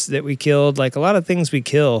pigeons that we killed, like a lot of things we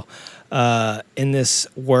kill in this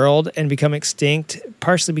world and become extinct,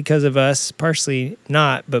 partially because of us, partially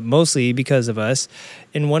not, but mostly because of us.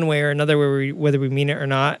 In one way or another, whether we mean it or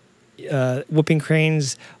not, whooping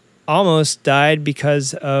cranes almost died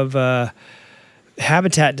because of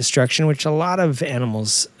habitat destruction, which a lot of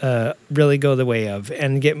animals really go the way of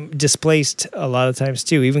and get displaced a lot of times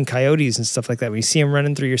too, even coyotes and stuff like that. When you see them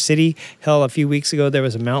running through your city, hell, a few weeks ago there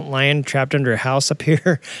was a mountain lion trapped under a house up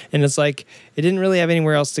here, and it's like it didn't really have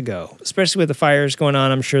anywhere else to go, especially with the fires going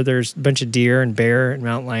on. I'm sure there's a bunch of deer and bear and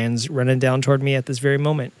mountain lions running down toward me at this very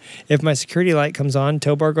moment. If my security light comes on,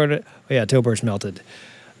 Towbar's melted.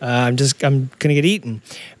 I'm going to get eaten.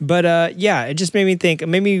 But it just made me think,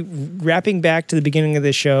 maybe wrapping back to the beginning of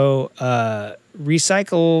the show,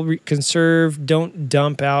 recycle, conserve, don't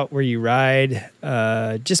dump out where you ride.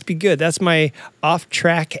 Just be good. That's my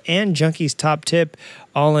off-track and Junkies top tip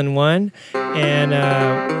all in one. And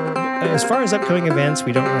as far as upcoming events,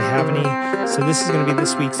 we don't really have any. So this is going to be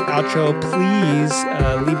this week's outro. Please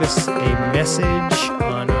leave us a message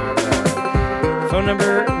on our phone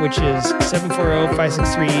number, which is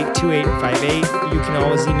 740-563-2858. You can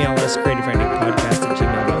always email us,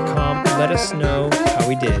 creativewritingpodcast@gmail.com. Let us know how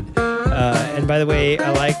we did. And by the way,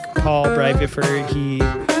 I like Paul Breiviffer.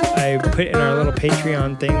 I put in our little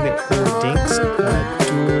Patreon thing that we're dinks,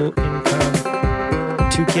 dual income,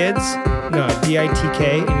 2 kids. No,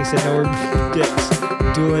 DITK. And he said, no, we're dicks.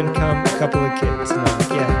 Dual income, a couple of kids. And I'm like,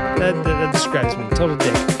 yeah, that describes me. Total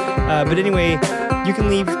dick. But anyway, you can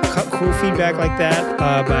leave cool feedback like that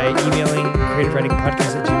by emailing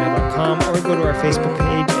creativewritingpodcast@gmail.com or go to our Facebook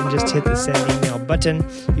page and just hit the send email button.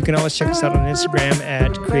 You can always check us out on Instagram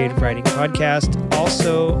at Creative Writing Podcast.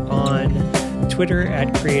 Also on Twitter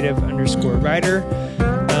at creative_writer.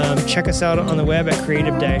 Check us out on the web at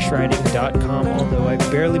creative-writing.com, although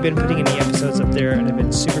I've barely been putting any episodes up there and I've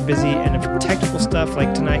been super busy, and if technical stuff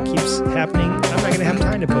like tonight keeps happening, I'm not going to have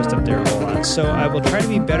time to post up there a whole lot. So I will try to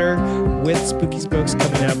be better with Spooky Spokes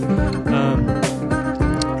coming up,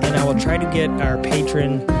 and I will try to get our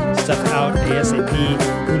patron stuff out ASAP.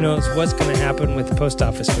 Who knows what's going to happen with the post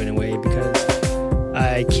office going away, because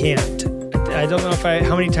I can't. I don't know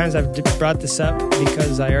how many times I've brought this up,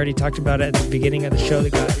 because I already talked about it at the beginning of the show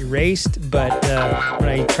that got erased, but when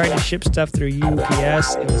I tried to ship stuff through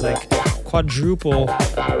UPS, it was like quadruple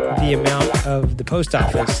the amount of the post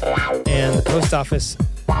office. And the post office,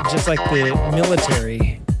 just like the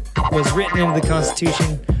military, was written into the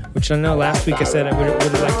Constitution, which I know last week I said I would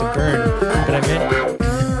have liked to burn, but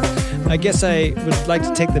I guess I would like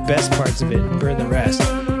to take the best parts of it and burn the rest.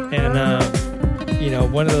 And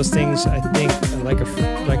one of those things, I think, like a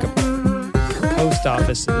post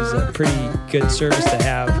office is a pretty good service to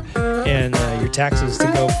have, and your taxes to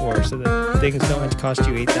go for, so that things don't have to cost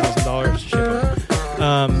you $8,000 to ship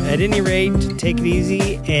them. At any rate, take it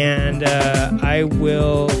easy, and I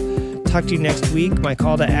will talk to you next week. My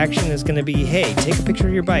call to action is going to be, hey, take a picture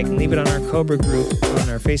of your bike and leave it on our Cobra group on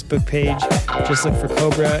our Facebook page. Just look for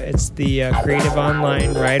Cobra. It's the Creative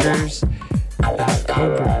Online Riders.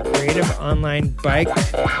 Cobra, Creative Online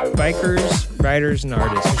Bikers, Riders, and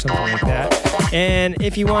Artists, or something like that. And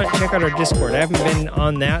if you want, check out our Discord. I haven't been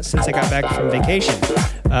on that since I got back from vacation.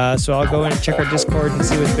 So I'll go in and check our Discord and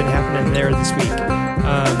see what's been happening there this week.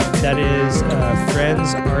 That is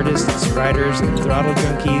Friends, Artists, Riders, and Throttle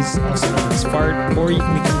Junkies, also known as FART. Or you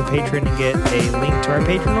can become a patron and get a link to our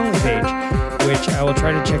patron-only page, which I will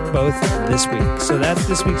try to check both this week. So that's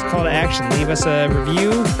this week's call to action. Leave us a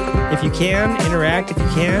review if you can, interact if you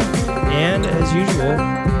can, and as usual,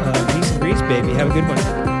 peace and grease, baby. Have a good one.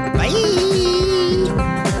 Bye!